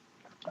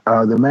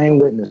 The main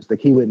witness, the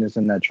key witness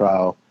in that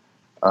trial,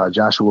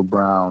 Joshua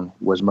Brown,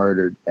 was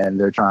murdered, and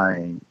they're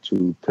trying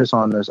to piss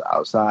on us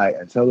outside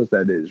and tell us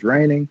that it is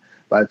raining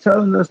by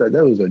telling us that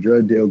there was a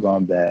drug deal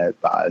gone bad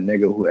by a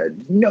nigga who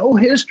had no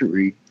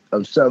history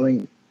of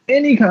selling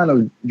any kind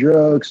of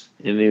drugs.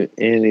 And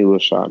he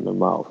was shot in the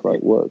mouth.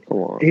 Like, what? Come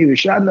on. He was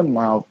shot in the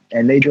mouth,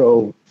 and they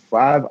drove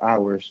 5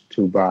 hours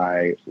to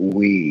buy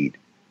weed.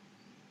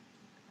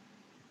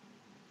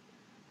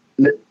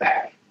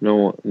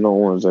 No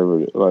one's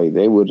ever like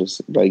they would have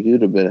like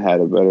you'd have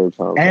had a better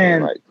time.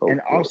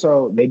 And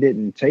also they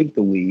didn't take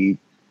the weed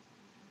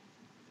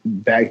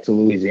back to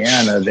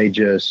Louisiana. They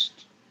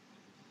just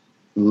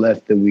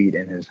left the weed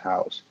in his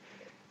house.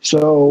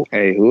 So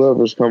hey,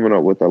 whoever's coming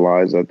up with the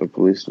lies that the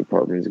police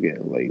department is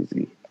getting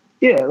lazy.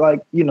 Yeah,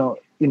 like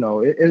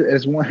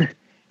it's one.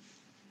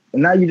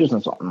 And now you're just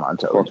insulting my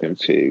intelligence. Fucking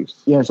pigs.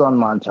 You're insulting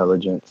my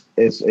intelligence.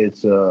 It's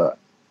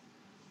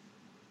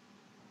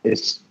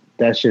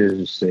that shit is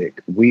just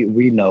sick. We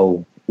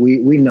know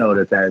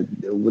that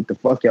what the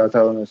fuck y'all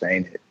telling us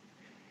ain't it.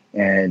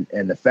 And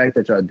the fact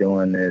that y'all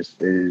doing this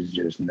is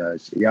just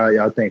nuts.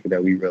 Y'all think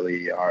that we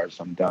really are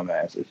some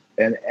dumbasses.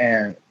 And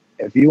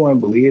if you want to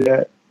believe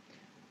that,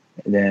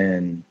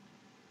 then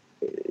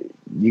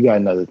you got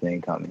another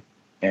thing coming.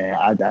 And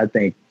I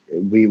think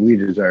we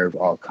deserve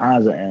all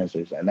kinds of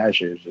answers, and that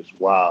shit is just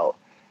wild.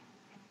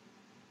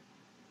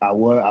 I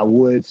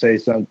would say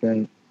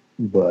something,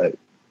 but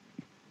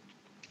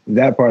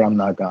that part I'm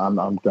not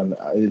gonna. I'm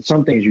gonna.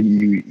 Some things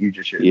you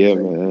just shouldn't say.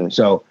 Man.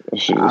 So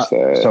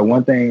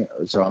one thing.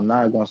 So I'm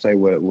not gonna say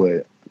what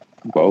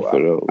both of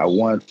those I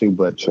want to,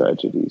 but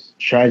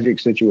tragic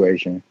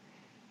situation.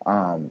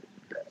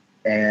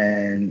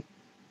 And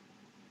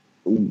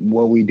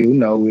what we do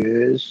know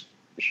is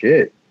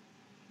shit.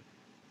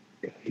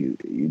 You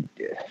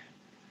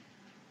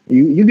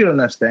can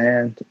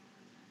understand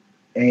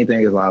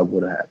anything is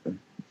liable to happen.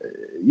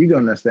 You can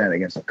understand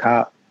against a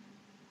cop,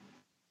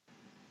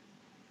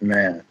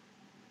 man,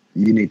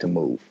 you need to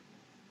move.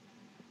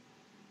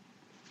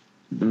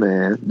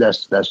 Man,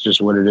 That's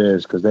just what it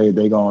is because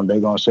they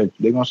gonna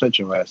set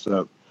your ass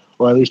up,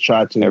 or at least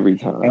try to. every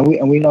time.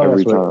 And we know Every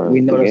we time. know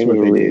The that's game of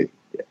what the they league.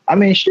 did. I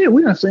mean, shit,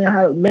 we done seen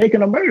how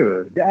making a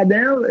murderer.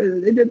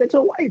 Goddamn, they did that to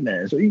a white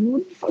man. So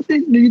what the fuck do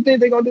you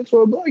think they gonna do to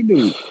a black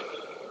dude?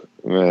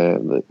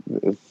 Man,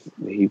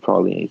 he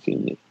probably ain't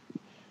seen it.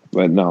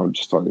 But no, I'm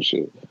just talking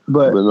shit.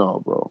 But no,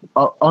 bro.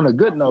 On a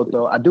good note,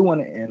 though, I do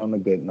want to end on a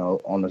good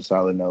note, on a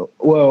solid note.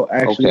 Well,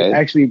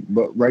 actually,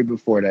 but right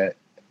before that,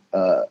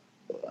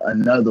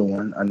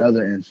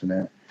 another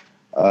incident.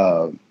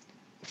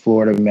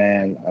 Florida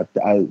man,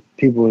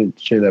 people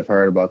should have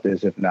heard about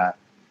this. If not,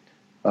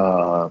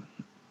 there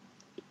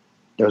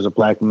was a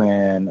black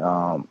man.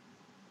 I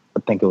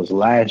think it was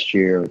last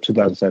year,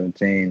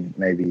 2017,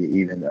 maybe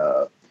even.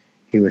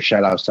 He was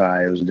shot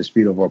outside. It was a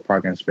dispute over a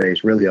parking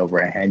space, really over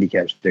a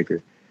handicap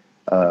sticker.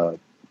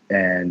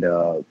 And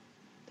the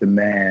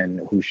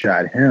man who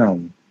shot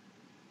him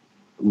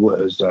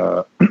was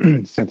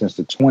sentenced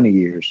to 20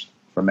 years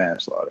for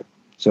manslaughter.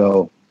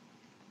 So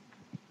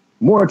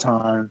more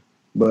time,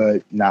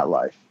 but not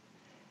life.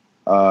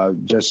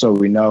 Just so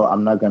we know,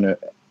 I'm not gonna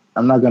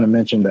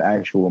mention the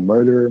actual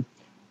murderer,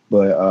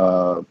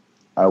 but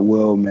I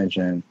will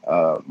mention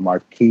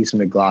Marquise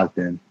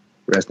McLaughlin.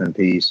 Rest in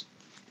peace.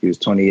 He was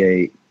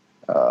 28.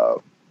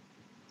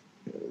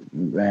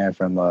 Man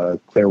from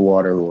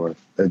Clearwater, or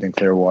lived in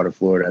Clearwater,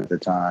 Florida at the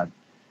time.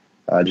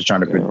 Just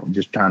trying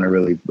to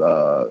really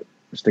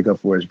stick up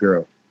for his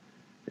girl,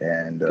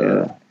 and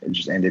it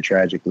just ended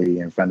tragically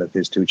in front of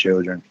his two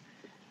children.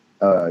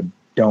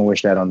 Don't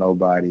wish that on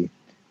nobody,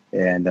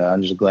 and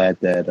I'm just glad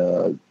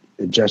that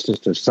justice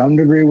to some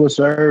degree was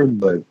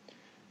served, but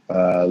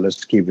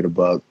let's keep it a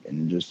buck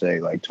and just say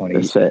like 20.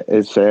 It's sad.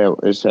 It's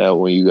sad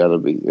when you gotta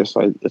be. It's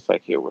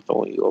like here we're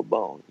throwing you a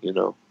bone, you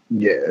know.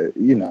 Yeah,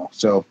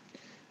 so.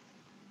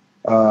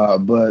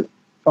 But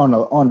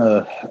on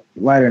a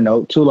lighter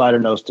note, two lighter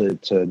notes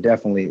to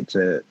definitely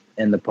to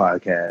end the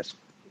podcast.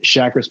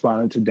 Shaq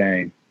responded to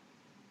Dame.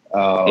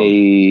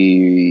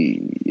 I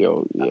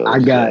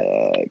got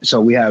Shaq. So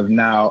we have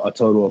now a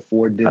total of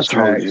 4 diss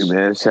tracks. You,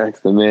 man,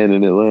 Shaq's the man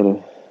in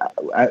Atlanta.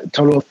 A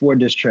total of 4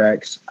 diss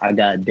tracks. I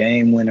got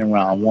Dame winning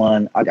round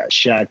 1. I got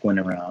Shaq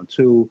winning round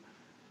 2.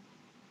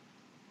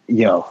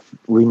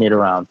 We need a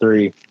round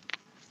 3.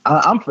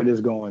 I'm for this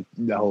going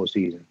the whole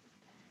season.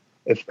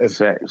 If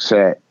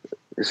Shaq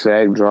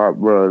drop,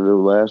 bro, the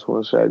last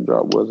one Shaq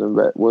drop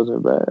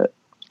wasn't bad.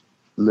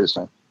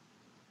 Listen.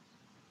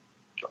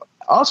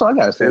 Also, I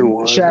gotta say,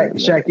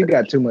 Shaq, you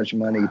got too much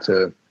money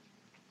to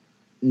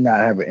not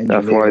have an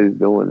engineer. That's why he's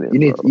doing it. You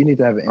need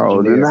to have an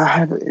engineer. Oh, not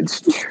have an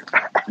engineer.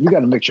 You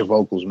got to mix your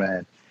vocals,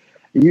 man.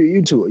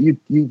 You're too old.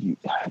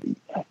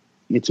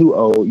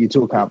 You're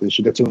too accomplished.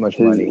 You got too much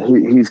money.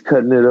 He's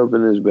cutting it up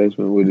in his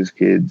basement with his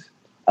kids.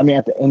 I mean,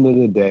 at the end of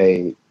the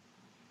day,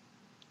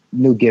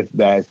 new gift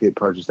bags get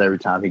purchased every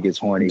time he gets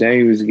horny.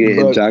 Dame was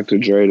getting Dr.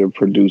 Dre to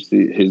produce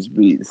his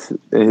beats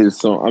and his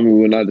song. I mean,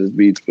 well, not his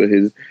beats, but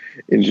his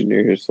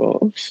engineer his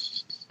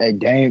songs. Hey,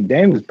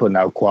 Dame was putting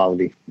out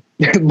quality,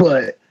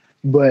 but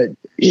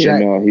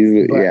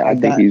Shaq, I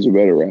think he's a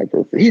better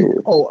rapper for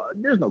sure. Oh,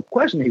 there's no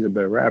question he's a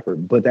better rapper.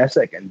 But that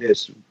second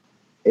diss,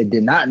 it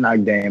did not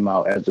knock Dame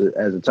out as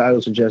the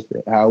title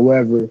suggested.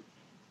 However,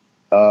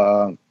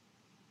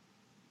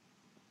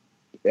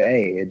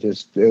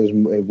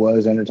 it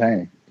was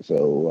entertaining.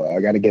 So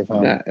I got to give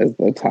him. Not as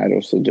the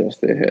title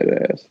suggested,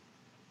 head ass.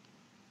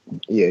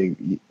 Yeah.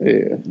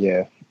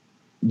 I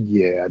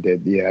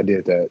did. Yeah, I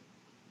did that.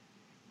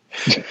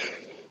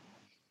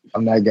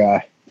 I'm that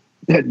guy.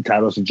 That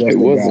title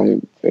suggested.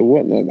 It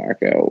wasn't a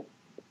knockout.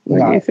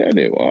 Like he said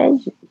it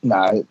was.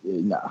 Nah.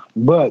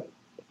 But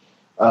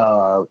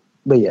yeah,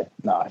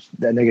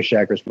 that nigga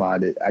Shaq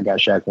responded. I got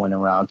Shaq winning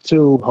round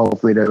 2.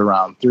 Hopefully there's a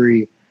round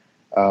 3.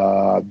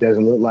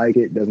 Doesn't look like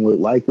it. Doesn't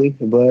look likely.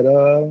 But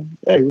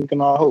hey, we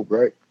can all hope,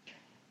 right?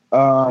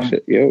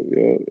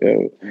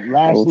 Yo. Lastly,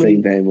 I don't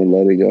think Dame will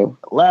let it go.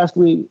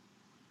 Lastly,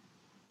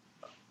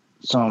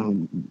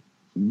 some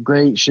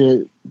great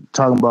shit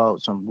talking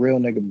about some real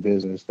nigga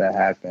business that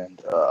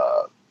happened.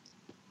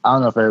 I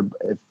don't know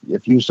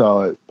if you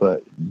saw it,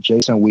 but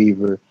Jason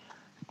Weaver,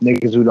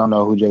 niggas who don't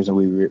know who Jason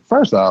Weaver is.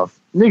 First off,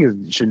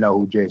 niggas should know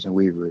who Jason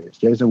Weaver is.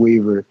 Jason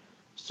Weaver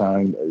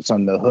sung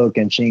The Hook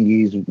and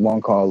Chingy's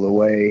One Call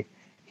Away.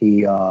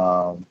 He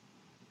definitely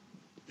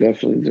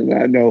did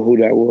not know who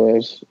that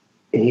was.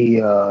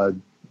 He I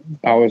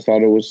always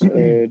thought it was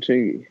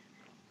Chingy.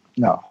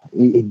 No,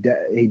 he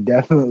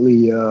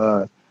definitely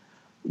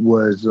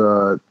was.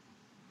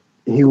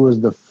 He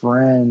was the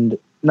friend.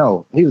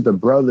 No, he was the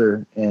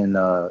brother in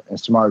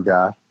Smart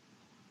Guy.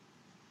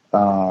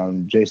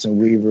 Jason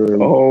Weaver.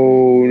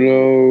 Oh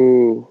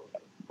no!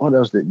 What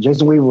else did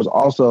Jason Weaver was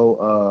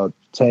also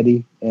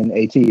Teddy in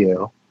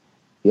ATL.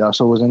 He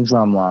also was in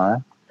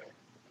Drumline.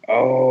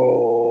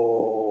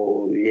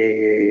 Oh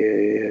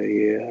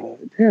yeah.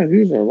 Damn, he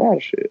was in a lot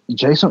of shit.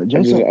 Jason.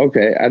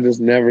 I just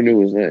never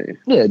knew his name.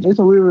 Yeah,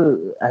 Jason Weaver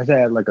has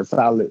had like a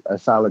solid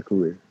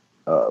career.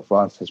 for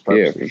all intents and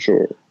Yeah, purposes. for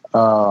sure.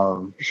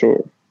 For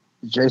sure.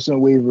 Jason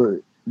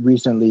Weaver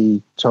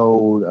recently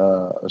told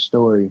a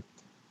story.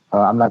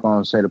 I'm not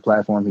going to say the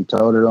platform he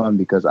told it on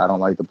because I don't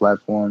like the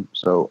platform,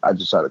 so I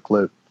just saw the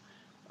clip.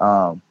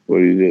 What do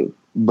you do?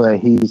 But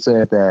he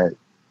said that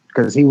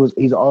because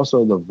he's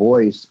also the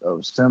voice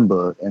of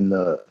Simba in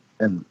the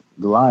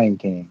Lion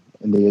King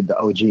in the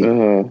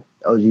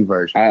OG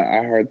version.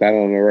 I heard that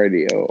on the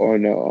radio or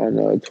no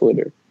on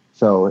Twitter.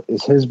 So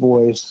it's his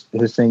voice,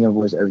 his singing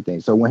voice, everything.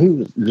 So when he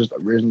was just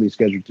originally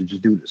scheduled to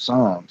just do the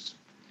songs,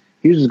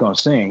 he was just gonna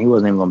sing. He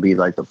wasn't even gonna be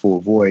like the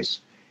full voice.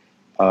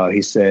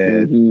 He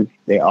said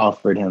they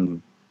offered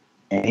him,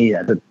 and he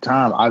at the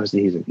time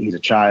obviously he's a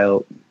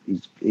child.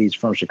 He's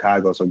from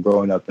Chicago, so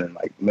growing up in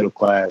like middle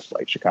class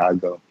like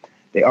Chicago,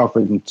 they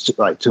offered him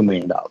like $2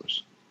 million.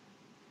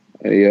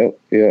 Yep.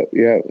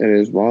 And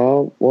his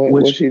mom,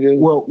 what she do?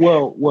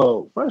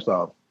 Well. First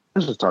off,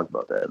 let's just talk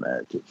about that,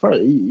 man.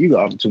 First, you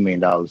got offered $2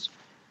 million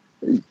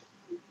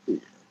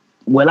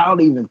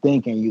without even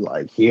thinking. You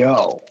like,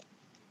 yo,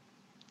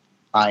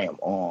 I am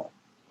on.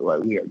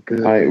 Like we are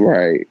good,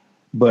 right?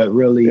 But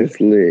really, it's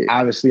lit.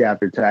 Obviously,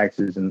 after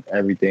taxes and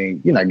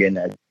everything, you're not getting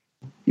that.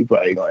 You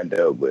probably gonna end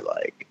up with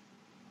like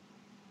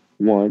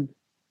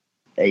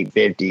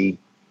 850,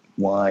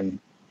 and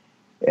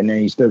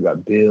then you still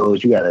got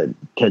bills. You gotta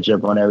catch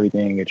up on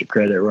everything, get your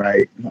credit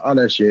right, all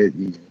that shit.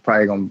 You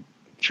probably gonna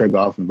trip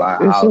off and buy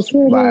a house,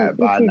 buy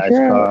a nice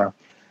car.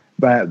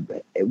 But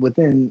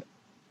within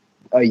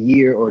a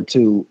year or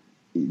two,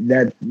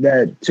 that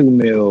 $2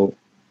 million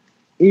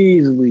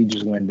easily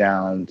just went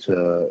down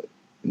to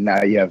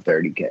now you have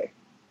 $30K.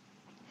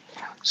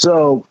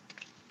 So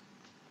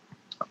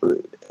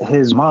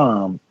his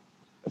mom,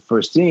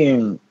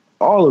 foreseeing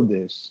all of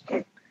this,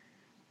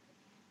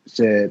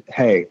 said,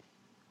 "Hey,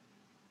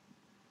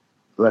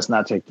 let's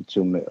not take the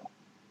 $2 million.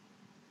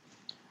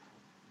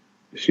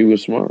 She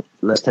was smart.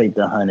 Let's take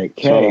the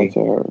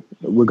 $100K.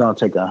 We're gonna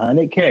take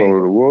 $100K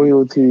for the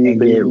royalty and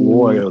get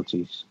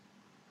royalties."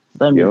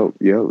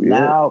 Yep.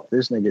 Now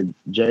this nigga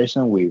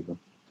Jason Weaver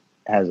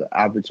has an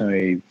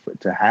opportunity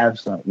to have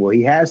something. Well,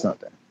 he has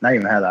something. Not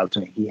even have the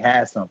opportunity. He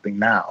has something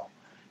now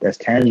that's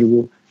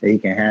tangible that he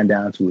can hand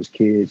down to his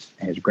kids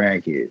and his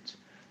grandkids.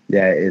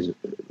 That is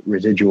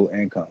residual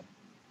income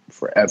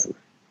forever.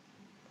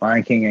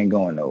 Lion King ain't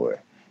going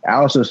nowhere. I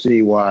also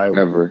see why.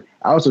 Ever.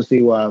 I also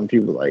see why when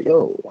people are like,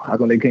 yo, how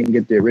come they couldn't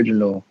get the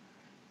original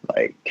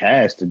like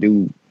cast to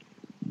do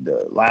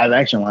the live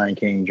action Lion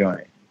King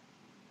joint?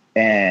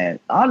 And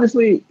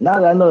honestly, now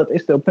that I know that they're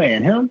still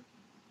paying him,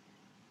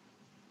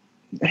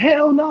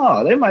 hell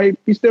no, they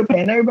might be still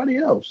paying everybody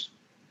else.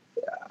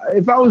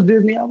 If I was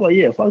Disney, I'd be like,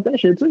 yeah, fuck that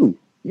shit too.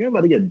 You ain't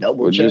about to get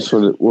double checks.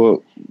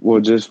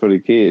 Just for the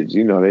kids.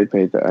 You know, they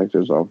paid the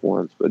actors off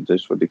once, but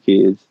just for the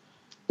kids,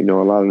 you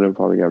know, a lot of them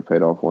probably got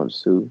paid off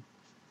once too.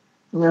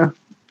 Yeah,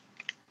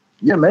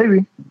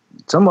 maybe.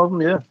 Some of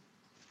them, yeah.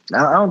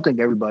 I don't think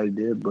everybody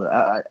did, but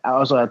I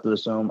also have to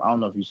assume, I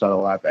don't know if you saw the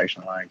live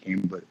action Lion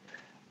King, but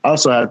I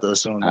also have to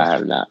assume I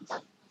have not.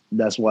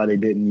 That's why they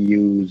didn't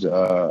use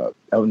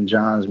Elton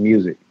John's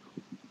music.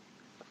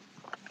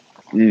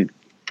 And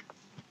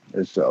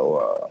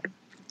so,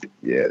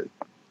 yeah.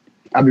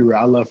 I'll be real.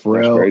 I love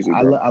Pharrell. Crazy,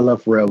 I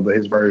love Pharrell, but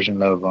his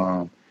version of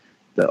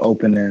the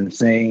opening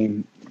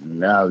scene,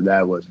 no,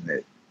 that wasn't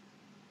it.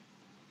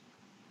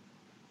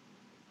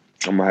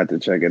 I'm gonna have to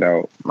check it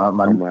out. I'm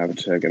gonna have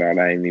to check it out.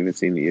 I ain't even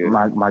seen it yet.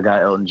 My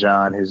guy Elton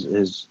John,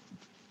 his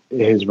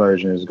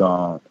version is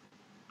gone.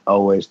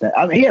 Always.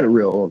 I mean, he had a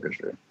real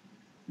orchestra.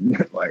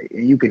 Like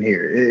you can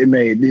hear it. It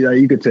made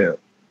you could tell.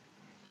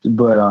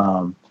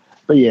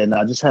 But yeah,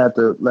 I just have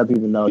to let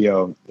people know,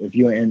 yo, if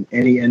you're in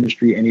any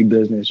industry, any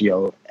business,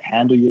 yo,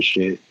 handle your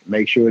shit.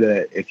 Make sure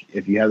that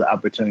if you have the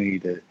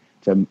opportunity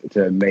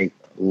to make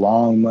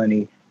long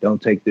money,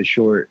 don't take the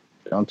short.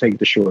 Don't take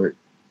the short.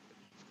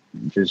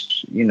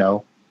 Just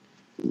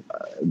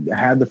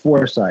have the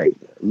foresight.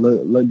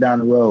 Look down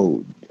the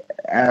road.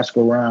 Ask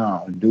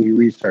around. Do your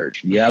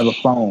research. You have a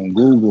phone.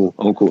 Google.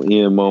 Uncle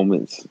Ian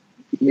moments.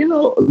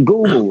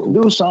 Google.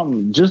 Do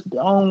something. Just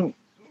don't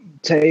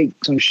take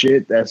some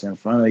shit that's in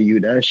front of you.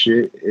 That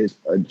shit is,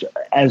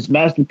 as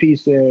Master P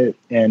said,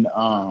 and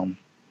on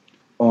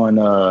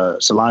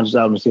Solange's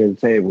album, "Sit at the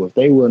Table." If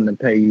they willing to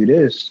pay you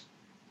this,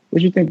 what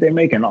do you think they're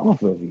making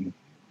off of you?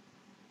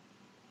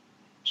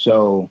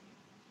 So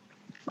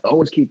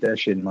always keep that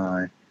shit in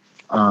mind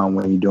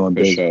when you're doing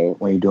business. Sure.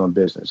 When you're doing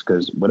business,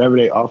 because whatever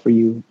they offer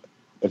you,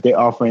 if they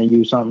offering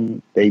you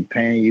something, they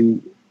paying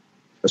you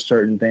a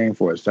certain thing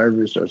for a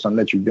service or something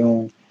that you're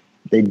doing,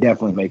 they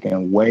definitely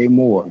making way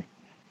more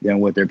than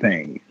what they're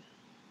paying you.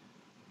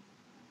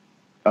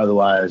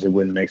 Otherwise, it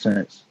wouldn't make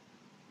sense.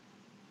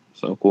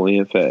 So cool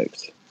in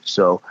facts.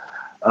 So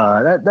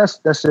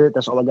that's it.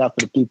 That's all I got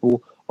for the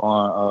people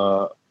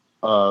on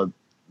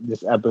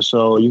this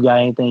episode. You got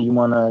anything you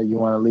wanna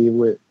leave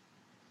with?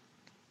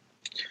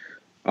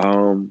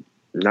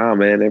 Nah,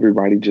 man.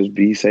 Everybody just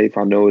be safe.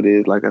 I know it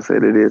is. Like I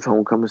said, it is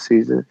homecoming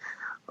season.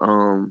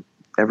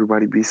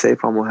 Everybody be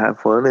safe. I'm gonna have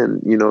fun,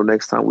 and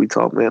next time we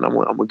talk, man, I'm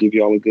gonna give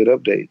y'all a good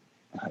update.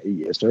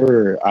 Yes,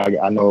 sir.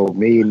 I know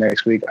me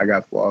next week. I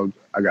got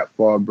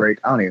fall break.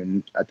 I don't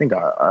even. I think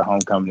our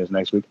homecoming is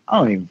next week. I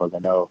don't even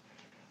fucking know.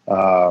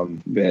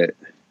 Um, Bet.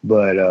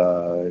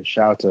 but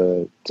shout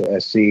out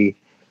to SC.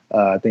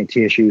 I think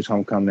TSU's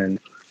homecoming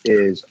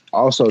is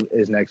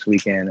next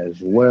weekend as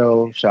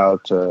well. Shout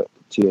out to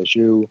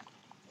TSU.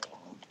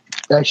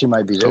 Actually,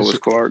 might be So this. is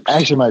Clark's.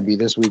 Actually, might be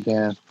this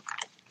weekend.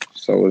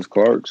 So is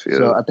Clark's. So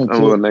Yeah. I think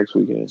I'm going next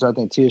weekend. so I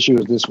think TSU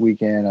is this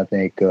weekend. I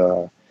think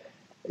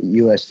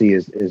USC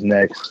is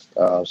next.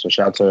 So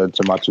shout out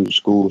to my two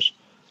schools.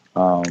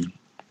 Um,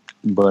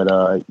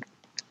 but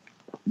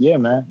yeah,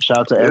 man.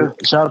 Yeah.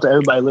 Shout out to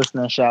everybody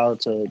listening.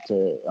 Shout out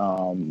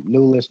to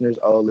new listeners,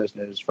 old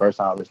listeners, first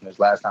time listeners,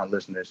 last time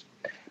listeners.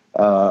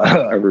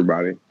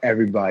 Everybody.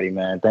 Everybody,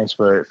 man. Thanks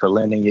for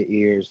lending your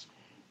ears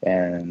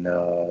and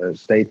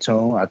stay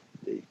tuned.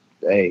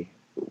 Hey,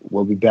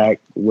 we'll be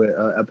back with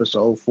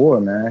episode 4,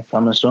 man,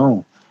 coming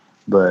soon.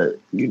 But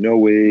You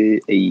know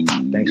it.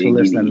 thanks for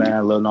listening,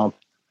 man. Little known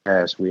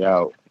podcast. We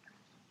out.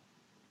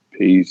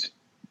 Peace.